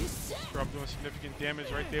 Scrub doing significant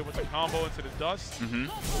damage right there with the combo into the dust.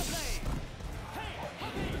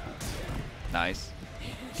 Nice.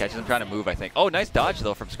 Catches him trying to move, I think. Oh, nice dodge,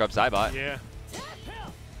 though, from Scrub Sidebot. Yeah.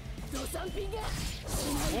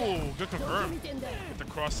 Ooh, good confirm. Get the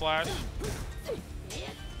cross slash.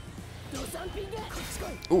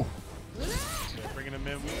 Ooh. Yeah, bringing him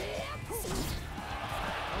in.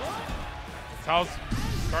 Tao's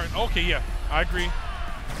starting. Okay, yeah, I agree.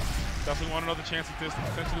 Definitely want another chance at this to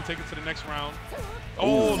potentially take it to the next round.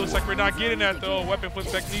 Oh, looks like we're not getting that though. Weapon flip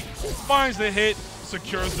technique. Finds the hit,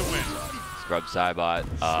 secures the win. Scrub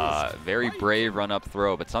Cybot, very brave run-up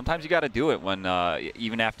throw, but sometimes you got to do it when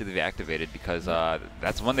even after they've activated, because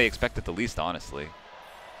that's when they expect it the least, honestly.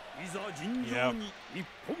 Yeah,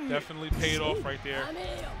 definitely paid off right there.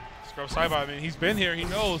 Scrub Cybot, I mean, he's been here, he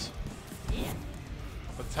knows.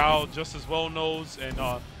 But Tao just as well knows, and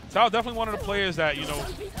Tao definitely one of the players that, you know,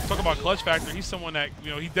 talk about clutch factor. He's someone that, you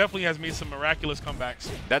know, he definitely has made some miraculous comebacks.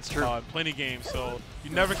 That's true. In plenty games, so you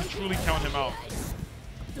never can truly count him out.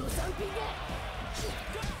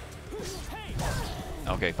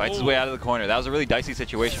 Okay, fights his way out of the corner. That was a really dicey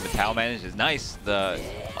situation, but Tao manages. Nice.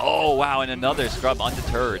 Oh, wow, and another Scrub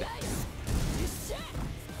undeterred.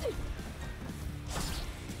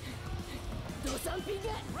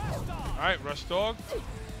 All right, rush dog.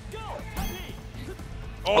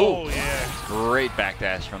 Oh, yeah. Great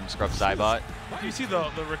backdash from Scrub Cybot. Do you see the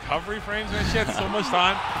recovery frames, man? She had so much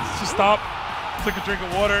time to stop, took a drink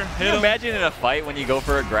of water, hit him. Imagine in a fight when you go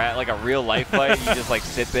for like a real life fight, you just like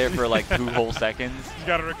sit there for like 2 whole seconds. You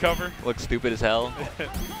got to recover. Look stupid as hell.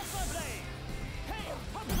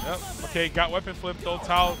 Yep. Okay, got weapon flip though.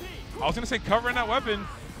 Tao, I was going to say covering that weapon.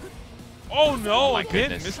 Oh, no, my again,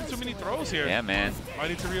 goodness. missing too many throws here. Yeah, man. I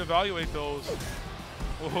need to reevaluate those.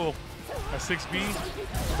 Whoa. At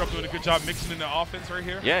 6B, Scrub doing a good job mixing in the offense right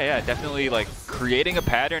here. Yeah, yeah, definitely like creating a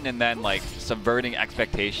pattern and then like subverting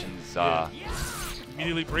expectations.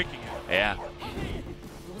 Immediately breaking it. Yeah.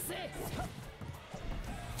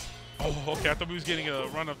 Oh, okay, I thought we was getting a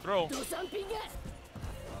run-up throw.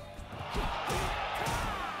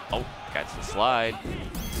 Oh, gets the slide.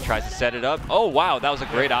 Tries to set it up. Oh, wow, that was a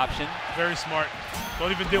great option. Very smart.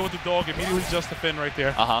 Don't even deal with the dog. Immediately just the fin right there.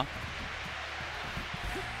 Uh-huh.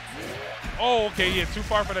 Oh, okay, yeah, too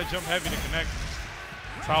far for that jump heavy to connect.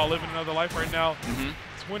 Tao living another life right now.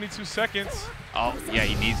 22 seconds. Oh, yeah,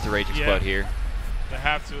 he needs to rage explode here. They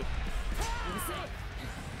have to.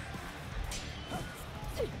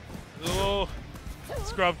 Oh,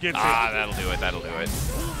 Scrub gets it. That'll do it, that'll do it.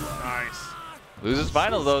 Nice. Loses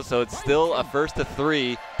finals, though, so it's still a 1st to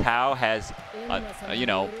 3. Tao has, you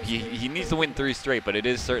know, he needs to win 3 straight, but it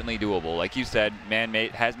is certainly doable. Like you said,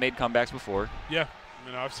 has made comebacks before. Yeah, I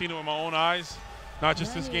mean, I've seen it with my own eyes. Not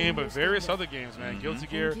just this game, but various other games, man. Guilty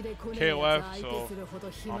Gear, KOF, so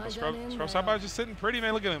Scrub Cybot just sitting pretty,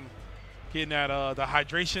 man. Look at him. Getting that the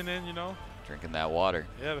hydration in, you know. Drinking that water.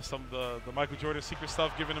 Yeah, there's some of the Michael Jordan secret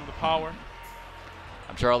stuff giving him the power.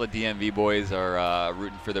 I'm sure all the DMV boys are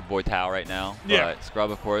rooting for their boy Tao right now. Yeah. But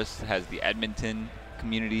Scrub, of course, has the Edmonton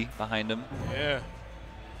community behind him. Yeah.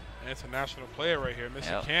 And it's a national player right here,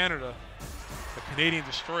 Mr. Canada. The Canadian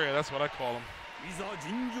Destroyer, that's what I call him.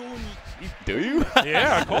 Do you?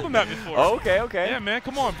 Yeah, I called him that before. Oh, okay, okay. Yeah, man,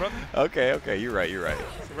 come on, brother. Okay, okay, you're right, you're right.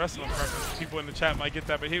 It's a wrestling preference. People in the chat might get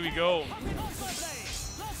that, but here we go.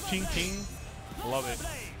 King. Love it.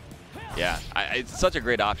 Yeah, it's such a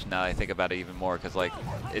great option now that I think about it even more, because like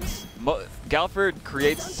Galford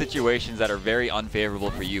creates situations that are very unfavorable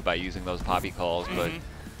for you by using those poppy calls, but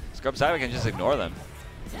Scrub Cybot can just ignore them.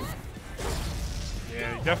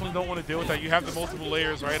 Yeah, you definitely don't want to deal with that. You have the multiple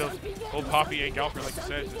layers, right, of both Poppy and Galford, like you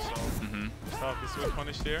said. So, this was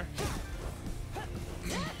punished there.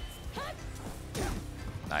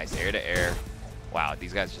 Nice air to air. Wow,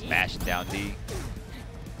 these guys just mashing down D.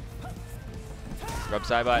 Scrub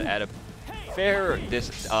Cybot at a fair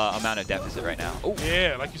amount of deficit right now. Oh.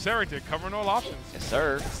 Yeah, like you said right there, covering all options. Yes,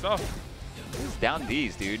 sir. Good stuff. It's down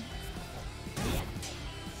D's, dude.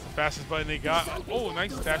 Fastest button they got. Oh,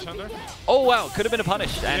 nice dash under. Oh, wow. Could have been a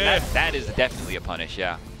punish. And that is definitely a punish,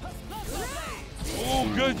 yeah.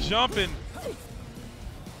 Oh, good jumping.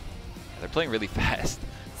 They're playing really fast.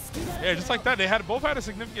 Yeah, just like that. They both had a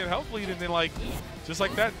significant health lead, and then, like, just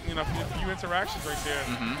like that, you know, a few interactions right there.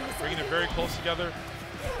 Bringing it very close together.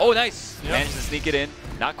 Oh, nice. Yep. Managed to sneak it in.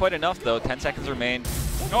 Not quite enough, though. 10 seconds remain.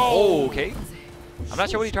 Oh, okay. I'm not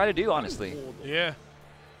sure what he tried to do, honestly. Yeah.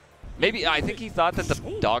 Maybe, I think he thought that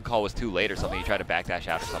the dog call was too late or something. He tried to backdash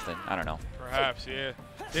out or something. I don't know. Perhaps, yeah.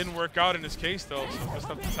 Didn't work out in this case, though. So messed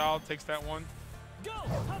up the towel, takes that one.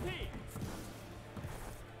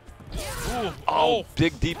 Ooh, oh,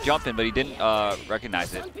 big, deep jumping, but he didn't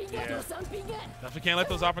recognize it. Yeah. Definitely can't let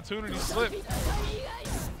those opportunities slip.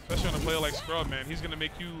 Especially on a player like Scrub, man. He's going to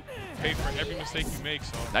make you pay for every mistake you make.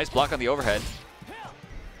 So nice block on the overhead.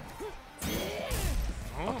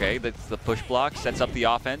 Okay, that's the push block. Sets up the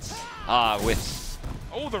offense. With.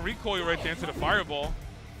 Oh, the recoil right there into the fireball.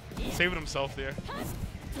 Saving himself there.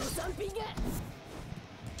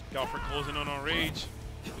 Galford closing in on Rage.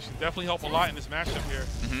 Which can definitely help a lot in this matchup here.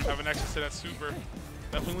 Having access to that super.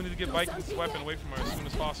 Definitely need to get Viking's weapon away from her as soon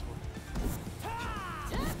as possible.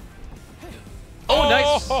 Oh,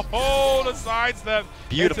 nice. Oh, the sidestep.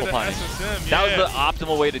 Beautiful punish. SSM, That was the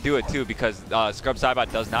optimal way to do it, too, because Scrub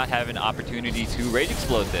Saibot does not have an opportunity to Rage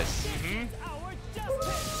Explode this.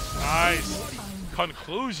 Nice.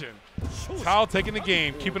 Conclusion. Tao taking the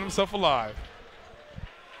game, keeping himself alive.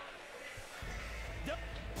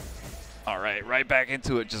 All right, right back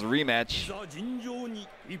into it. Just rematch. All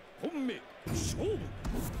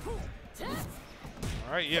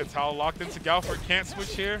right, yeah, Tao locked into Galford. Can't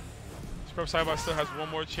switch here. Scrub Saibot still has one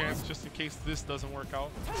more chance just in case this doesn't work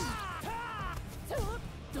out.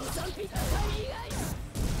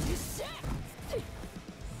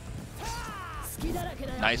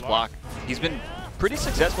 Nice block. He's been pretty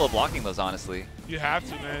successful at blocking those, honestly. You have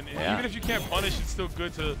to, man. And even if you can't punish, it's still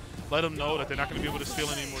good to let them know that they're not going to be able to steal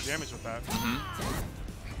any more damage with that.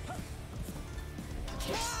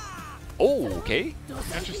 Oh, okay.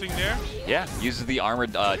 Interesting there. Yeah, uses the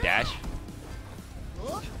armored dash.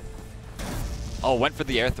 Oh, went for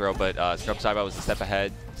the air throw, but Scrub Saibot was a step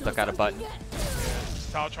ahead. Stuck out a button.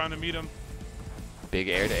 Tao trying to meet him. Big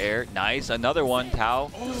air to air. Nice. Another one, Tao.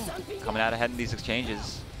 Coming out ahead in these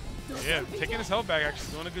exchanges. Yeah, taking his health back,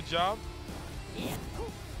 actually. Doing a good job.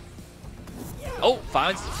 Oh,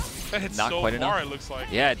 finds. That hit Not so quite far, enough. it looks like.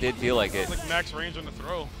 Yeah, it did feel like it. It's like max range on the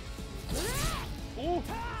throw. Ooh.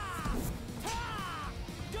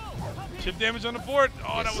 Chip damage on the board.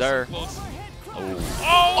 Oh, Yes, that was sir. so close.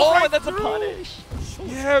 Oh, right and that's through. a punish.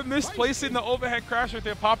 Yeah, misplacing the overhead crash right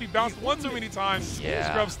there. Poppy bounced one too many times. Yeah.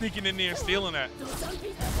 Scrub sneaking in there and stealing that.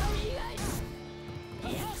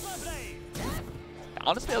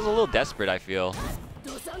 Honestly, that was a little desperate, I feel.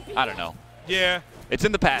 I don't know. Yeah. It's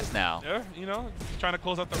in the past now. Yeah, you know, trying to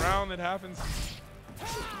close out the round. It happens.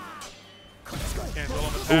 Can't go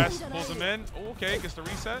on the pass. Pulls him in. Oh, okay, gets the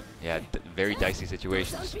reset. Yeah, very dicey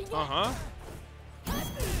situations. Uh-huh.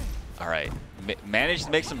 All right. Managed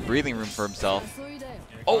to make some breathing room for himself. Yeah,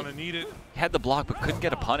 kind of need it. Had the block, but couldn't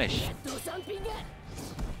get a punish.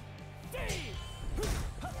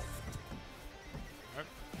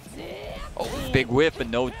 Oh, big whip, but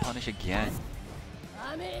no punish again.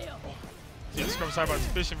 Yeah, Scrub Saibot's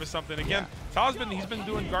fishing for something again. Tao's he's been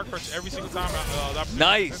doing guard crush every single time.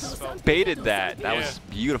 Nice. Baited that. That was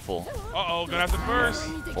beautiful. Uh-oh, gonna have to burst.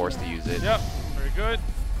 Forced to use it. Yep, very good.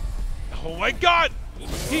 Oh my God,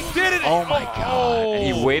 he did it! Oh my God! And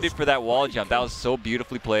he waited for that wall jump. That was so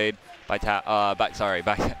beautifully played by by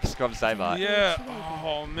Scrub Saibot. Yeah.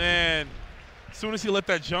 Oh man. As soon as he let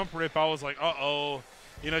that jump rip, I was like, uh-oh.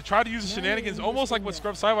 You know, try to use the shenanigans, almost like what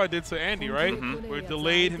Scrub Saibot did to Andy, right? Where he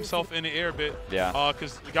delayed himself in the air a bit. Yeah.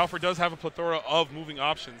 Because Galford does have a plethora of moving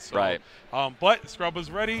options. So, right. But Scrub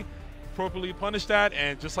was ready, appropriately punished that,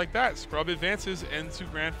 and just like that, Scrub advances into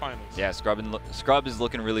grand finals. Yeah, Scrub is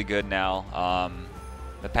looking really good now.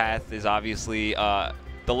 The path is obviously the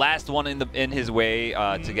last one in his way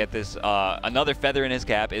to get this. Another feather in his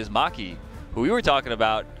cap is Maki, who we were talking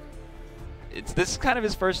about. This is kind of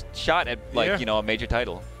his first shot at a major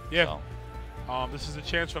title. Yeah. So. This is a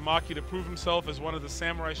chance for Maki to prove himself as one of the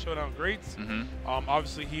Samurai Showdown greats.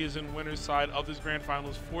 Obviously, he is in winner's side of this grand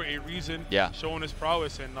finals for a reason. Yeah. Showing his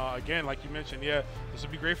prowess, and again, like you mentioned, this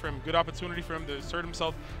would be great for him. Good opportunity for him to assert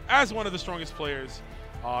himself as one of the strongest players,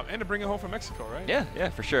 and to bring it home from Mexico, right? Yeah,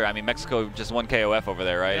 for sure. I mean, Mexico just won KOF over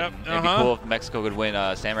there, right? Yep. It'd be cool if Mexico could win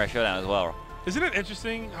Samurai Showdown as well. Isn't it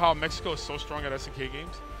interesting how Mexico is so strong at SNK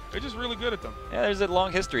games? They're just really good at them. Yeah, there's a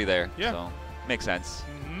long history there. Yeah. So, makes sense.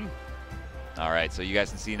 All right, so you guys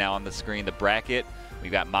can see now on the screen the bracket.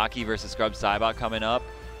 We've got Maki versus Scrub Saibot coming up.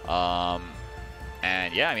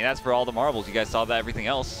 And yeah, I mean, that's for all the marbles. You guys saw that everything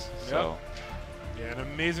else. Yep. So. Yeah, an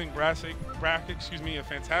amazing bracket, a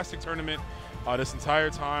fantastic tournament this entire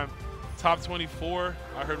time. Top 24,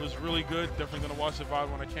 I heard was really good. Definitely going to watch the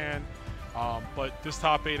VOD when I can. But this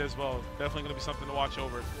top 8 as well, definitely going to be something to watch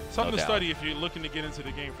over. Something to study if you're looking to get into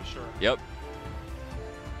the game for sure. Yep.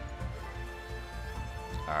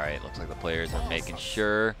 All right, looks like the players are making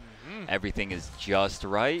sure everything is just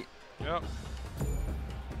right. Yep.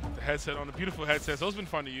 The headset on the beautiful headsets, those have been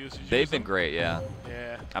fun to use. They've been great, yeah.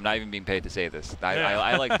 Yeah. I'm not even being paid to say this.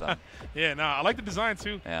 I like them. Yeah, I like the design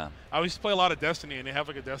too. Yeah. I used to play a lot of Destiny, and they have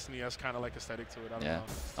like a Destiny-esque kind of like aesthetic to it. I don't know.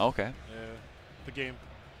 Okay. Yeah. The game.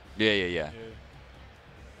 Yeah.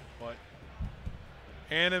 But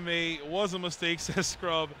anime was a mistake, says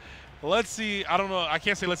Scrub. Let's see. I don't know. I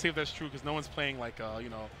can't say let's see if that's true because no one's playing like, you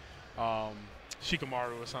know,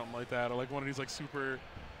 Shikamaru or something like that, or like one of these like super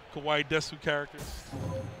kawaii Desu characters.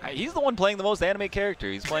 He's the one playing the most anime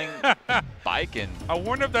character. He's playing Baiken. I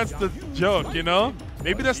wonder if that's the joke, you know?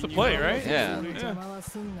 Maybe that's the play, right? Yeah.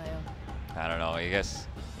 I don't know. I guess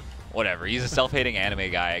whatever. He's a self-hating anime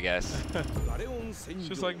guy, I guess.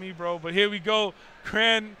 Just like me, bro. But here we go.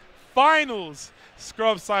 Grand Finals.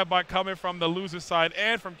 Scrub Sidebot coming from the loser side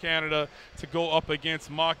and from Canada to go up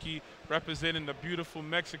against Maki, representing the beautiful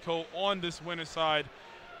Mexico on this winner side.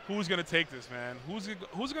 Who's going to take this, man? Who's it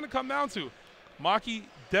going to come down to? Maki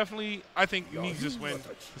definitely, I think, needs this win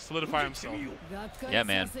to solidify himself. Yeah,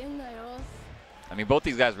 man. I mean, both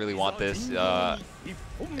these guys really want this.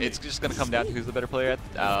 It's just going to come down to who's the better player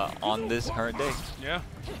on this current day. Yeah.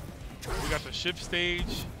 We got the ship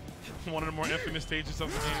stage, one of the more infamous stages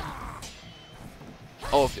of the game.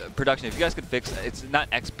 Oh, production, if you guys could fix, it's not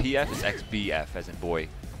XPF, it's XBF as in boy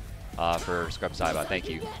for Scrub Sidebot. Thank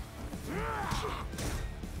you.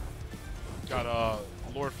 Got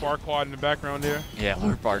Lord Farquaad in the background there. Yeah,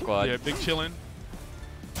 Lord Farquaad. Yeah, big chillin'.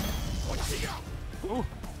 Ooh.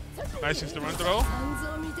 Nice use the run throw.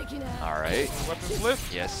 All right. Weapon flip.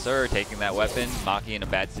 Yes, sir. Taking that weapon. Maki in a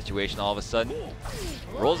bad situation all of a sudden.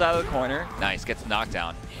 Rolls out of the corner. Nice. Gets knocked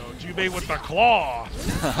down. Oh, Jubei with the claw.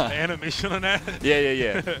 The animation on that.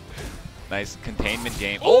 Yeah. Nice containment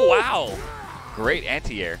game. Oh, wow. Great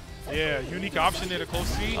anti-air. Yeah, unique option there to close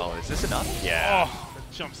C. Oh, is this enough? Yeah. Oh,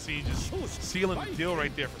 the jump C just sealing the deal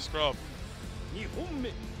right there for Scrub.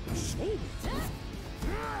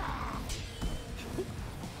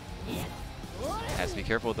 Has to be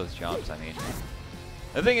careful with those jumps. I mean,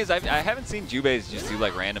 the thing is, I haven't seen Jubei's just do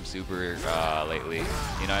like random super lately.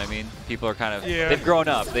 You know what I mean? People are kind of they've grown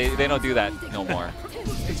up. They don't do that no more.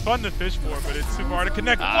 It's fun to fish for, but it's super hard to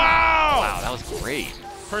connect. Wow! Wow, that was great.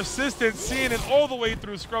 Persistent, seeing it all the way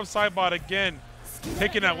through. Scrub Sidebot again,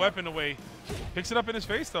 taking that weapon away. Picks it up in his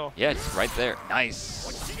face though. Yeah, it's right there.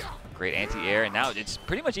 Nice. Great anti-air, and now it's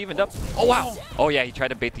pretty much evened up. Oh wow! Oh yeah, he tried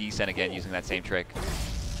to bait the E-Sen again using that same trick.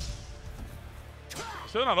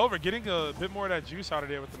 Still not over. Getting a bit more of that juice out of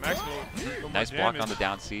there with the max load. Nice block on the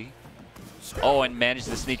down C. Oh, and managed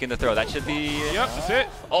to sneak in the throw. That should be... Yep, that's it.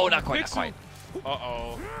 Oh, not quite, not quite.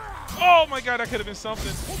 Uh-oh. Oh, my God, that could have been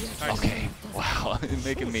something. Nice. Okay. Wow,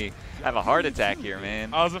 making me have a heart attack here,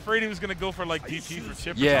 man. I was afraid he was going to go for, like, DP for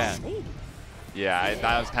chip. Yeah. Yeah,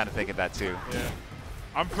 I was kind of thinking that, too. Yeah.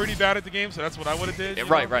 I'm pretty bad at the game, so that's what I would have did. Yeah,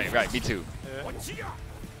 right. Me too. Yeah.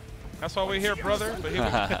 That's why we're here, brother. But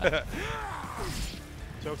here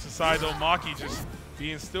jokes aside, though, Maki just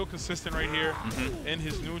being still consistent right here in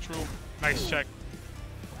his neutral. Nice check.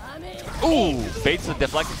 Ooh, baits the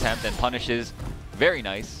deflect attempt and punishes. Very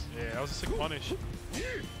nice. Yeah, that was a sick punish.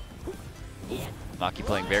 Maki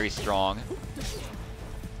playing very strong.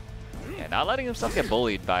 Yeah, not letting himself get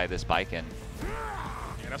bullied by this Baiken.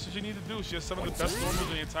 Yeah, that's what you need to do. She has some of the best normals in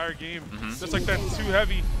the entire game. Just like that too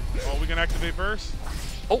heavy. Oh, we gonna activate burst?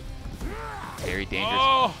 Oh, very dangerous.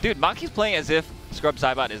 Oh. Dude, Maki's playing as if Scrub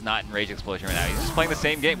Sidebot is not in Rage Explosion right now. He's just playing the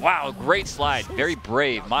same game. Wow, great slide. Very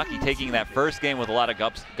brave. Maki taking that first game with a lot of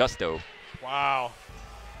gusto. Wow.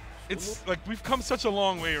 It's like we've come such a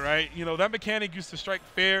long way, right? You know, that mechanic used to strike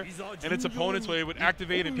fair and its opponents where it would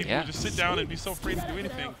activate and people would just sit down and be so afraid to do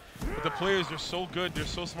anything. But the players, they're so good, they're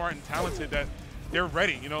so smart and talented that they're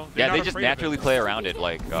ready, you know? Yeah, they just naturally play around it,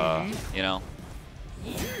 like, you know.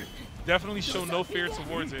 Definitely show no fear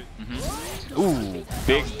towards it. Ooh,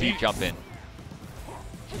 big deep jump in.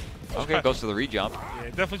 Okay, goes to the re-jump. Yeah,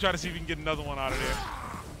 definitely try to see if we can get another one out of there.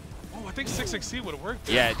 Oh, I think 6XC would have worked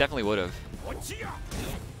there. Yeah, it definitely would have. Throws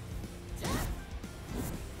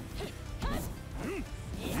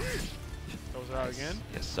it out again.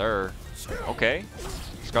 Yes, sir. Okay.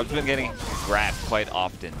 Scrub's been getting grabbed quite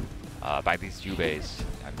often by these Jubeis,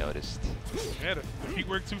 I've noticed. Yeah, the feet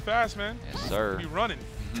work too fast, man. Yes, sir. Be running.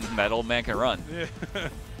 That old man can run. Yeah.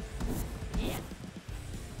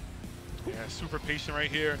 Yeah, super patient right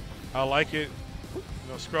here. I like it. You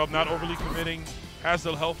know, Scrub not overly committing, has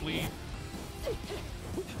the health lead.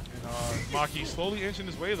 And Maki slowly inching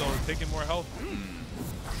his way though, taking more health.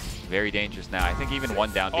 Very dangerous now. I think even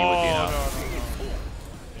one down B would be enough. No.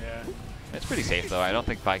 Yeah. It's pretty safe though. I don't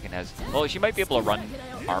think Baiken has. Well, she might be able to run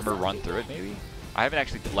through it maybe. I haven't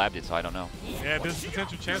actually labbed it, so I don't know. Yeah, there's a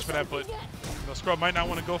potential chance for that, but you know, Scrub might not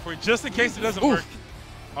want to go for it just in case it doesn't work.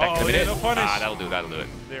 That could no punish. Ah, that'll do it.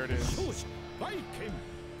 There it is. Baiken.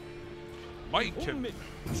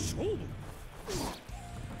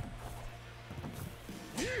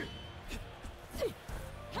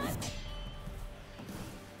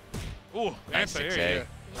 Ooh, nice anti-air, yeah.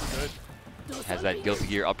 Good. Has that Guilty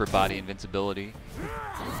Gear upper body invincibility.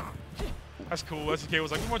 That's cool. SK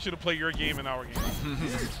was like, we want you to play your game in our game.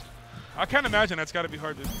 I can't imagine that's got to be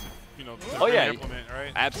hard to you know, to implement,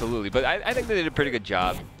 right? Absolutely. But I think they did a pretty good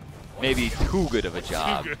job. Maybe too good of a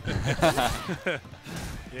job. Too good.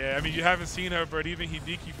 Yeah, I mean, you haven't seen her, but even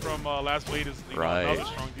Hibiki from Last Blade is another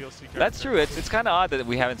strong DLC character. That's true. It's kind of odd that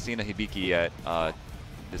we haven't seen a Hibiki yet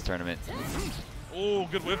this tournament. Oh,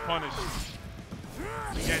 good whiff punish.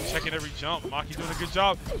 Again, checking every jump. Maki doing a good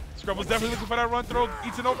job. Scrub was definitely looking for that run throw.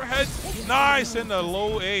 Eats an overhead. Nice in the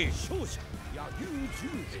low A.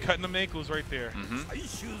 Cutting the ankles right there.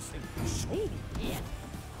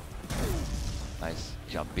 Nice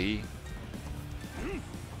jump B.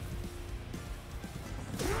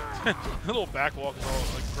 A little backwalk is all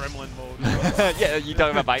like gremlin mode. Yeah, you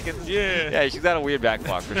talking about Vikings? Yeah. Yeah, she's got a weird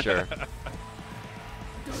backwalk for sure.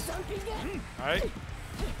 All right.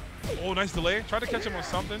 Oh, nice delay. Try to catch him on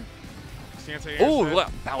something. Oh,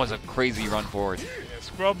 that was a crazy run forward. Yeah,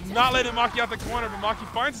 Scrub not letting Maki out the corner, but Maki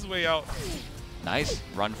finds his way out. Nice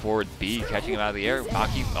run forward B, catching him out of the air.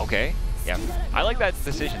 Maki, okay. Yeah, I like that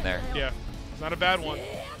decision there. Yeah, it's not a bad one.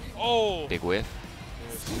 Oh. Big whiff.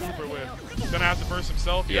 Yeah, super whiff. He's going to have to burst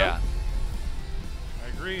himself. Yeah. Yep.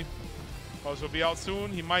 I agree. Also, will be out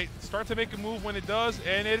soon. He might start to make a move when it does,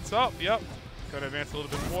 and it's up. Yep. Going to advance a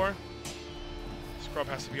little bit more. Scrub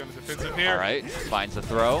has to be on the defensive here. All right, finds the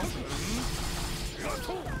throw.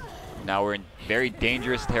 Now we're in very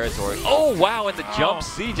dangerous territory. Oh, wow, and the jump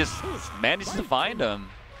C just managed to find him.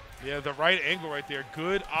 Yeah, the right angle right there.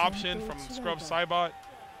 Good option from Scrub Saibot.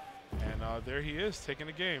 And there he is, taking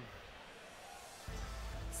the game.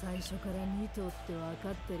 Yeah,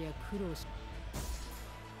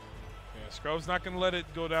 Scrub's not going to let it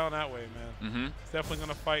go down that way, man. He's definitely going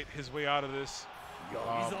to fight his way out of this.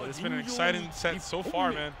 But it's been an exciting set so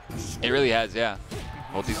far, man. It really has, yeah.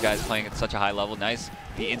 Both these guys playing at such a high level. Nice.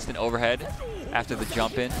 The instant overhead after the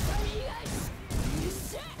jump in.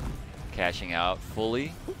 Cashing out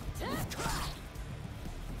fully.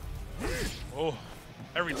 Oh,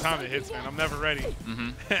 every time it hits, man, I'm never ready.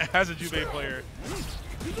 As a Jubei player.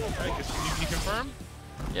 Right, you confirm?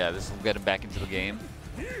 Yeah, this will get him back into the game.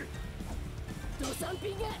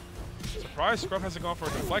 Surprised Scrub hasn't gone for a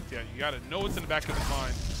deflect yet. You got to know what's in the back of his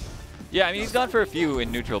mind. Yeah, I mean, he's gone for a few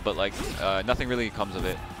in neutral, but like nothing really comes of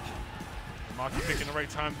it. Maki picking the right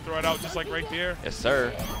time to throw it out just like right there. Yes,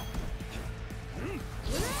 sir.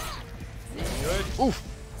 Good. Oof.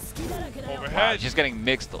 Overhead. Wow, just getting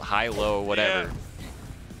mixed, high, low, whatever.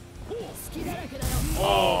 Yeah.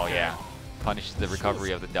 Oh, yeah. Punishes the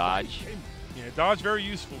recovery of the dodge. Yeah, dodge very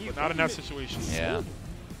useful, but not in that situation. Yeah.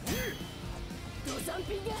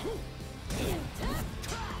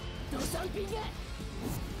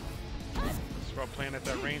 Scrub playing at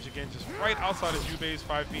that range again, just right outside of Jubei's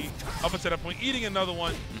 5B. Up until that point, eating another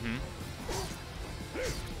one.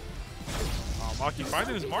 Maki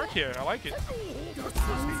finding his mark here. I like it.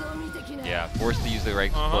 Yeah, forced to use the right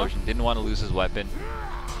explosion. Didn't want to lose his weapon.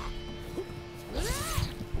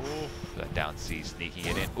 That down C, sneaking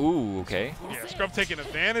it in. Ooh, okay. Yeah, Scrub taking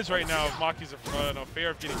advantage right now of Maki's affair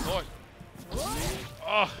of getting caught.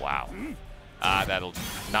 Oh. Wow. That'll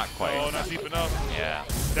not quite. Oh, not deep enough. Yeah.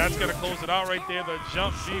 That's going to close it out right there. The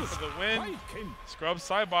jump B for the win. Scrub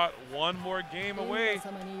Saibot one more game away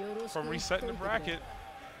from resetting the bracket.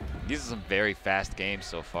 These are some very fast games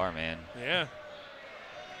so far, man. Yeah.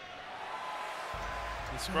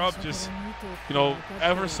 And Scrub just, you know,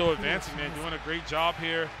 ever so advancing, man. Doing a great job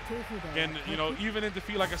here. Again, you know, even in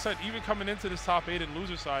defeat, like I said, even coming into this top 8 and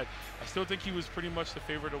loser side, I still think he was pretty much the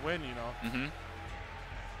favorite to win, you know.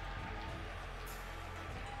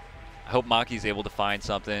 I hope Maki's able to find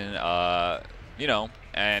something, you know,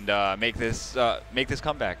 and make this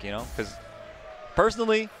comeback, you know, because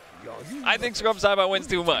personally, I think Scrub Saibot wins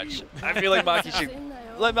too much. I feel like Maki should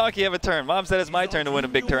let Maki have a turn. Mom said it's my turn to win a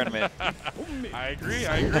big tournament. I agree.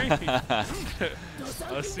 I agree.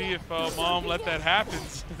 Let's see if Mom let that happen.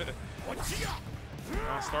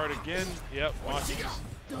 I'll start again. Yep, Maki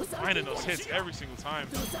just finding those hits every single time.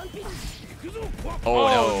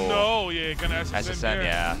 Oh, no. Yeah, gonna SSM there.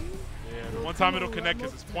 Yeah. Yeah, one time it'll connect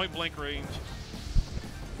because it's point blank range.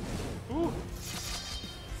 Ooh.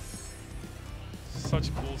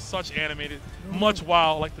 Such cool, such animated, much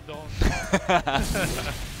wow like the dog.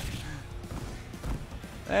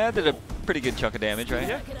 That did a pretty good chunk of damage, right?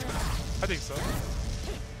 Yeah, I think so.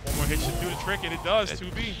 One more hit should do the trick, and it does,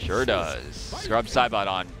 2B. Sure does. Scrub Saibot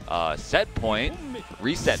on set point,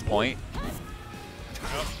 reset point.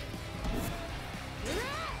 Yep.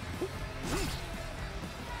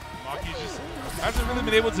 Maki just hasn't really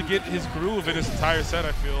been able to get his groove in this entire set,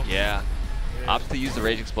 I feel. Yeah. Opts to use the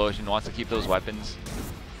Rage Explosion, wants to keep those weapons.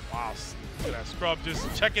 Wow, look at that Scrub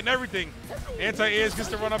just checking everything. Anti-airs gets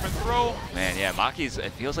to run up and throw. Man, yeah, Maki's,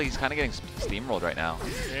 it feels like he's kind of getting steamrolled right now.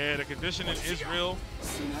 Yeah, the conditioning is real.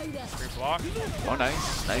 Great block. Oh,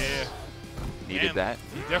 nice. Nice. Yeah. Needed that.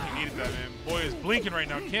 He definitely needed that, man. Boy is blinking right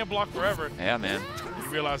now. Can't block forever. Yeah, man. You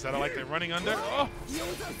realize that I like that running under. Oh,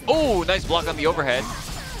 Oh, nice block on the overhead.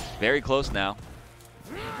 Very close now.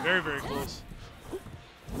 very, very close.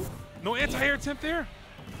 No anti-air attempt there.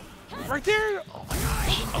 Right there. Oh my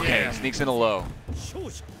gosh. Okay, Yeah. sneaks in a low.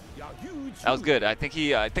 That was good. I think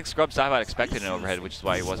Scrub Saibot expected an overhead, which is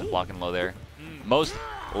why he wasn't blocking low there. Most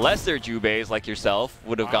lesser Jubeis like yourself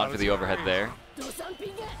would have gone for the overhead there.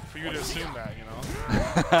 For you to assume that, you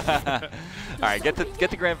know. All right, get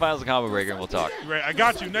the grand finals of Combo Breaker and we'll talk. Right, I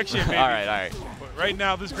got you next year, baby. All right. But right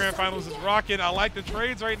now, this grand finals is rocking. I like the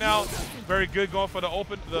trades right now. Very good going for the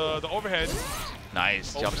overhead.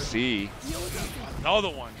 Nice jump C. Another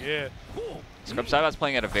one, yeah. Scrub Saibot's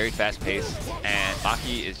playing at a very fast pace, and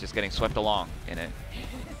Maki is just getting swept along in it.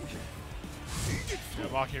 Yeah,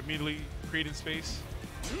 Maki immediately creating space.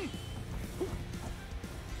 Yeah,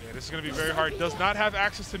 this is going to be very hard. Does not have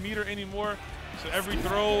access to meter anymore, so every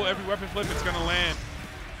throw, every weapon flip, it's going to land.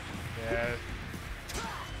 Yeah.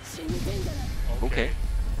 Okay.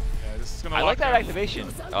 Yeah, this is going to I like that down. activation,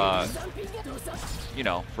 you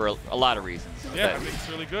know, for a lot of reasons. Yeah, I think it's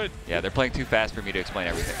really good. Yeah, they're playing too fast for me to explain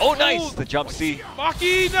everything. Oh, nice! The jump C.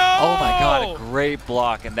 Maki, no! Oh my god, a great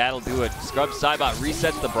block, and that'll do it. Scrub Saibot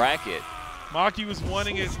resets the bracket. Maki was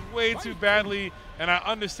wanting it way too badly, and I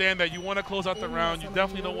understand that you want to close out the round. You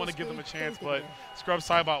definitely don't want to give them a chance, but Scrub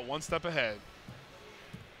Saibot one step ahead.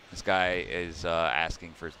 This guy is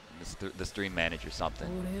asking for the stream manager something.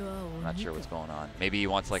 I'm not sure what's going on. Maybe he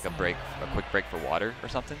wants like a quick break for water or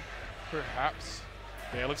something. Perhaps.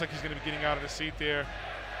 Yeah, it looks like he's going to be getting out of the seat there.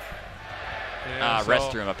 Yeah, so,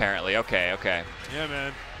 restroom apparently. Okay. Yeah,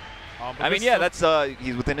 man. I mean, yeah, that's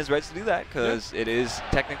he's within his rights to do that because it is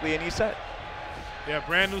technically a new set. Yeah,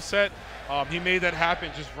 brand new set. He made that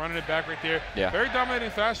happen, just running it back right there. Yeah. Very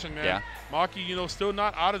dominating fashion, man. Yeah. Maki, you know, still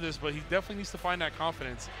not out of this, but he definitely needs to find that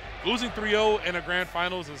confidence. Losing 3-0 in a grand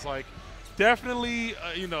finals is like definitely,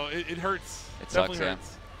 you know, it hurts. It definitely sucks,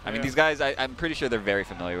 hurts. I mean, these guys, I'm pretty sure they're very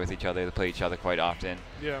familiar with each other. They play each other quite often.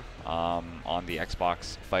 Yeah. On the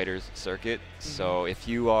Xbox Fighters circuit. So if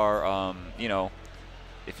you are, you know,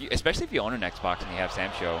 especially if you own an Xbox and you have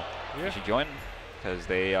Sam Show, you should join because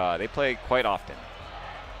they play quite often.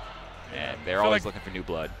 And they're always looking for new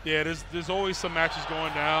blood. Yeah, there's always some matches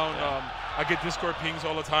going down. I get Discord pings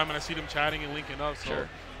all the time, and I see them chatting and linking up. So,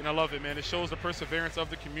 and I love it, man. It shows the perseverance of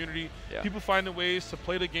the community. People finding ways to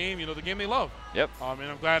play the game, you know, the game they love. Yep. And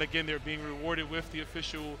I'm glad, again, they're being rewarded with the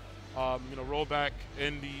official, you know, rollback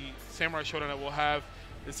in the Samurai Showdown that we'll have.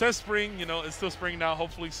 It says spring, you know, it's still spring now.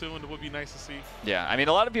 Hopefully soon. It would be nice to see. Yeah, I mean,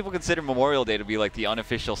 a lot of people consider Memorial Day to be like the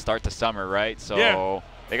unofficial start to summer, right? So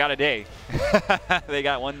they got a day. They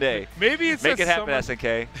got one day. Maybe it's make it happen,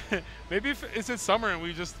 SNK. Maybe if it's in summer and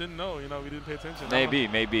we just didn't know, you know, we didn't pay attention. Maybe.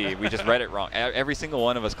 We just read it wrong. Every single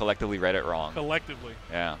one of us collectively read it wrong. Collectively.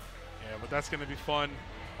 Yeah. Yeah, but that's going to be fun.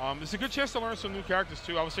 It's a good chance to learn some new characters,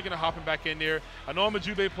 too. I was thinking of hopping back in there. I know I'm a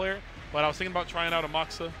Jubei player, but I was thinking about trying out a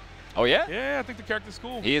Moxa. Oh, yeah? Yeah, I think the character's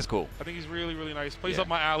cool. He is cool. I think he's really, really nice. Plays up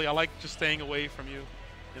my alley. I like just staying away from you,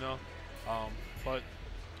 you know. But,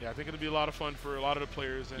 yeah, I think it'll be a lot of fun for a lot of the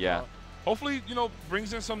players. And, hopefully, you know,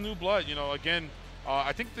 brings in some new blood. You know, again,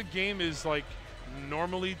 I think the game is, like,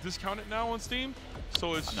 normally discounted now on Steam,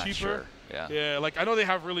 so it's cheaper. Not sure. Yeah, like, I know they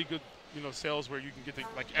have really good, you know, sales where you can get,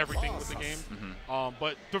 like, everything with the game.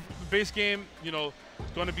 But the base game, you know,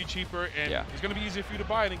 is going to be cheaper, and it's going to be easier for you to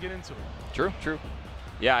buy it and get into it. True.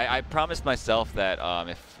 Yeah, I promised myself that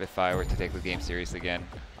if I were to take the game seriously again,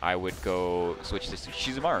 I would go switch to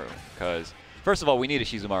Shizumaru because first of all, we need a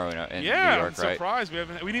Shizumaru in New York, right? I'm surprised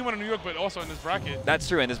we need one in New York, but also in this bracket. That's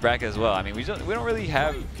true, in this bracket as well. I mean, we don't really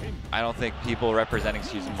have, I don't think, people representing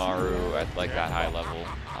Shizumaru at like that high level.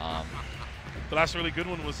 The last really good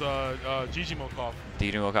one was Gigi Mokov.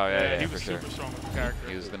 Gigi Mokov, yeah, he was super strong with the character.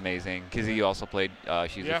 He was amazing. Kizzy also played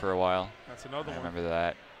Shizu for a while. That's another one. I remember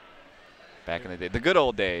that. Back in the day, the good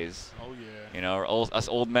old days. Oh yeah. You know, us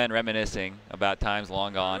old men reminiscing about times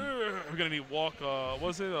long gone. We're gonna need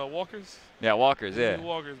Walkers? Yeah, Walkers. Yeah.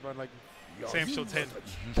 Walkers, but like Sam Show 10.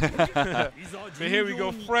 But here we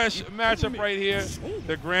go, fresh matchup right here.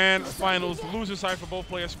 The grand finals, loser side for both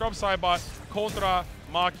players. Scrub Saibot contra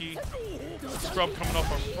Maki. Scrub coming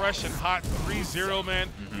off a fresh and hot 3-0, man.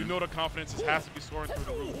 You know the confidence has to be soaring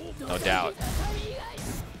through the roof. No doubt.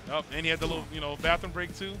 Yep, and he had the little, you know, bathroom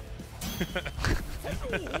break too.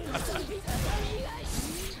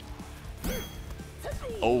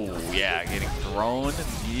 Oh, yeah, getting thrown.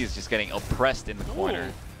 He's just getting oppressed in the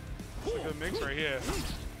corner. It's a good mix right here.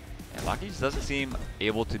 And Maki just doesn't seem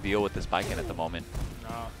able to deal with the spike in at the moment.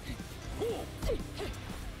 Nah.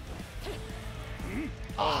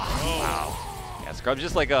 Oh, wow. Yeah, Scrub's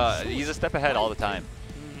just like he's a step ahead all the time.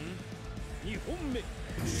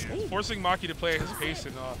 Forcing Maki to play at his pace,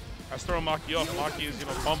 and I was throwing Maki off. Maki is,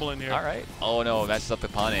 fumbling here. All right. Oh no, messes up the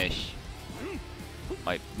punish.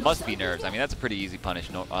 Must be nerves. I mean, that's a pretty easy punish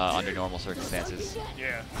under normal circumstances.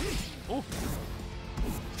 Yeah. Ooh.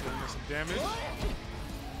 Getting some damage.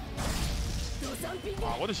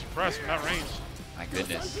 Wow, what is he press from that range? My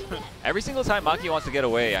goodness. Every single time Maki wants to get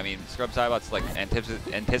away, I mean, Scrub Saibot's like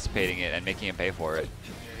anticipating it and making him pay for it.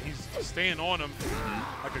 Yeah, he's staying on him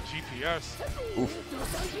like a GPS. Oof.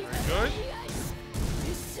 Very good.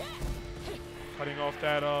 Cutting off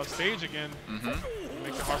that stage again.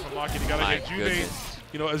 Makes it hard for Maki. You gotta get Jude.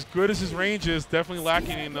 As good as his range is, definitely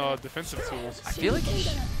lacking in defensive tools. I feel like he's...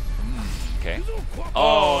 Okay.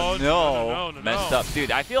 Oh, no. Messed up. Dude,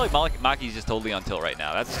 I feel like Maki's just totally on tilt right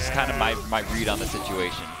now. That's just kind of my read on the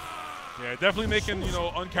situation. Yeah, definitely making,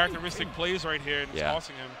 uncharacteristic plays right here and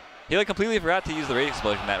tossing him. He like completely forgot to use the rage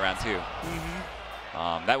explosion that round too.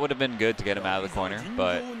 That would have been good to get him out of the corner,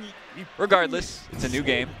 but regardless, it's a new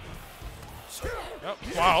game. Yep.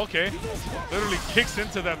 Wow, okay. Literally kicks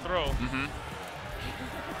into that throw.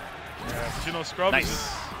 Yeah, but Scrub is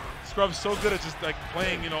just, Scrub's so good at just like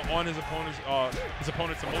playing, on his opponent's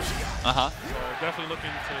emotions. So definitely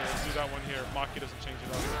looking to do that one here. Maki doesn't change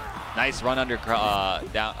it up. Nice run under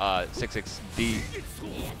down 6-6D.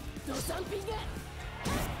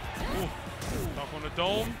 Dunk on the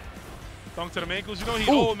dome. Dunk to the ankles. He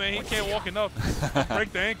old, man. He can't walk enough.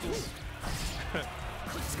 Break the ankles.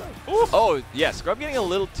 Oh, yeah, Scrub getting a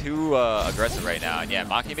little too aggressive right now. And yeah,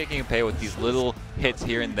 Maki making him pay with these little hits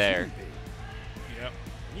here and there. Yep.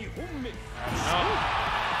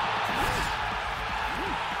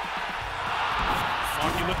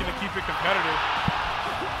 Maki looking to keep it competitive.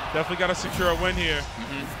 Definitely got to secure a win here.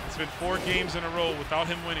 It's been 4 games in a row without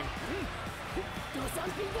him winning.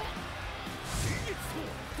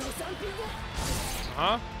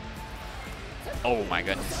 Oh my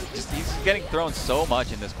goodness. He's getting thrown so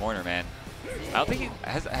much in this corner, man. I don't think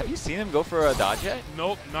have you seen him go for a dodge yet?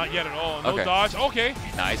 Nope, not yet at all. No dodge. Okay.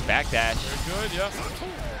 Nice backdash. Very good, yeah.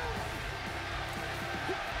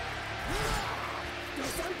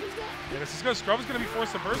 Yeah, this is good. Scrub is going to be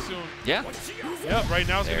forced to burst soon. Yeah. Yep, right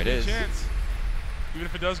now is going to be a chance. Even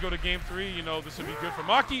if it does go to game 3, this would be good for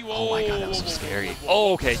Maki. Whoa, oh my god, that was so scary.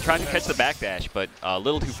 Oh, okay. Trying to catch the backdash, but a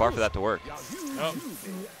little too far for that to work. Yep.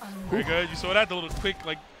 Very good. You saw that, the little quick,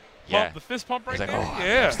 pump, the fist pump right there. Oh,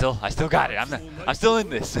 yeah. I still got it. I'm still in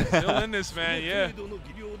this. Still in this, man. Yeah.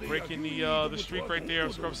 Breaking the streak right there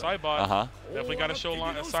of Scrub Saibot. Definitely got to show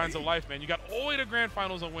signs of life, man. You got all the way to grand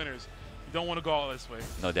finals on winners. You don't want to go all this way.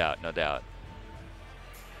 No doubt. No doubt.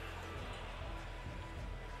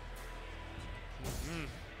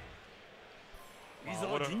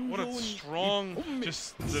 Wow, what a strong,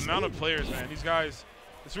 just the amount of players, man. These guys,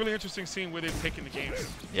 it's really interesting seeing where they've taken the game.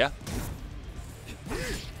 Yeah.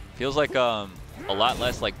 Feels like a lot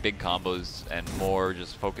less like big combos and more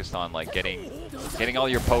just focused on like getting all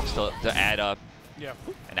your pokes to add up. Yeah.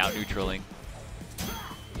 And out neutraling.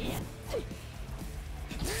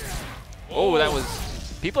 Oh, that was.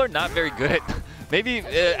 People are not very good at. Maybe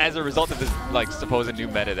as a result of this like supposed new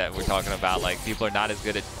meta that we're talking about, like people are not as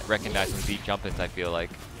good at recognizing deep jump-ins, I feel like.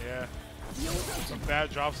 Yeah. Some bad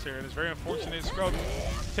drops here, and it's very unfortunate. Scrub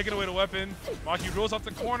taking away the weapon. Maki rolls off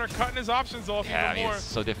the corner, cutting his options off even more. It's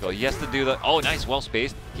so difficult. He has to do the. Oh, nice, well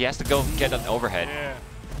spaced. He has to go get an overhead. Yeah.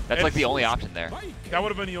 That's like the only option there. That would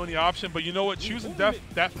have been the only option, but you know what? Choosing Def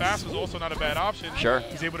that fast was also not a bad option. Sure.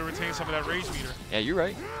 He's able to retain some of that rage meter. Yeah, you're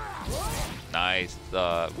right. Nice.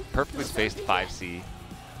 Perfectly spaced 5C.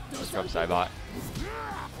 Scrub Saibot.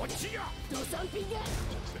 Jumps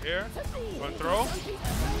the air. One throw.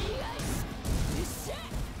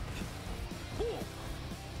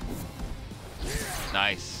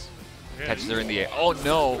 Nice. Catches her in the air. Oh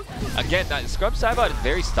no! Again, Scrub Saibot is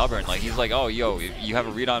very stubborn. Like he's like, oh yo, you have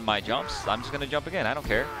a read on my jumps. I'm just gonna jump again. I don't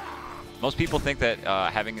care. Most people think that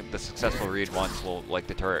having the successful read once will like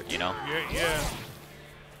deter it. Yeah.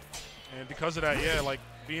 And because of that, like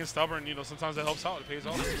being stubborn, sometimes that helps out. It pays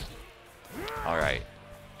off. All right.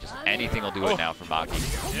 Just anything will do it now for Maki.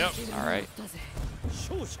 Yep. All right.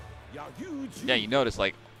 Yeah, you notice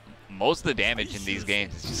like most of the damage in these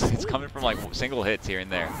games it's coming from like single hits here and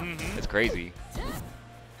there. It's crazy.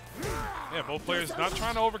 Yeah, both players not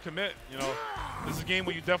trying to overcommit. This is a game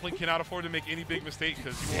where you definitely cannot afford to make any big mistake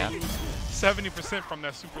because you will lose 70% from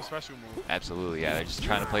that super special move. Absolutely, yeah. They're just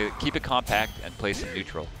trying to keep it compact and play some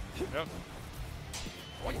neutral. Yep.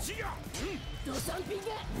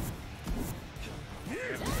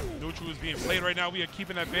 Neutral is being played right now. We are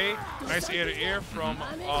keeping at bay. Nice air-to-air from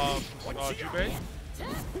Jubei.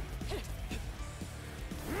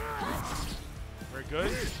 Very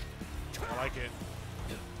good. I like it.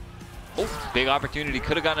 Oh, big opportunity.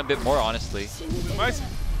 Could have gotten a bit more, honestly. Nice.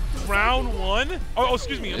 Round 1. Oh,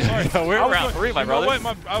 excuse me. I'm sorry. We're in round 3, my brother.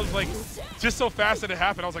 I was like, just so fast that it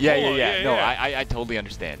happened. I was like, yeah. No, I totally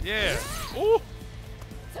understand. Yeah. Ooh.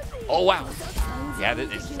 Oh, wow. Yeah,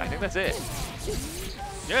 I think that's it.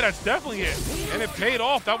 Yeah, that's definitely it. And it paid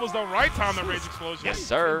off. That was the right time, the Rage Explosion. Yes,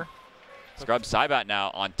 sir. Scrub Saibot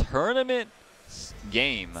now on tournament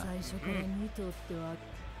game.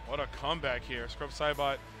 What a comeback here. Scrub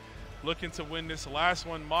Saibot looking to win this last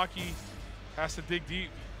one. Maki has to dig deep.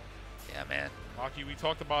 Yeah, man. Maki, we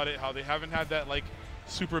talked about it, how they haven't had that like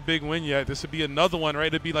super big win yet. This would be another one, right?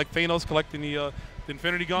 It'd be like Thanos collecting the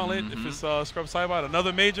Infinity Gauntlet if it's Scrub Saibot,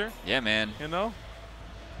 another major. Yeah, man. You know?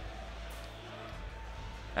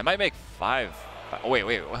 I might make 5. Oh,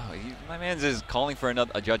 wait. Wow, my man's is calling for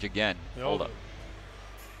a judge again. Yo. Hold up.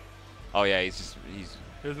 Oh, yeah,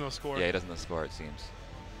 There's no score. Yeah, he doesn't know score, it seems.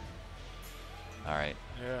 All right.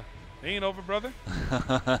 Yeah. It ain't over, brother.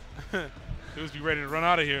 Dudes be ready to run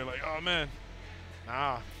out of here. Like, oh, man.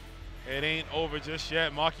 Nah. It ain't over just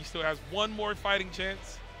yet. Maki still has one more fighting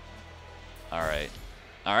chance. All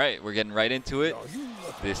right, we're getting right into it.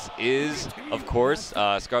 This is, of course,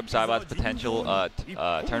 Scrub Saibot's potential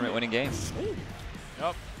tournament-winning game.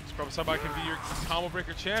 Yep, Scrub Saibot can be your combo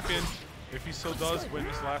breaker champion if he still does win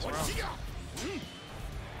this last round.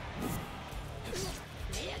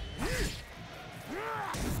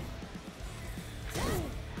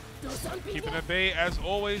 Keeping at bay, as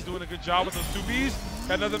always, doing a good job with those 2Bs.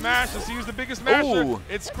 Got another mash. Let's see who's the biggest masher. Ooh.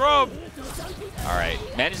 It's Scrub. All right,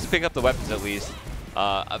 managed to pick up the weapons at least.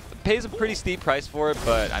 Pays a pretty steep price for it,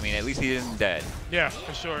 but I mean, at least he isn't dead. Yeah,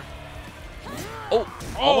 for sure. Oh,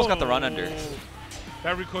 almost got the run under.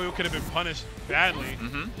 That recoil could have been punished badly.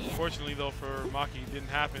 Unfortunately, though, for Maki, it didn't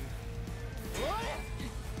happen.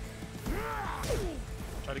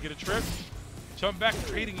 Try to get a trip. Jump back,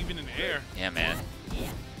 trading even in the air. Yeah, man.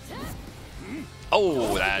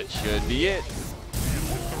 Oh, that should be it.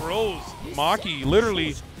 Throws. Maki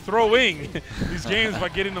literally throwing these games by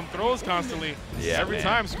getting them throws constantly. Yeah, Every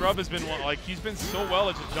time Scrub has been like, he's been so well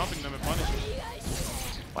at just jumping them and punishing.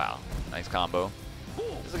 Wow, nice combo.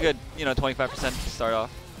 This is a good, 25% to start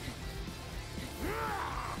off.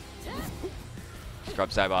 Scrub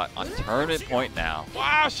Saibot on tournament point now.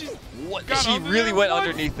 Wow, she really went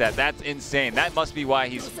underneath that. That's insane. That must be why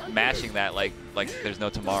he's mashing that like there's no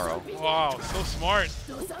tomorrow. Wow, so smart.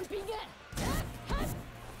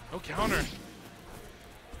 No counter.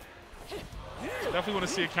 Definitely want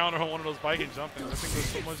to see a counter on one of those biking jumping. I think there's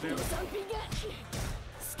so much damage.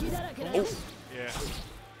 Oh, yeah.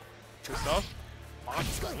 Good stuff.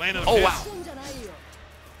 Landing oh, wow.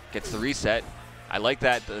 Gets the reset. I like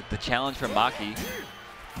that, the challenge from Maki.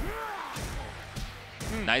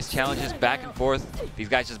 Nice challenges back and forth. These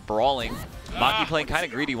guys just brawling. Maki playing kind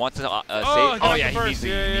of greedy, wants to save. Oh, yeah, he needs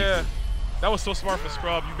it. That was so smart for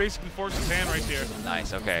Scrub. You basically forced his hand right there.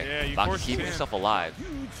 Nice, okay. Yeah, you Maki keeping himself alive.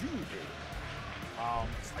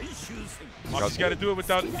 Maki's got to do it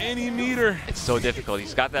without any meter. It's so difficult.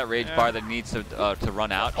 He's got that rage bar that needs to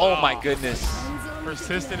run out. Oh, my goodness.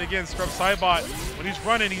 Persistent again, Scrub Saibot. When he's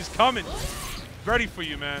running, he's coming. Ready for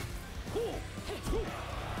you, man.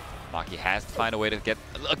 Maki has to find a way to get,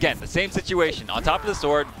 again, the same situation. On top of the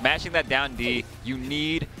sword, mashing that down D, you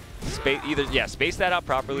need space, space that out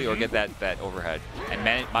properly or get that overhead. And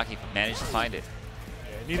Maki managed to find it.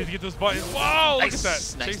 Yeah, needed to get those buttons. Wow, nice. Look at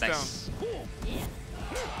that. Chase down.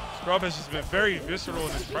 Scrub has just been very visceral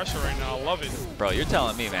in his pressure right now. I love it. Bro, you're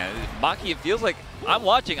telling me, man. Maki, it feels like, I'm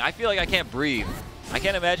watching, I feel like I can't breathe. I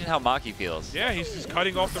can't imagine how Maki feels. Yeah, he's just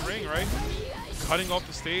cutting off the ring, right? Cutting off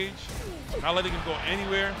the stage. Not letting him go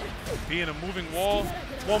anywhere. Being a moving wall.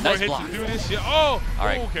 One more hit to do this. Yeah. Oh, all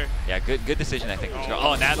right. Okay. Yeah, good decision, I think.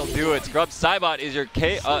 Oh, that'll do it. Scrub Saibot is your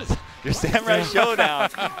your Samurai Showdown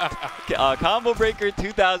Combo Breaker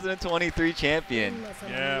 2023 champion.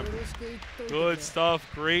 Yeah. Good stuff.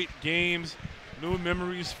 Great games. New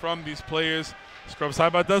memories from these players. Scrub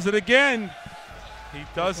Saibot does it again. He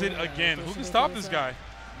does it again. Who can stop this guy?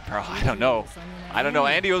 Bro, I don't know.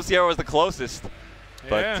 Andy Osiero was the closest.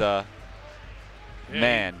 But,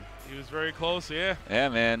 man. He was very close, yeah. Yeah,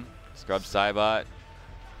 man. Scrub Saibot.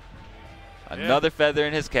 Another feather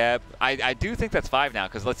in his cap. I do think that's 5 now,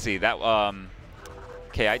 because let's see. That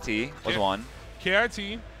KIT was 1.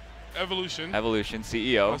 KIT. Evolution. Evolution,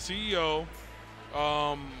 CEO. CEO.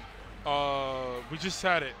 We just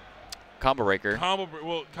had it. Combo Breaker.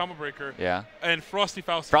 Combo Breaker. Yeah. And Frosty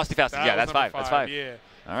Faustins. Frosty Faustins. Yeah, that's 5. That's 5. Yeah.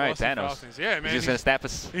 All right, Frosty Thanos. Faustins. Yeah, man. He's just going to snap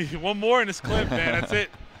us. One more in this clip, man. That's it.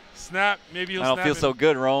 Snap. Maybe he'll I don't snap feel so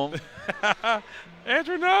good, Rome.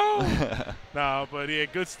 Andrew, no. Nah, but yeah,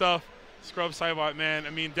 good stuff. Scrub Cybot, man.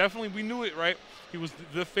 I mean, definitely we knew it, right? He was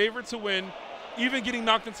the favorite to win, even getting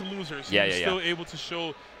knocked into losers. He was still able to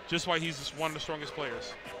show just why he's just one of the strongest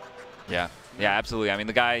players. Yeah, absolutely. I mean,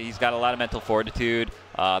 the guy, he's got a lot of mental fortitude,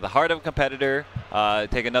 the heart of a competitor.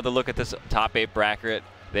 Take another look at this top 8 bracket.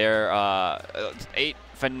 There, 8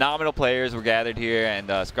 phenomenal players were gathered here,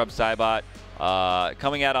 and Scrub Cybot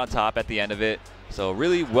coming out on top at the end of it. So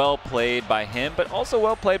really well played by him, but also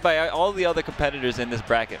well played by all the other competitors in this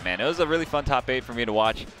bracket, man. It was a really fun top 8 for me to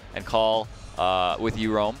watch and call with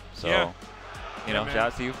you, Rome. So, you know, shout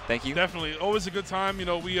out to you. Thank you. Definitely. Always a good time. You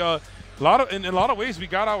know, we in a lot of ways, we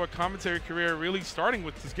got our commentary career really starting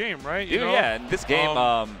with this game, right? You know? Yeah, and this game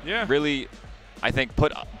really, I think,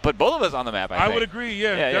 put both of us on the map. I would agree.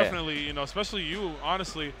 Yeah, definitely. You know, especially you,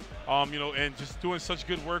 honestly. You know, and just doing such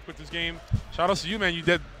good work with this game. Shout out to you, man. You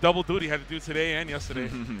did double duty. Had to do today and yesterday.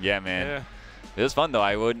 Yeah, man. Yeah. It was fun though.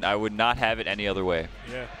 I would not have it any other way.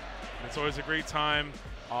 Yeah, it's always a great time.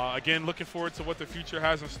 Again, looking forward to what the future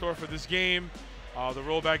has in store for this game. The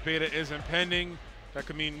rollback beta is impending. That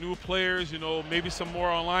could mean new players. You know, maybe some more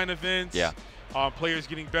online events. Yeah. Players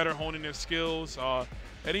getting better, honing their skills.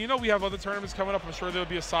 And you know, we have other tournaments coming up. I'm sure there'll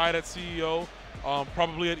be a side at CEO.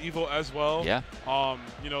 Probably at EVO as well. Yeah.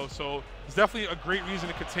 You know, so it's definitely a great reason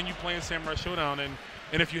to continue playing Samurai Showdown,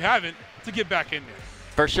 and if you haven't, to get back in there.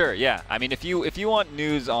 For sure, yeah. I mean, if you want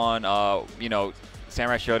news on you know,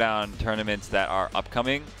 Samurai Showdown tournaments that are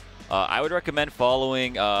upcoming, I would recommend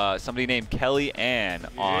following somebody named Kelly Ann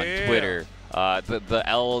on Twitter. The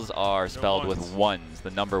L's are spelled with ones,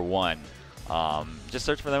 the number 1. Just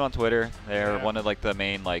search for them on Twitter. They're one of like the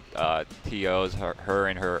main like TOs. Her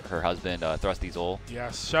and her husband Thrusty Zoll.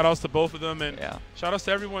 Yes, shout outs to both of them, and shout outs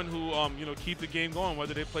to everyone who you know, keep the game going,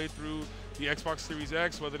 whether they play through the Xbox Series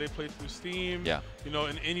X, whether they play through Steam. Yeah. You know,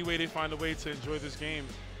 in any way they find a way to enjoy this game.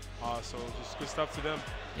 So just good stuff to them.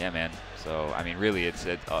 Yeah, man. So I mean, really, it's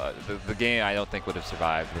the game I don't think would have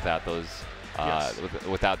survived without those.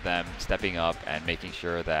 Without them stepping up and making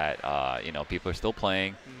sure that you know, people are still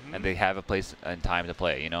playing and they have a place and time to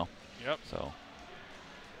play, you know. Yep. So.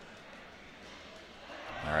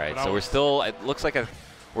 All right. So we're still. It looks like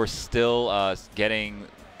we're still getting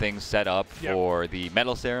things set up for the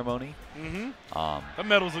medal ceremony. The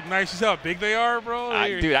medals look nice. You see how big they are, bro?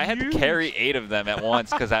 Dude, I had to carry 8 of them at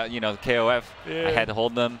once because you know, KOF. I had to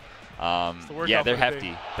hold them. Yeah, they're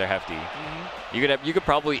hefty. They're hefty. You could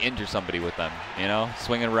probably injure somebody with them, you know,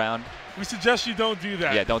 swinging around. We suggest you don't do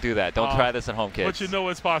that. Yeah, don't do that. Don't try this at home, kids. But you know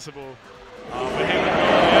it's possible. But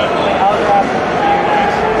here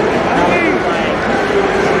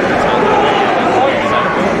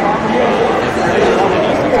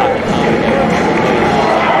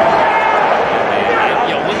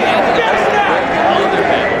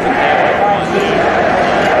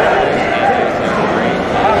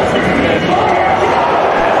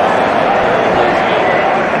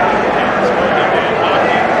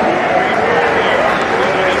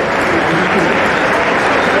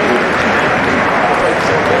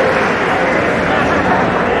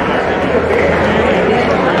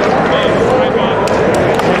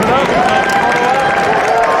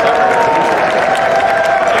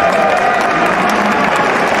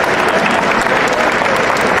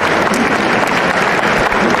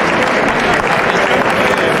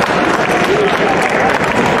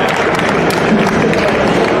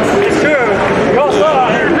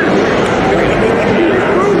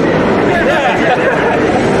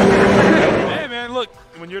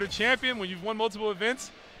champion, when you've won multiple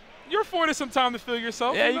events, you're afforded some time to feel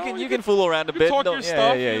yourself. Yeah, you can fool around a bit. Talk your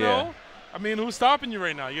stuff, you know. I mean, who's stopping you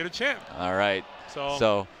right now? You're the champ. All right.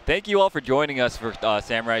 So thank you all for joining us for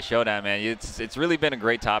Samurai Showdown, man. It's really been a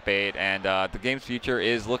great top 8, and the game's future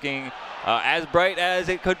is looking as bright as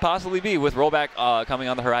it could possibly be with rollback coming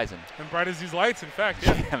on the horizon. And bright as these lights, in fact.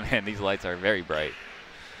 Yeah, yeah, man, these lights are very bright.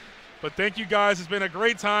 But thank you guys. It's been a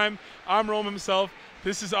great time. I'm Rome himself.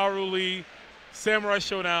 This is Aruli, Samurai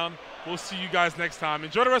Showdown. We'll see you guys next time.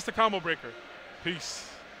 Enjoy the rest of Combo Breaker. Peace.